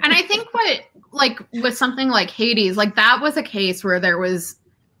 And I think with something like Hades, like that was a case where there was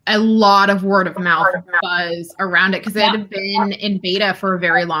a lot of word of mouth buzz around it because it had been in beta for a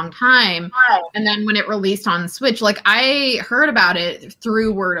very long time. And then when it released on Switch, like I heard about it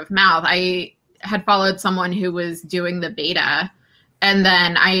through word of mouth. I had followed someone who was doing the beta, and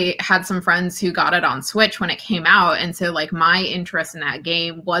then I had some friends who got it on Switch when it came out. And so like my interest in that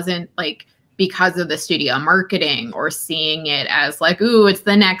game wasn't like because of the studio marketing or seeing it as like, ooh, it's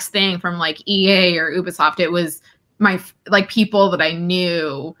the next thing from like EA or Ubisoft. It was my like people that I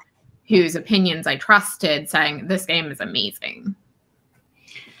knew whose opinions I trusted saying this game is amazing.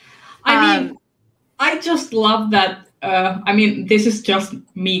 I mean, I just love that. I mean, this is just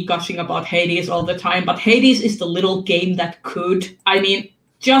me gushing about Hades all the time, but Hades is the little game that could. I mean,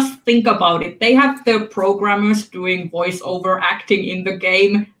 just think about it. They have their programmers doing voiceover acting in the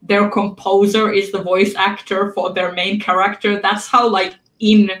game. Their composer is the voice actor for their main character. That's how like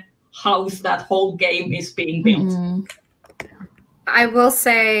in-house that whole game is being built. I will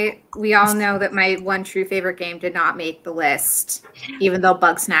say, we all know that my one true favorite game did not make the list, even though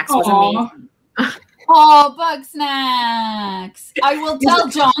Bugsnax was amazing. Oh, Bugsnax! I will tell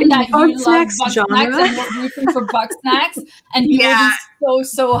John that you love Bugsnax and we're rooting for Bugsnax, and he will be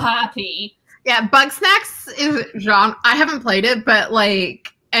so happy. Yeah, Bugsnax is John. I haven't played it, but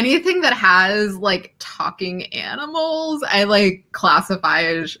like anything that has like talking animals, I like classify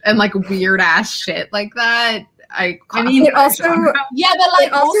as and like weird ass shit like that. I mean, it also but like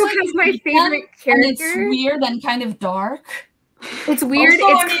it also has my favorite character. And it's weird and kind of dark. It's weird.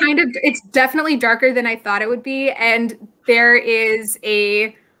 Also, it's definitely darker than I thought it would be. And there is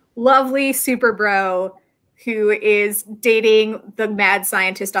a lovely super bro who is dating the mad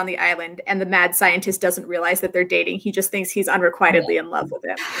scientist on the island, and the mad scientist doesn't realize that they're dating. He just thinks he's unrequitedly in love with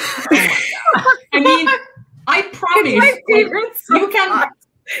him. I mean, I promise my favorite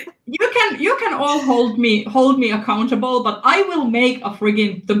you can all hold me accountable, but I will make a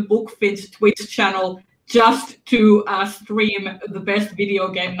friggin' the Bookfinch Twitch channel just to stream the best video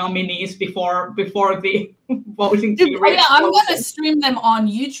game nominees before the voting period. Yeah, I'm gonna stream them on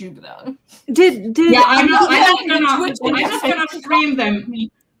YouTube though. I'm not gonna stream them.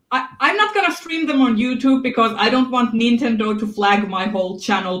 I'm not gonna stream them on YouTube because I don't want Nintendo to flag my whole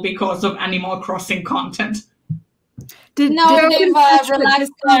channel because of Animal Crossing content. They've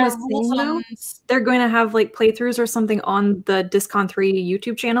relaxed their rules. They're going to have like playthroughs or something on the Discon 3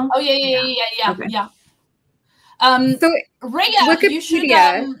 YouTube channel. Oh yeah. So Rhea,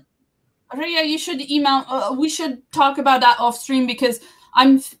 Wikipedia. You should email. We should talk about that off stream because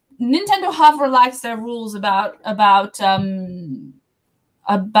Nintendo have relaxed their rules about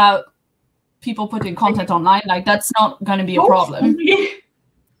people putting content online. Like that's not going to be a problem.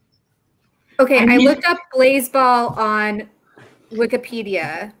 Okay, I looked up Blazeball on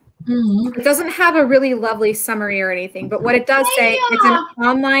Wikipedia, It doesn't have a really lovely summary or anything, but what it does say, it's an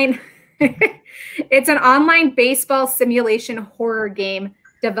online it's an online baseball simulation horror game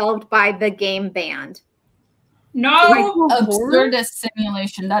developed by The Game Band. No, absurdist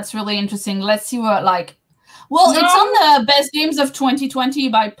simulation. That's really interesting. Let's see what Well, it's on the best games of 2020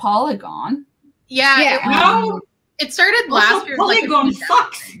 by Polygon. Yeah. It started last year. Polygon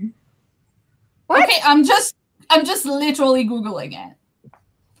sucks. What? Okay, I'm just literally Googling it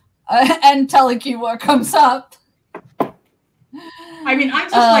and telling you what comes up. I mean, I'm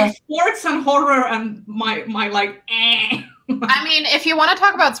just sports and horror and my I mean, if you want to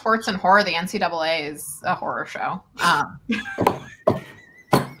talk about sports and horror, the NCAA is a horror show.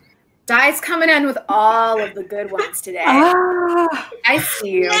 Di's coming in with all of the good ones today. I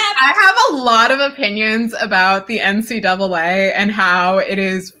see you. I have a lot of opinions about the NCAA and how it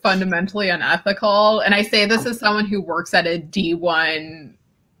is fundamentally unethical. And I say this as someone who works at a D1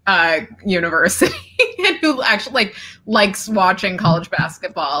 university and who actually likes watching college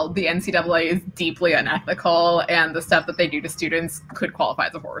basketball. The NCAA is deeply unethical, and the stuff that they do to students could qualify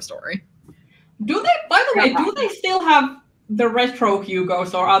as a horror story. Do they? By the way, do they still have the retro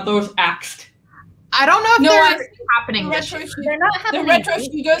Hugos, or are those axed? I don't know if they're happening this year. They're not happening. The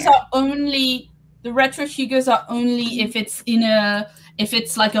retro Hugos are only if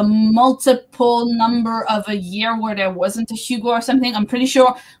it's like a multiple number of a year where there wasn't a Hugo or something. I'm pretty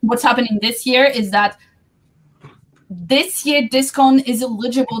sure what's happening this year is that this year Discon is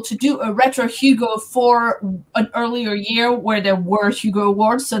eligible to do a retro Hugo for an earlier year where there were Hugo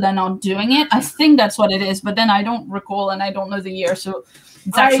Awards, so they're not doing it. I think that's what it is, but then I don't recall and I don't know the year, so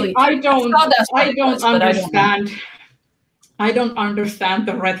it's actually I don't understand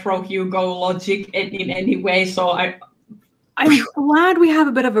the retro Hugo logic in any way, so I'm glad we have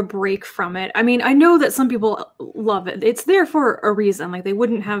a bit of a break from it. I mean, I know that some people love it. It's there for a reason. Like, they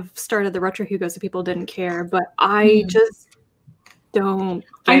wouldn't have started the Retro Hugos if people didn't care, but I just don't.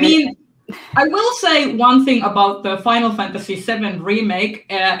 I mean, I will say one thing about the Final Fantasy VII Remake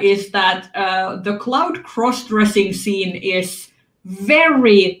is that the cloud cross-dressing scene is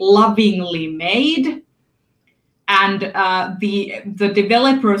very lovingly made, and the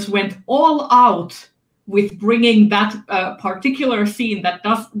developers went all out with bringing that particular scene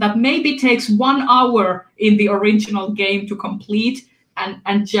that maybe takes 1 hour in the original game to complete,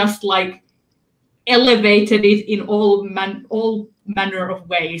 and just elevated it in all manner of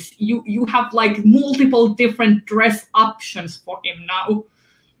ways. You have multiple different dress options for him now.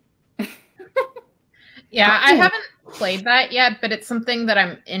 Yeah, I haven't played that yet, but it's something that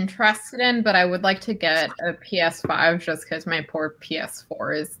I'm interested in. But I would like to get a PS5 just because my poor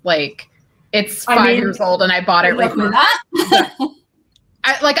PS4 is it's 5 years old, and I bought it refurbished.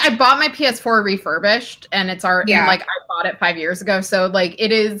 I bought my PS4 refurbished, and it's already I bought it 5 years ago. So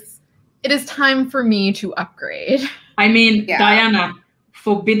it is time for me to upgrade. I mean, Diana,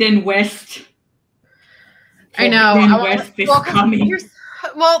 Forbidden West. I know. Forbidden West is coming.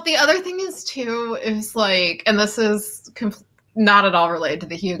 Well, the other thing is too is and this is not at all related to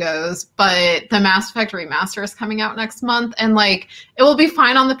the Hugos, but the Mass Effect Remaster is coming out next month, and it will be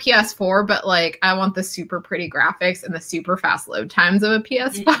fine on the PS4, but I want the super pretty graphics and the super fast load times of a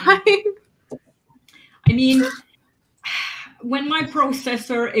PS5. I mean, when my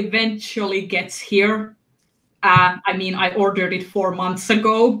processor eventually gets here, I ordered it 4 months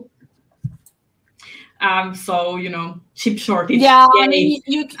ago. So, chip shortage. Yeah, I mean,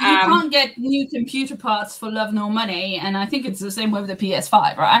 you can't get new computer parts for love nor money, and I think it's the same with the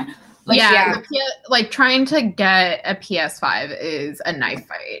PS5, right? Trying to get a PS5 is a knife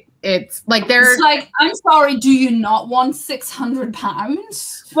fight. It's I'm sorry, do you not want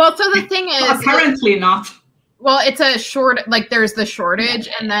 £600? Well, so the thing is, apparently not. Well, it's a there's the shortage,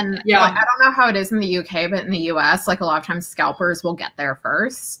 and then I don't know how it is in the UK, but in the US, a lot of times scalpers will get there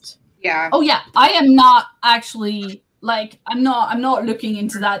first. Yeah. Oh yeah, I am not actually I'm not looking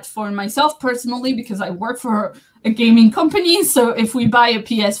into that for myself personally, because I work for a gaming company. So if we buy a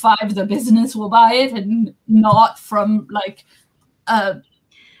PS5, the business will buy it, and not from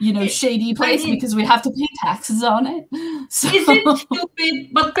shady place, because we have to pay taxes on it. So. Is it stupid?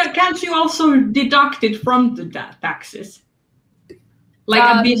 But can't you also deduct it from the taxes,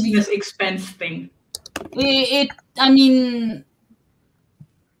 a business expense thing? Yeah.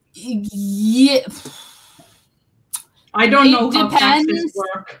 I don't know how taxes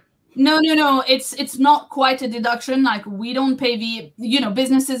work. No. It's not quite a deduction. We don't pay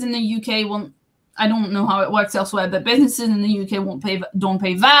businesses in the UK won't. I don't know how it works elsewhere, but businesses in the UK don't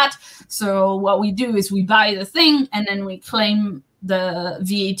pay VAT. So what we do is we buy the thing, and then we claim the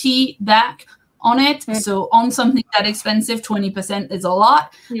VAT back on it. So on something that expensive, 20% is a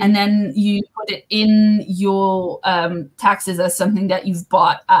lot. And then you put it in your taxes as something that you've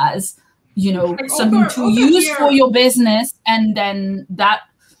bought as, you know, like something to use here for your business. And then that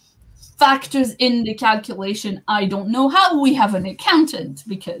factors in the calculation. I don't know how we have an accountant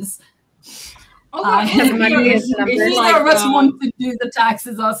because neither of us want to do the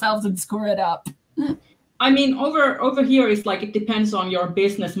taxes ourselves and screw it up. I mean, over here is like it depends on your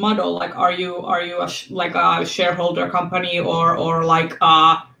business model. Like, are you like a shareholder company or like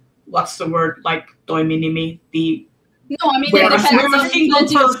what's the word, like toiminimi? No, I mean, it depends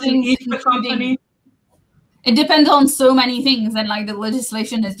on it depends on so many things, and like the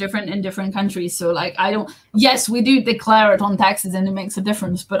legislation is different in different countries. So like yes, we do declare it on taxes and it makes a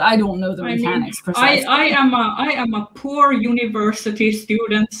difference, but I don't know the mechanics precisely. I am a poor university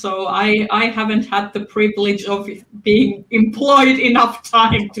student, so I haven't had the privilege of being employed enough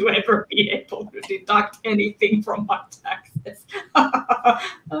time to ever be able to deduct anything from my taxes.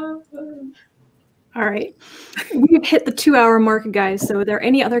 All right. We've hit the 2-hour mark, guys. So are there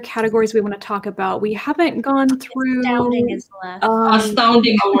any other categories we want to talk about? We haven't gone through... Astounding is left.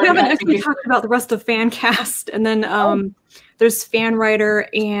 Astounding Award. We haven't actually talked about the rest of Fancast. And then there's Fan Writer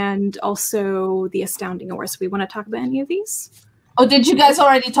and also the Astounding Awards. So we want to talk about any of these? Oh, did you guys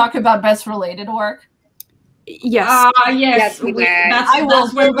already talk about Best Related Work? Yes. Yes. I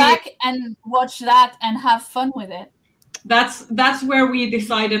will go back and watch that and have fun with it. That's where we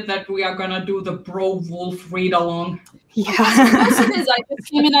decided that we are gonna do the Bro Wolf read along. Yeah. Yes, it is. I just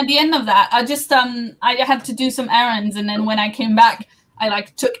came in at the end of that. I just I had to do some errands, and then when I came back, I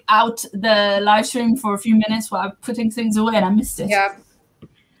like took out the live stream for a few minutes while putting things away, and I missed it. Yeah.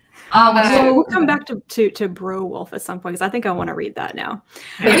 So we'll come back to Bro Wolf at some point because I think I want to read that now.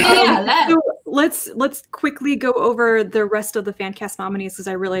 So let's quickly go over the rest of the Fancast nominees because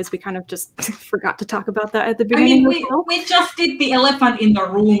I realized we kind of just forgot to talk about that at the beginning. I mean, we just did the elephant in the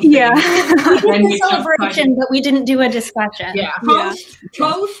room. Yeah, we did a celebration, but we didn't do a discussion. Yeah.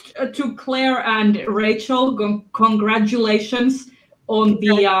 Toast to Claire and Rachel. Congratulations on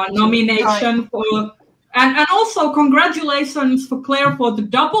the nomination for. And also congratulations for Claire for the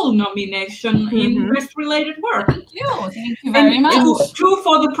double nomination in Best Related Work. Thank you very much. Two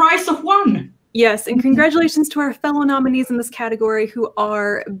for the price of one. Yes, and congratulations to our fellow nominees in this category who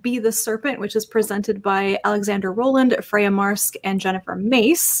are Be the Serpent, which is presented by Alexander Rowland, Freya Marsk, and Jennifer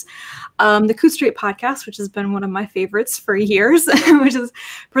Mace. The Coot Street Podcast, which has been one of my favorites for years, which is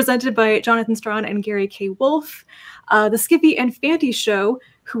presented by Jonathan Strawn and Gary K. Wolfe. The Skippy and Fanty Show,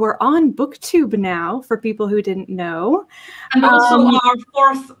 who are on BookTube now, for people who didn't know. And also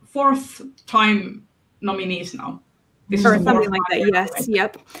our fourth time nominees now. Or something like that, yes,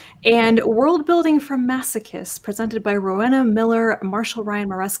 yep. And World Building from Masochist, presented by Rowena Miller, Marshall Ryan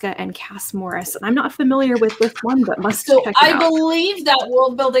Maresca, and Cass Morris. And I'm not familiar with this one, but must check it out. I believe that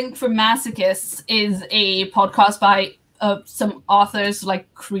World Building from Masochists is a podcast by some authors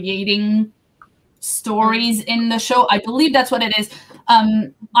like creating stories in the show. I believe that's what it is.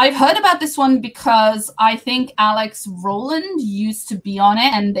 I've heard about this one because I think Alex Rowland used to be on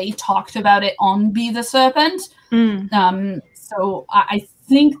it and they talked about it on Be the Serpent. So I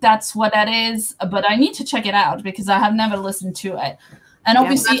think that's what that is, but I need to check it out because I have never listened to it. And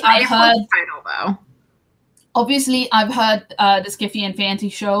obviously I've heard the Skiffy and Fanty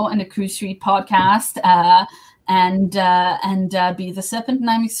Show and the Coot Street Podcast and Be the Serpent, and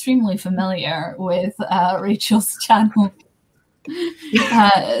I'm extremely familiar with Rachel's channel.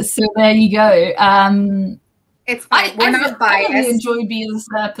 So there you go. It's fine. We're not biased. I really enjoy Be the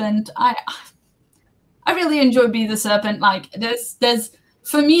Serpent. I really enjoy Be the Serpent. Like there's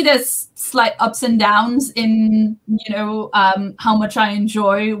for me there's slight ups and downs in how much I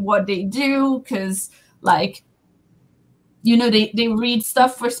enjoy what they do, because like they read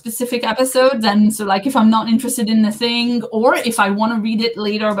stuff for specific episodes, and so like if I'm not interested in the thing, or if I want to read it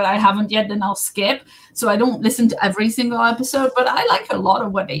later but I haven't yet, then I'll skip. So I don't listen to every single episode, but I like a lot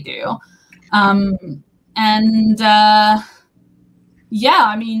of what they do. Yeah,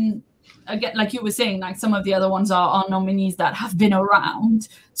 I mean, again, like you were saying, like some of the other ones are nominees that have been around.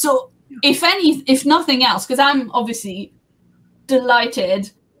 So if nothing else, because I'm obviously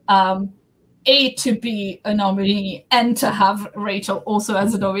delighted to be a nominee and to have Rachel also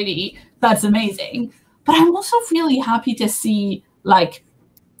as a nominee. That's amazing. But I'm also really happy to see like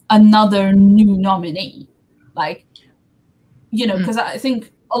another new nominee, like because I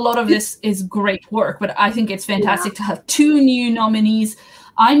think a lot of this is great work, but I think it's fantastic to have 2 new nominees.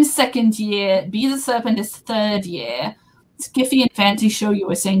 I'm 2nd year, Be the Serpent is 3rd year. Skiffy and Fanty Show, you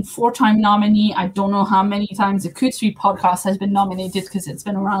were saying 4-time nominee. I don't know how many times the Coot Street Podcast has been nominated because it's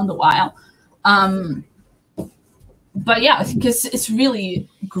been around a while. But yeah, I think it's really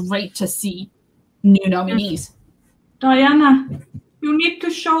great to see new nominees. Diana, you need to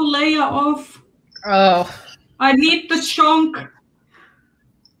show Leia off. Oh, I need the chunk.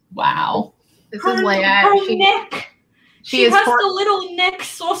 Wow. this Her, is Leia. her neck. She is has the little neck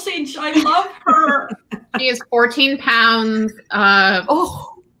sausage. I love her. She is 14 pounds of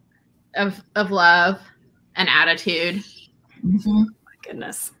love and attitude. Mm-hmm. My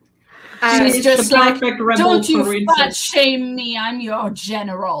goodness. She's just like, don't you princess. fat shame me, I'm your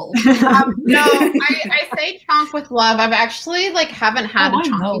general. No, I say chonk with love. I've actually like haven't had a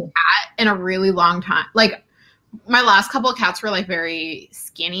chonky cat in a really long time. Like my last couple of cats were like very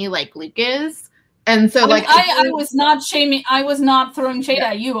skinny, like Luke is. And so like I was not shaming, I was not throwing shade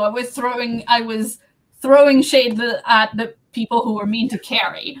at you. I was throwing shade at the people who were mean to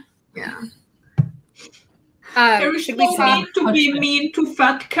Carrie. Yeah. There is no need to be mean to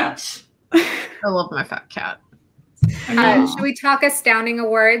fat cats. I love my fat cat. Should we talk astounding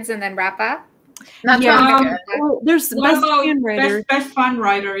awards and then wrap up? That's well, there's what best about fan writer. Best fan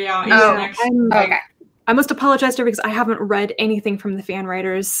writer, yeah. Oh, next. Okay. I must apologize to her because I haven't read anything from the fan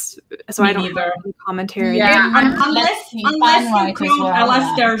writers, so I don't have any commentary. Yeah, unless you count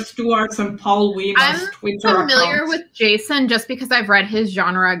Alastair Stewart's and Paul Weimer's Twitter I'm familiar accounts. with Jason just because I've read his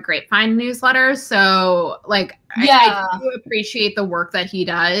genre Grapevine newsletter. So, like, I do appreciate the work that he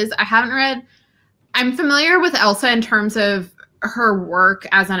does. I'm familiar with Elsa in terms of her work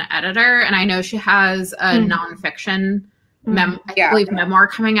as an editor, and I know she has a nonfiction I believe memoir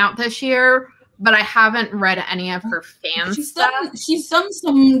coming out this year. But I haven't read any of her fan stuff. She's done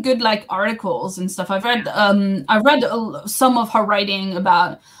some good like articles and stuff. I've read some of her writing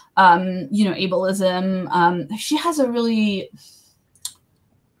about ableism. She has a really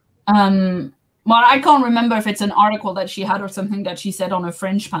well, I can't remember if it's an article that she had or something that she said on a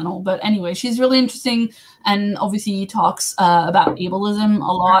Fringe panel. But anyway, she's really interesting and obviously talks about ableism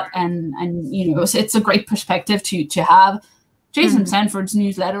a lot, and it's a great perspective to have. Jason Sanford's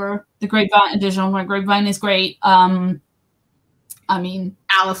newsletter, the genre Grapevine is great. I mean,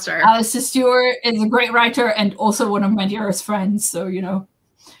 Alastair Stewart is a great writer and also one of my dearest friends. So,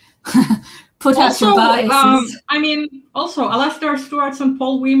 put out your biases. I mean, also Alastair Stewart's and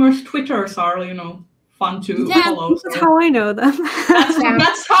Paul Weimer's Twitters are, fun to follow. That's how I know them.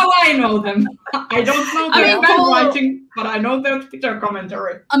 That's how I know them. I don't know their writing, but I know their Twitter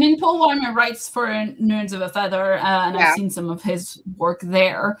commentary. I mean, Paul Weimer writes for Nerds of a Feather, and I've seen some of his work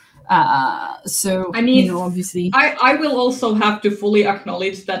there. So, I mean, obviously. I will also have to fully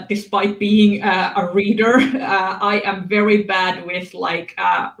acknowledge that despite being a reader, I am very bad with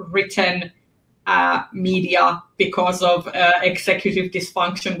written media because of executive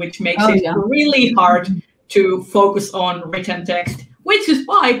dysfunction, which makes it really hard to focus on written text, which is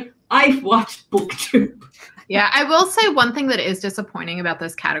why I've watched BookTube. Yeah, I will say one thing that is disappointing about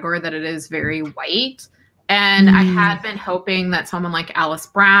this category, that it is very white. And I had been hoping that someone like Alice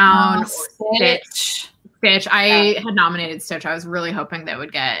Brown or Stitch, I had nominated Stitch. I was really hoping they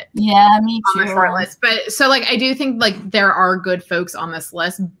would get me too. On the short list. But so I do think there are good folks on this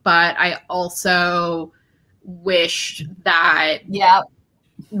list, but I also wish that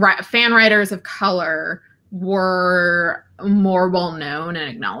fan writers of color were more well known and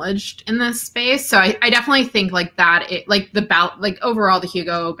acknowledged in this space. So I definitely think the ballot, overall the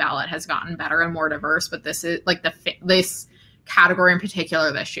Hugo ballot has gotten better and more diverse, but this is this category in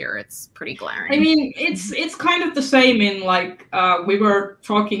particular this year, it's pretty glaring. I mean, it's kind of the same in we were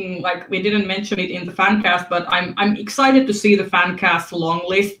talking, we didn't mention it in the fan cast, but I'm excited to see the fan cast long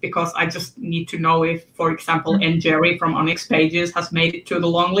list because I just need to know if, for example, N. Jerry from Onyx Pages has made it to the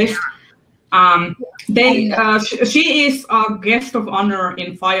long list. She is a guest of honor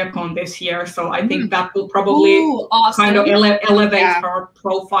in FireCon this year, so I think that will probably kind of elevate her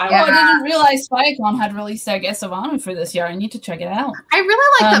profile. Oh, I didn't realize FireCon had released their guest of honor for this year. I need to check it out. I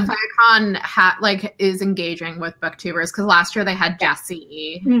really like that FireCon is engaging with booktubers, because last year they had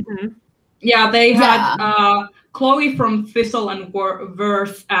Jessie. Yeah, they had Chloe from Thistle and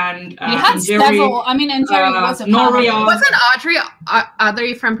Verse, and we had Jerry, several. I mean, and Jerry was a Noria. Wasn't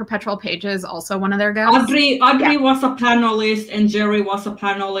Audrey from Perpetual Pages also one of their guests? Audrey was a panelist, and Jerry was a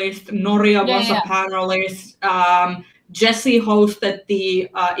panelist. Noria was a panelist. Jessie hosted the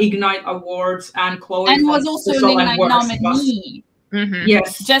Ignite Awards, and Chloe and was also an Ignite nominee.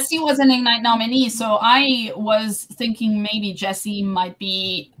 Yes, Jessie was an Ignite nominee, so I was thinking maybe Jessie might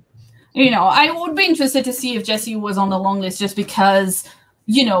be. I would be interested to see if Jessie was on the long list, just because,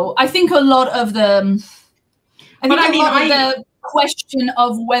 I think a lot of the, the question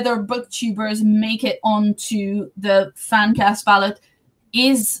of whether booktubers make it onto the fan cast ballot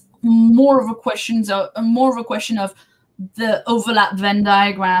is more of a question of the overlap Venn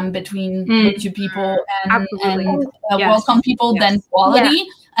diagram between booktube people and Worldcon people than quality. Yeah.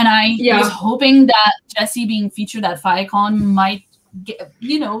 And I was hoping that Jessie being featured at FICon might get,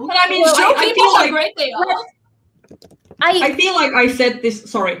 you know, but I mean, show people how great they are. I feel like I said this.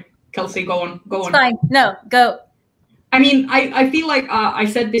 Sorry, Kelsey, go on. It's fine. No, go. I mean, I feel like I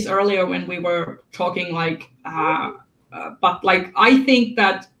said this earlier when we were talking, like, but like I think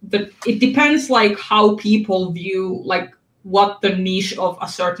that it depends like how people view like what the niche of a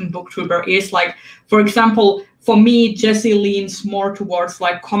certain booktuber is. Like, for example, for me, Jessie leans more towards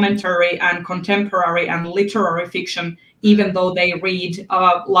like commentary and contemporary and literary fiction, even though they read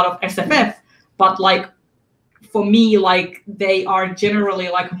a lot of SFF. But like for me, like they are generally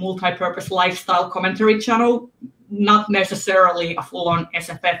like a multi-purpose lifestyle commentary channel, not necessarily a full-on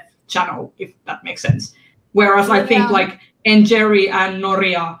SFF channel, if that makes sense. Whereas I think like Jerry and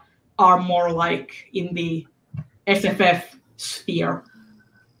Noria are more like in the SFF sphere.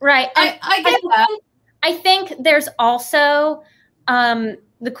 Right. I get that. I think there's also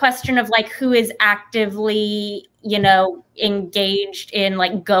the question of like who is actively, you know, engaged in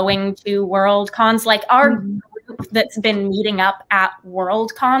like going to world cons. Like our group that's been meeting up at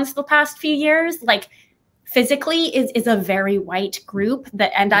world cons the past few years, like physically is a very white group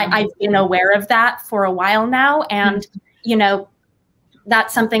that, and I've been aware of that for a while now. And, you know,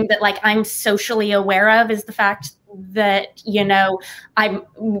 that's something that like I'm socially aware of, is the fact that, you know,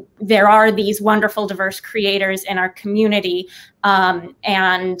 there are these wonderful diverse creators in our community,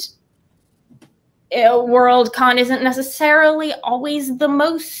 and Worldcon isn't necessarily always the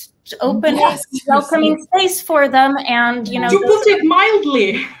most open, welcoming space for them. And, you know, to put it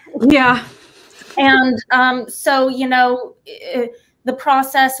mildly. Yeah. And so, you know, the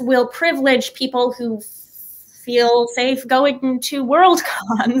process will privilege people who feel safe going to world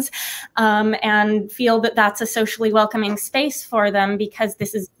cons, and feel that that's a socially welcoming space for them because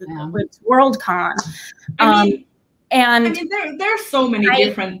this is Worldcon. I mean, there are so many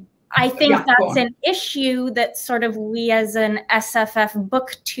different. I think that's an issue that sort of we as an SFF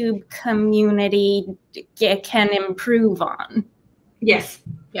booktube community can improve on. Yes.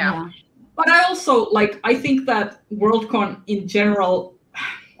 Yeah. But I also I think that Worldcon in general,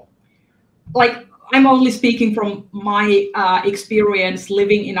 like I'm only speaking from my experience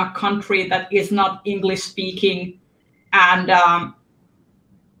living in a country that is not English speaking, and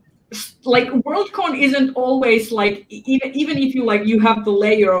like Worldcon isn't always like, even if you you have the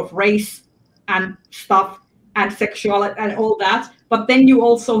layer of race and stuff and sexuality and all that, but then you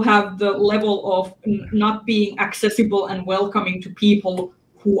also have the level of not being accessible and welcoming to people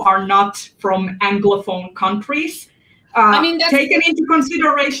who are not from Anglophone countries. I mean, taken into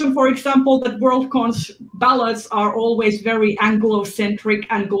consideration, for example, that Worldcon's ballots are always very Anglo-centric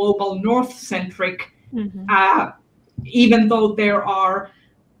and global North-centric, even though there are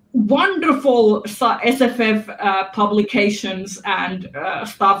wonderful SFF publications and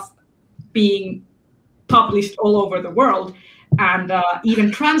stuff being published all over the world and even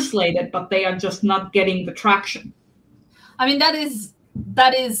translated, but they are just not getting the traction. I mean, that is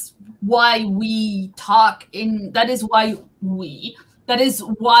why we talk in, that is why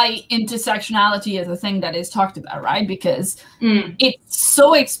intersectionality is a thing that is talked about, right? Because it's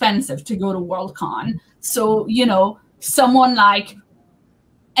so expensive to go to Worldcon. So, you know, someone like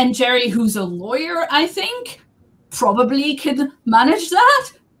Jerry, who's a lawyer, I think, probably could manage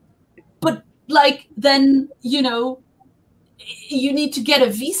that. But like, then, you know, you need to get a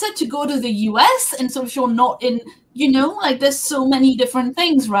visa to go to the US. And so if you're not in, you know, like there's so many different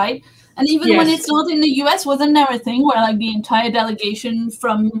things, right? And even when it's not in the US, wasn't there a thing where like the entire delegation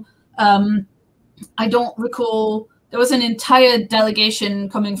from, I don't recall, there was an entire delegation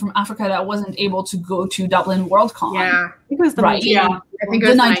coming from Africa that wasn't able to go to Dublin Worldcon. Yeah, I think it was the right. Nigerian. Yeah, I think it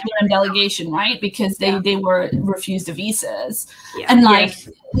was the Nigerian delegation, right? Because they were refused the visas, and like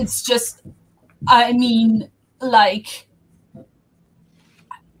it's just, I mean, like.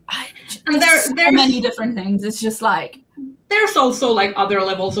 And there's so many different things. It's just like there's also like other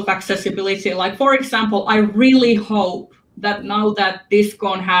levels of accessibility. Like, for example, I really hope that now that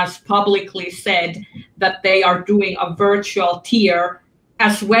DISCON has publicly said that they are doing a virtual tier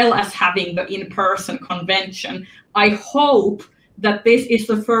as well as having the in-person convention, I hope that this is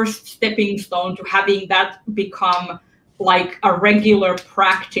the first stepping stone to having that become like a regular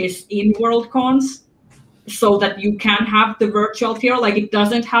practice in Worldcons, so that you can have the virtual tier. Like, it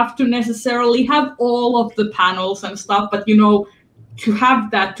doesn't have to necessarily have all of the panels and stuff, but, you know, to have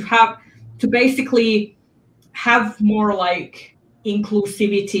that, to basically have more like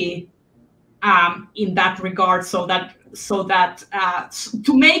inclusivity in that regard, so that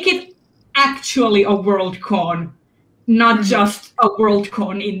to make it actually a Worldcon, not just a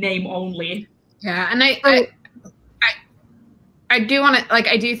Worldcon in name only. Yeah, and I do want to, like,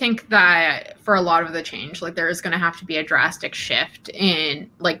 I do think that for a lot of the change, like, there is going to have to be a drastic shift in,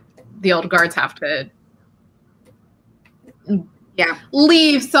 like, the old guards have to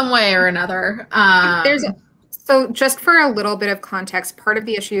leave some way or another. So just for a little bit of context, part of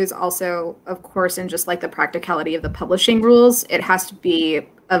the issue is also, of course, in just like the practicality of the publishing rules. It has to be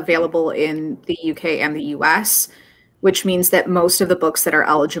available in the UK and the US, which means that most of the books that are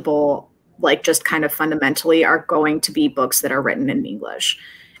eligible, like, just kind of fundamentally are going to be books that are written in English.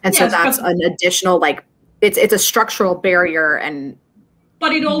 And so that's an additional, like, it's a structural barrier.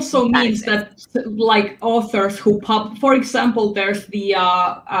 But it also means that, like, authors who for example, there's the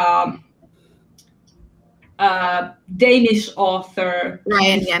Danish author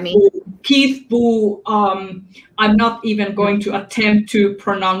Ryan Yemi. Keith Boo. I'm not even going to attempt to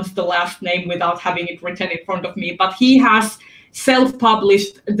pronounce the last name without having it written in front of me, but he has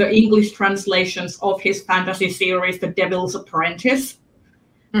self-published the English translations of his fantasy series, The Devil's Apprentice.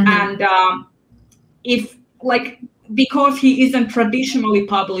 And if, like, because he isn't traditionally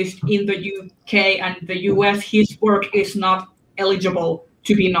published in the UK and the US, his work is not eligible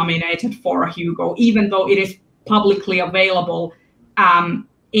to be nominated for a Hugo, even though it is publicly available in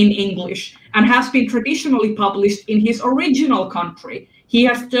English and has been traditionally published in his original country. He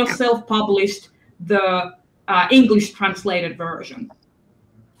has just self-published the English translated version.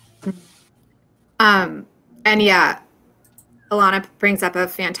 And yeah, Alana brings up a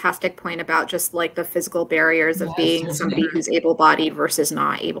fantastic point about just like the physical barriers of being somebody who's able-bodied versus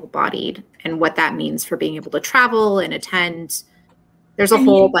not able-bodied, and what that means for being able to travel and attend. There's a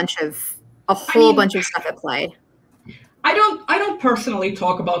whole bunch of stuff at play. I don't personally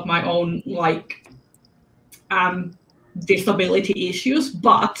talk about my own, like, disability issues,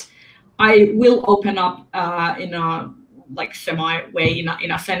 but I will open up in a, like, semi way,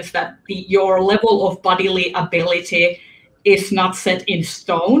 in a sense that your level of bodily ability is not set in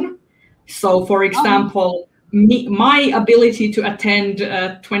stone. So, for example, my ability to attend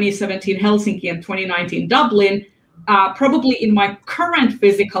 2017 Helsinki and 2019 Dublin, probably in my current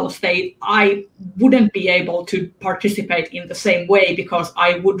physical state, I wouldn't be able to participate in the same way, because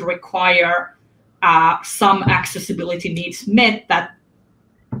I would require some accessibility needs met that,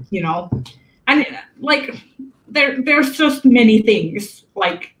 you know, and like there's just many things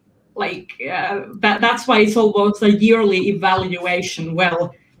that's why it's almost a yearly evaluation.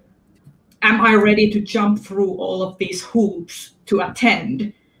 Well, am I ready to jump through all of these hoops to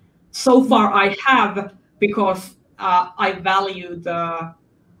attend? So far I have, because I value the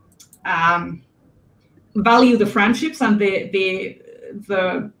friendships and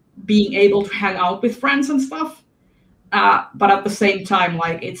the being able to hang out with friends and stuff. But at the same time,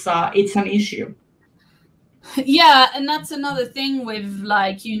 like, it's an issue. Yeah, and that's another thing with,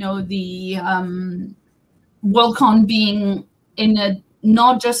 like, you know, the Worldcon being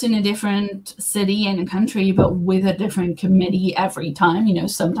not just in a different city and a country, but with a different committee every time. You know,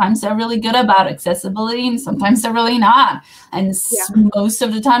 sometimes they're really good about accessibility and sometimes they're really not. And most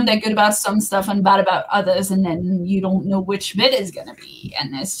of the time they're good about some stuff and bad about others, and then you don't know which bit is going to be.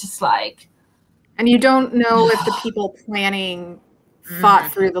 And it's just like... And you don't know if the people planning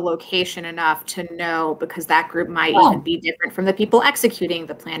thought through the location enough to know, because that group might even be different from the people executing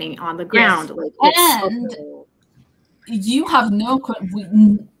the planning on the ground. Like, and you have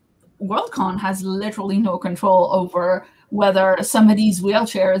Worldcon has literally no control over whether somebody's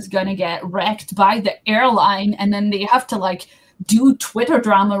wheelchair is going to get wrecked by the airline, and then they have to, like, do Twitter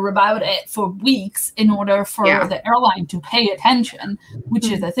drama about it for weeks in order for the airline to pay attention,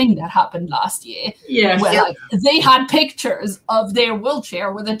 which is a thing that happened last year. Where, like, they had pictures of their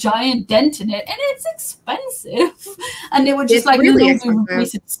wheelchair with a giant dent in it, and it's expensive. And they were just like, really,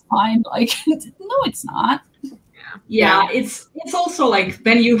 it's fine. Like, no, it's not. Yeah, it's also like,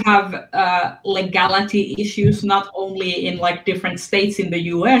 then you have legality issues, not only in, like, different states in the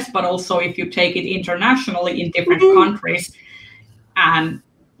US, but also if you take it internationally in different countries. And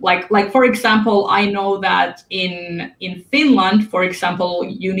like for example, I know that in Finland, for example,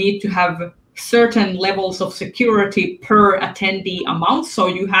 you need to have certain levels of security per attendee amount. So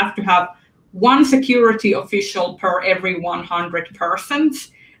you have to have one security official per every 100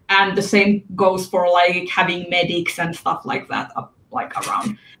 persons. And the same goes for, like, having medics and stuff like that, like,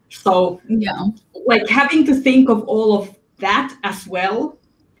 around. So like, having to think of all of that as well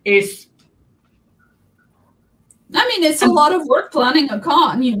is... I mean, it's a lot of work planning a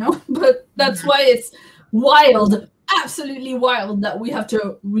con, you know, but that's why it's wild absolutely wild that we have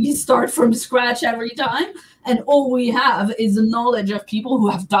to restart from scratch every time, and all we have is the knowledge of people who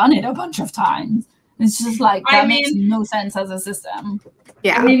have done it a bunch of times. It's just like that makes no sense as a system.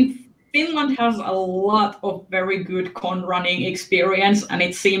 Yeah. I mean, Finland has a lot of very good con running experience, and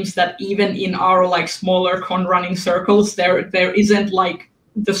it seems that even in our like smaller con running circles, there isn't like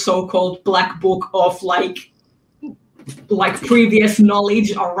the so-called black book of like previous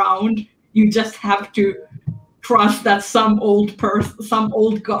knowledge around. You just have to trust that some person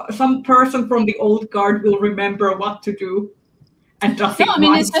from the old guard will remember what to do and does it. No, I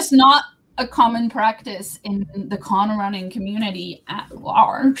mean it's just not a common practice in the con running community at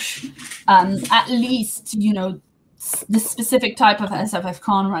large. At least, you know, the specific type of SFF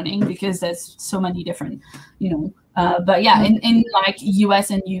con running, because there's so many different, you know. But yeah, in like US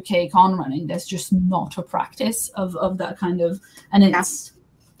and UK con running, there's just not a practice of that kind of, and it's.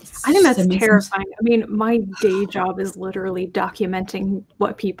 I think that's terrifying. I mean, my day job is literally documenting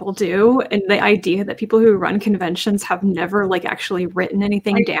what people do, and the idea that people who run conventions have never like actually written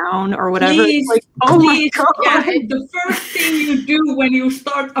anything down or whatever. Please, like, oh my God. Yeah, the first thing you do when you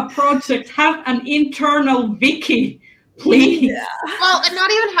start a project, have an internal wiki, please. Yeah. Well, and not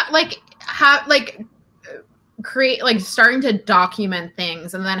even create like starting to document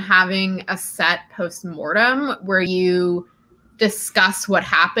things and then having a set post-mortem where you discuss what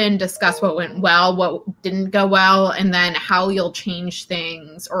happened, discuss what went well, what didn't go well, and then how you'll change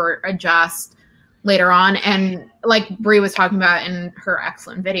things or adjust later on. And like Brie was talking about in her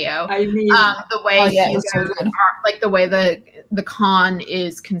excellent video, I mean, the way the way the con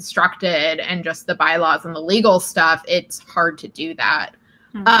is constructed and just the bylaws and the legal stuff, it's hard to do that.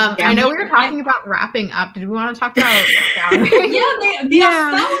 I know we were talking about wrapping up. Did we want to talk about the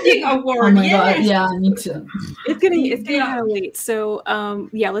Astounding Award? Oh my God, yeah, me too. It's getting kind of late. So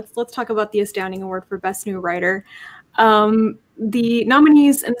let's talk about the Astounding Award for Best New Writer. The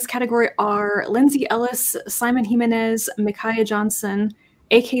nominees in this category are Lindsay Ellis, Simon Jimenez, Micaiah Johnson,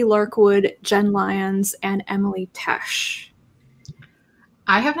 A.K. Larkwood, Jen Lyons, and Emily Tesh.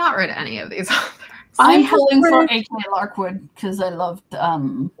 I have not read any of these. I'm pulling for A.K. Larkwood because I loved.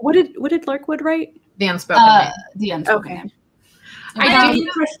 What did Larkwood write? The Unspoken Name. The Unspoken Name. I'm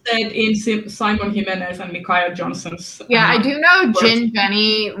interested in Simon Jimenez and Micaiah Johnson's. Yeah, I do know Jen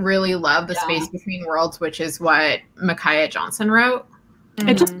Jenny really loved The Space Between Worlds, which is what Micaiah Johnson wrote.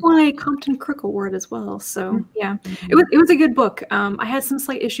 It just won a Compton Crook Award as well. So yeah, it was a good book. I had some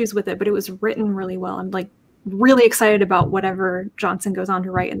slight issues with it, but it was written really well. I'm like really excited about whatever Johnson goes on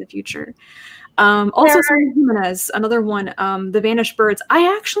to write in the future. Also, Simon Jimenez, another one, The Vanished Birds.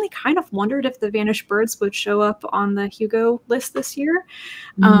 I actually kind of wondered if The Vanished Birds would show up on the Hugo list this year.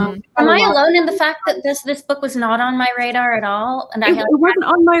 Am I alone in the fact that this book was not on my radar at all? And it wasn't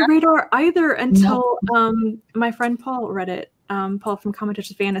on my radar either until my friend Paul read it. Paul from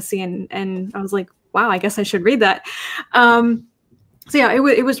Competition Fantasy, and I was like, wow, I guess I should read that. So yeah,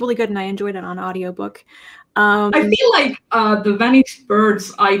 it was really good, and I enjoyed it on audiobook. I feel like The Vanished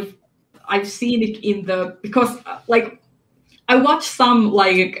Birds, I've seen it in because I watch some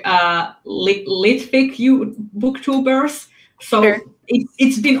like litfic booktubers, so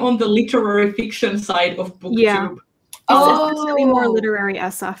it's been on the literary fiction side of booktube. Yeah. It's really more literary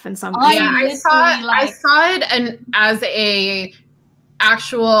SF in some ways. Yeah, I saw it and as a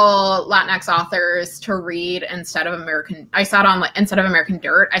actual Latinx authors to read instead of American. I saw it on instead of American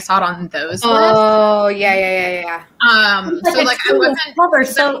Dirt. I saw it on those lists. Oh yeah. So like I wasn't cover,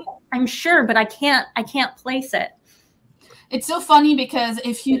 so I'm sure, but I can't place it. It's so funny because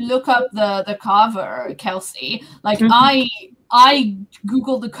if you look up the cover, Kelsey, like I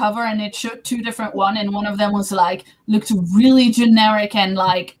googled the cover and it showed two different ones, and one of them was like looked really generic and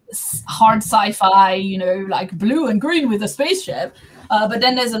like hard sci-fi, you know, like blue and green with a spaceship. But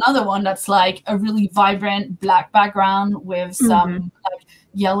then there's another one that's like a really vibrant black background with some like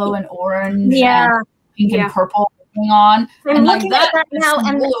yellow and orange and pink and purple going on. I'm looking at that now,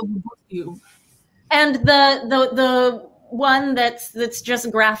 and the one that's just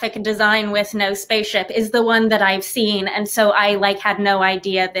graphic design with no spaceship is the one that I've seen, and so I like had no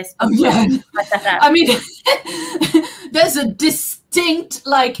idea this. I mean, there's a distinct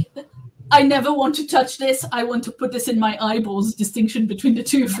like. I never want to touch this. I want to put this in my eyeballs. Distinction between the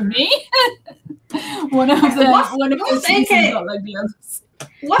two for me. One of those seasons are like the others.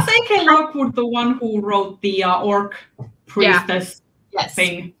 Was A.K. Larkwood the one who wrote the orc priestess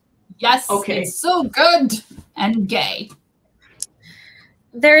thing? Yes. Okay. It's so good and gay.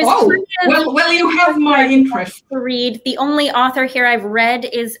 There's well, you have my interest to read. The only author here I've read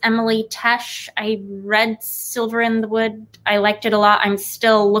is Emily Tesh. I read Silver in the Wood. I liked it a lot. I'm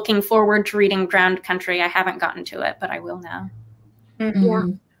still looking forward to reading Drowned Country. I haven't gotten to it, but I will now.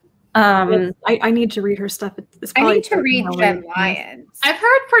 Mm-hmm. I need to read her stuff. I need to read Jen Lyons. I've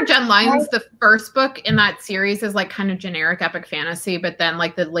heard for Jen Lyons, the first book in that series is like kind of generic epic fantasy, but then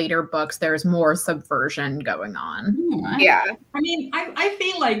like the later books, there's more subversion going on. Yeah. I mean, I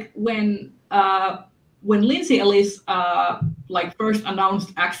feel like when Lindsay Ellis like first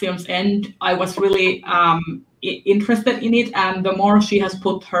announced Axiom's End, I was really interested in it, and the more she has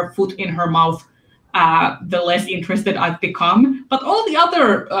put her foot in her mouth, the less interested I've become. But all the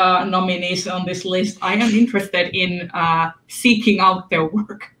other nominees on this list, I am interested in seeking out their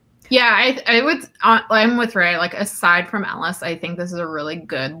work. Yeah, I'm with Ray. Like, aside from Ellis, I think this is a really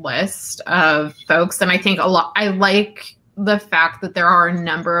good list of folks, and I think I like the fact that there are a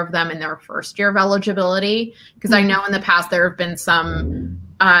number of them in their first year of eligibility, because I know in the past there have been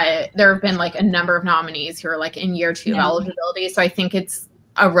like a number of nominees who are like in year 2 of eligibility. So I think it's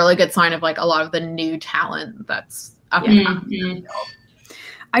a really good sign of like a lot of the new talent that's up and coming.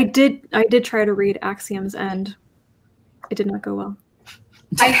 I did try to read Axiom's End. It did not go well.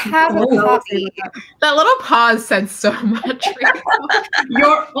 I have a copy. That little pause said so much.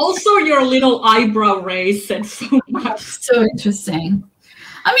 Your little eyebrow raise said so much. So interesting.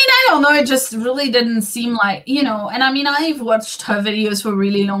 I mean, I don't know. It just really didn't seem like, and I mean, I've watched her videos for a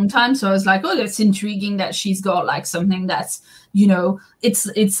really long time. So I was like, oh, that's intriguing that she's got like something that's, it's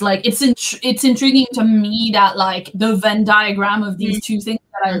intriguing to me that like the Venn diagram of these two things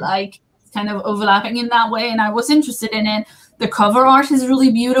that I like is kind of overlapping in that way. And I was interested in it. The cover art is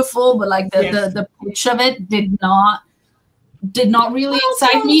really beautiful, but like the pitch of it did not really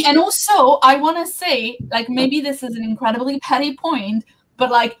excite me. And also, I want to say, like, maybe this is an incredibly petty point,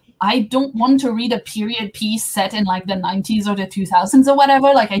 but like, I don't want to read a period piece set in like the 90s or the 2000s or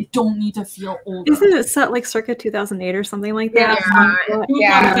whatever. Like, I don't need to feel old. Isn't it set like circa 2008 or something like that?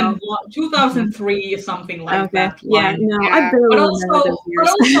 Yeah, 2003 or something like that. Yeah, no, yeah. But also,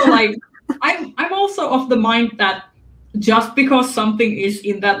 like, I'm also of the mind that just because something is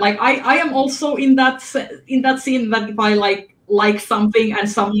in that, like, I am also in that scene that if I like something and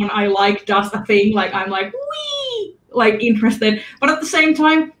someone I like does a thing, like, I'm like, wee, like, interested. But at the same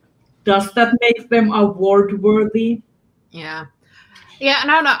time, does that make them award worthy? Yeah. Yeah,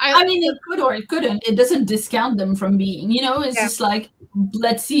 and I don't know. I mean, it could or it couldn't. It doesn't discount them from being, it's just like,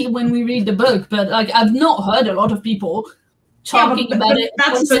 let's see when we read the book. But like, I've not heard a lot of people talking about it.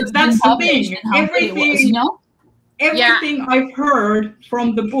 That's the thing. Everything I've heard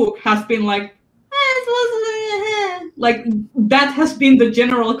from the book has been like that has been the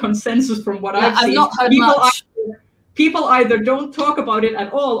general consensus from what I've seen. I've not heard much. People either don't talk about it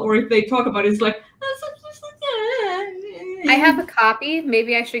at all, or if they talk about it, it's like, I have a copy.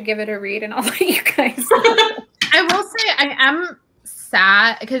 Maybe I should give it a read, and I'll let you guys know. I will say I am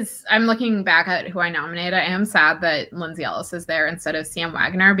sad because I'm looking back at who I nominated. I am sad that Lindsay Ellis is there instead of Sam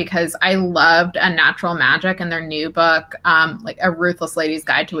Wagner, because I loved Unnatural Magic, and their new book, like A Ruthless Lady's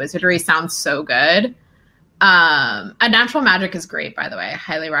Guide to Wizardry, sounds so good. Unnatural Magic is great, by the way. I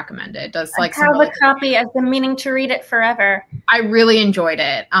highly recommend it. It does like I have a copy. I've been meaning to read it forever. I really enjoyed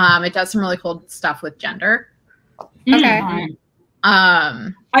it. It does some really cool stuff with gender. Okay.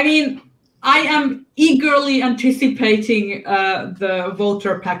 I mean, I am eagerly anticipating the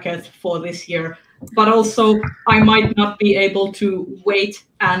voter packet for this year, but also I might not be able to wait,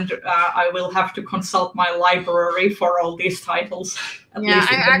 and I will have to consult my library for all these titles, at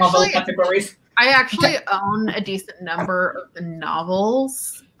least in the novel categories. I actually own a decent number of the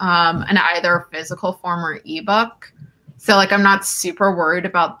novels in either physical form or ebook. So like, I'm not super worried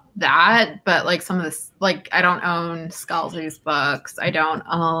about that, but like some of this, like, I don't own Scalzi's books. I don't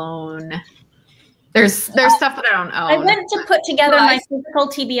own, there's stuff that I don't own. I went to put together my physical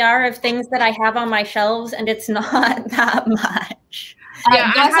TBR of things that I have on my shelves, and it's not that much.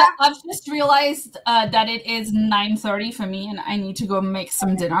 Yeah, guys, I've just realized that it is 9:30 for me, and I need to go make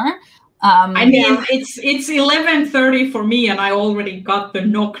some dinner. I mean, it's 11:30 for me, and I already got the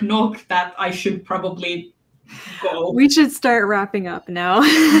knock that I should probably go. We should start wrapping up now.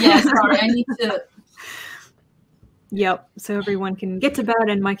 Yeah, sorry, I need to. Yep, so everyone can get to bed.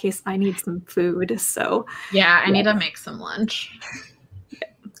 In my case, I need some food, so. Yeah, I need to make some lunch.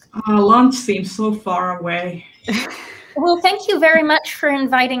 Lunch seems so far away. Well, thank you very much for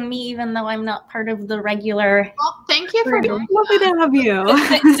inviting me, even though I'm not part of the regular. Well, thank you for doing Lovely to have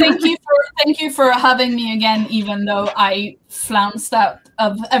you. Thank you for having me again, even though I flounced out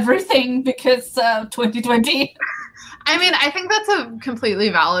of everything because 2020. I mean, I think that's a completely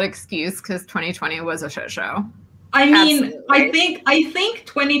valid excuse because 2020 was a shit show. I mean, I think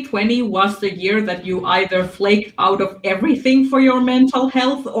 2020 was the year that you either flaked out of everything for your mental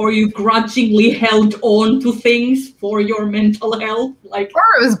health, or you grudgingly held on to things for your mental health. Like, or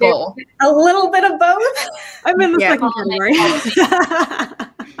it was both. A little bit of both. I'm in the second category.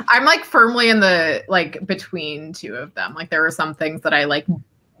 I'm like firmly in the like between two of them. Like there were some things that I like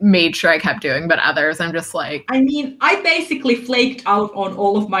made sure I kept doing, but others I'm just like. I mean, I basically flaked out on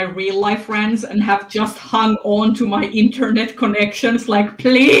all of my real life friends and have just hung on to my internet connections. Like,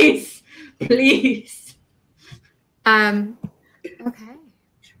 please, please. Okay.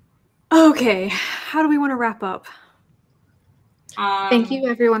 Okay. How do we want to wrap up? Thank you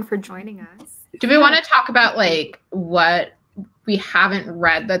everyone for joining us. Do we want to talk about like what we haven't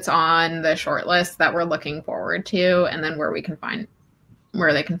read that's on the short list that we're looking forward to, and then where they can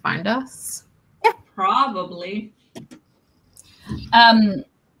find us? Yeah, probably. I'm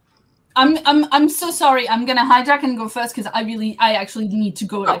so sorry. I'm gonna hijack and go first because I actually need to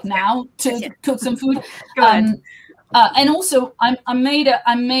go like now to cook some food. Go ahead. And also I made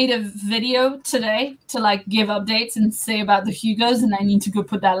a video today to like give updates and say about the Hugos, and I need to go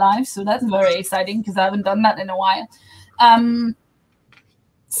put that live. So that's very exciting because I haven't done that in a while.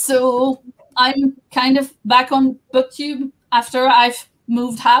 So I'm kind of back on BookTube after I've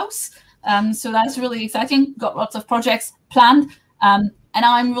moved house. So that's really exciting. Got lots of projects planned. And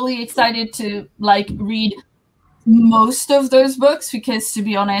I'm really excited to like read most of those books because, to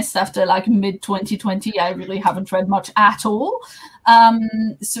be honest, after like mid 2020, I really haven't read much at all.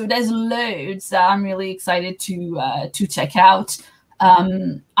 So there's loads that I'm really excited to check out.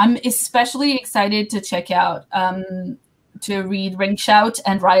 I'm especially excited to check out to read Ring Shout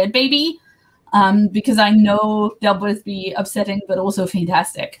and Riot Baby because I know they'll both be upsetting but also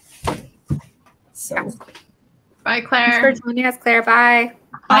fantastic. So, bye, Claire. Thanks for joining us, Claire. Bye.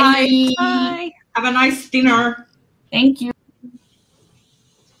 Bye. Bye. Have a nice dinner. Thank you.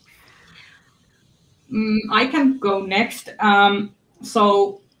 I can go next.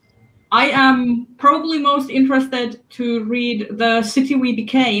 So I am probably most interested to read The City We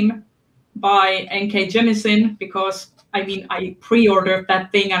Became by N.K. Jemisin because, I mean, I pre-ordered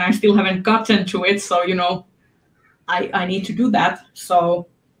that thing and I still haven't gotten to it. So, you know, I need to do that. So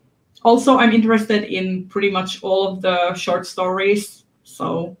also I'm interested in pretty much all of the short stories.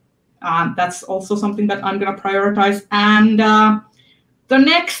 So that's also something that I'm going to prioritize. And the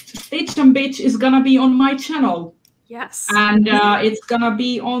next Stitch and Bitch is going to be on my channel. Yes. And it's going to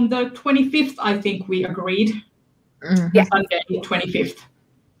be on the 25th, I think we agreed. Mm-hmm. Yeah. Sunday, 25th.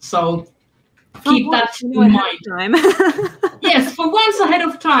 So keep that in mind. Time. Yes, for once ahead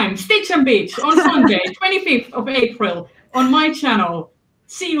of time. Stitch and Bitch on Sunday, 25th of April on my channel.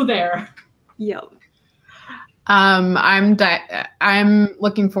 See you there. Yep. I'm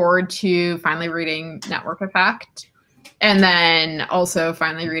looking forward to finally reading Network Effect, and then also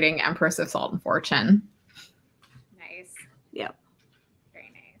finally reading Empress of Salt and Fortune. Nice. Yep.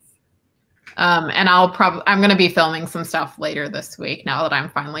 Very nice. And I'm going to be filming some stuff later this week now that I'm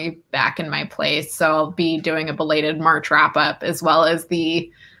finally back in my place. So I'll be doing a belated March wrap up as well as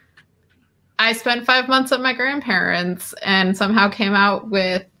I spent 5 months at my grandparents and somehow came out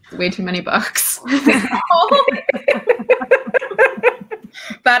with way too many books.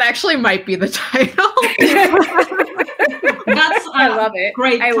 That actually might be the title. I love it.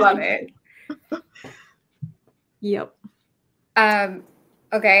 Great. I love it. Yep.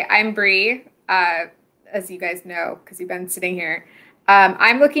 Okay, I'm Bree, as you guys know, because you've been sitting here.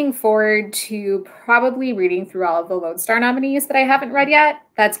 I'm looking forward to probably reading through all of the Lodestar nominees that I haven't read yet.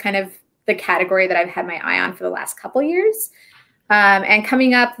 That's kind of the category that I've had my eye on for the last couple years. And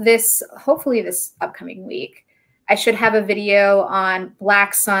coming up hopefully this upcoming week, I should have a video on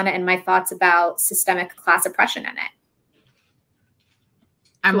Black Sun and my thoughts about systemic class oppression in it.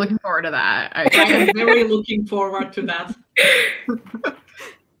 I'm looking forward to that. I am very looking forward to that.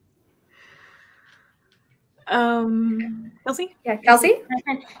 Kelsey? Yeah, Kelsey?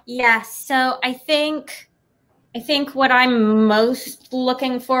 Yeah, so I think what I'm most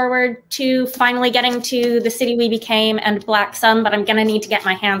looking forward to finally getting to The City We Became and Black Sun, but I'm going to need to get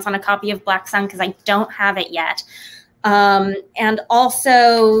my hands on a copy of Black Sun because I don't have it yet. And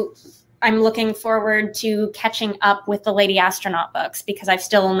also, I'm looking forward to catching up with the Lady Astronaut books because I've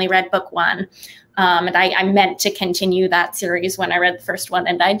still only read book 1. And I meant to continue that series when I read the first one,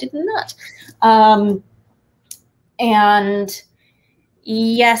 and I did not. And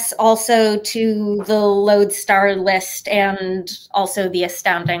yes, also to the Lodestar list and also the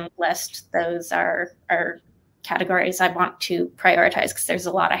Astounding list. Those are categories I want to prioritize because there's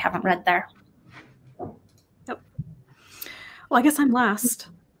a lot I haven't read there. Yep. Well, I guess I'm last.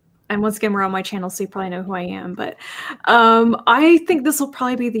 And once again, we're on my channel, so you probably know who I am. But I think this will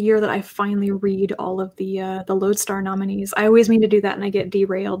probably be the year that I finally read all of the Lodestar nominees. I always mean to do that, and I get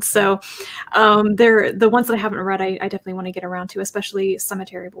derailed. So they're the ones that I haven't read. I definitely want to get around to, especially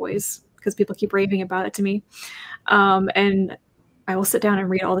Cemetery Boys, because people keep raving about it to me. And I will sit down and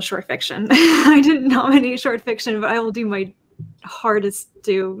read all the short fiction. I didn't nominate short fiction, but I will do my hardest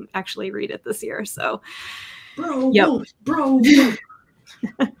to actually read it this year. So, Bro, bro.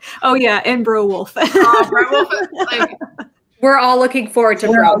 Oh yeah, and Bro Wolf. Bro Wolf, like, we're all looking forward to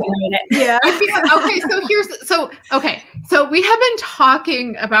Bro Wolf. Yeah. So we have been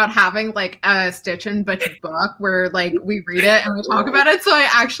talking about having like a Stitch and Bitch book where like we read it and we talk about it. So I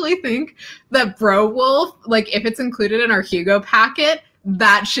actually think that Bro Wolf, like if it's included in our Hugo packet,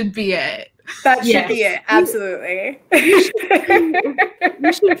 that should be it. That should be it. Absolutely.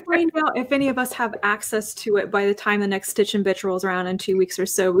 We should find out if any of us have access to it by the time the next Stitch and Bitch rolls around in 2 weeks or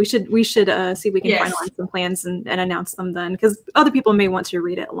so. We should see if we can finalize some plans and announce them then, because other people may want to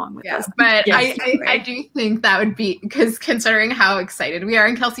read it along with us. But I do think that would be, because considering how excited we are,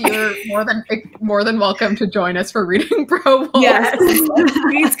 and Kelsey, you're more than welcome to join us for reading Bro Wolf. Yes.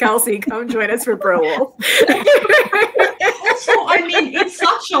 Please, Kelsey, come join us for Bro Wolf. So I mean, it's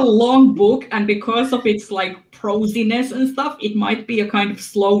such a long book, and because of its like prosiness and stuff, it might be a kind of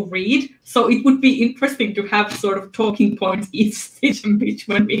slow read. So it would be interesting to have sort of talking points each Stitch and Bitch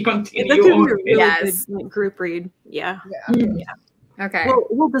when we continue. That could be a really good, like, group read. Yeah. Okay.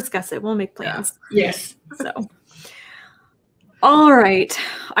 We'll discuss it. We'll make plans. Yeah. Yes. So. All right.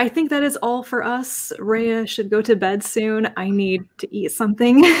 I think that is all for us. Rhea should go to bed soon. I need to eat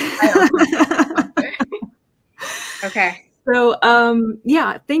something. Okay. So,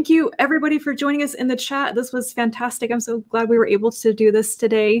 yeah, thank you everybody for joining us in the chat. This was fantastic. I'm so glad we were able to do this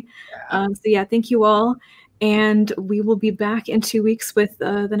today. So yeah, thank you all. And we will be back in 2 weeks with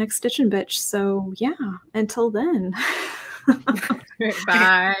the next Stitch and Bitch. So yeah, until then.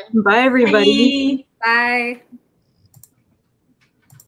 Bye. Bye, everybody. Bye.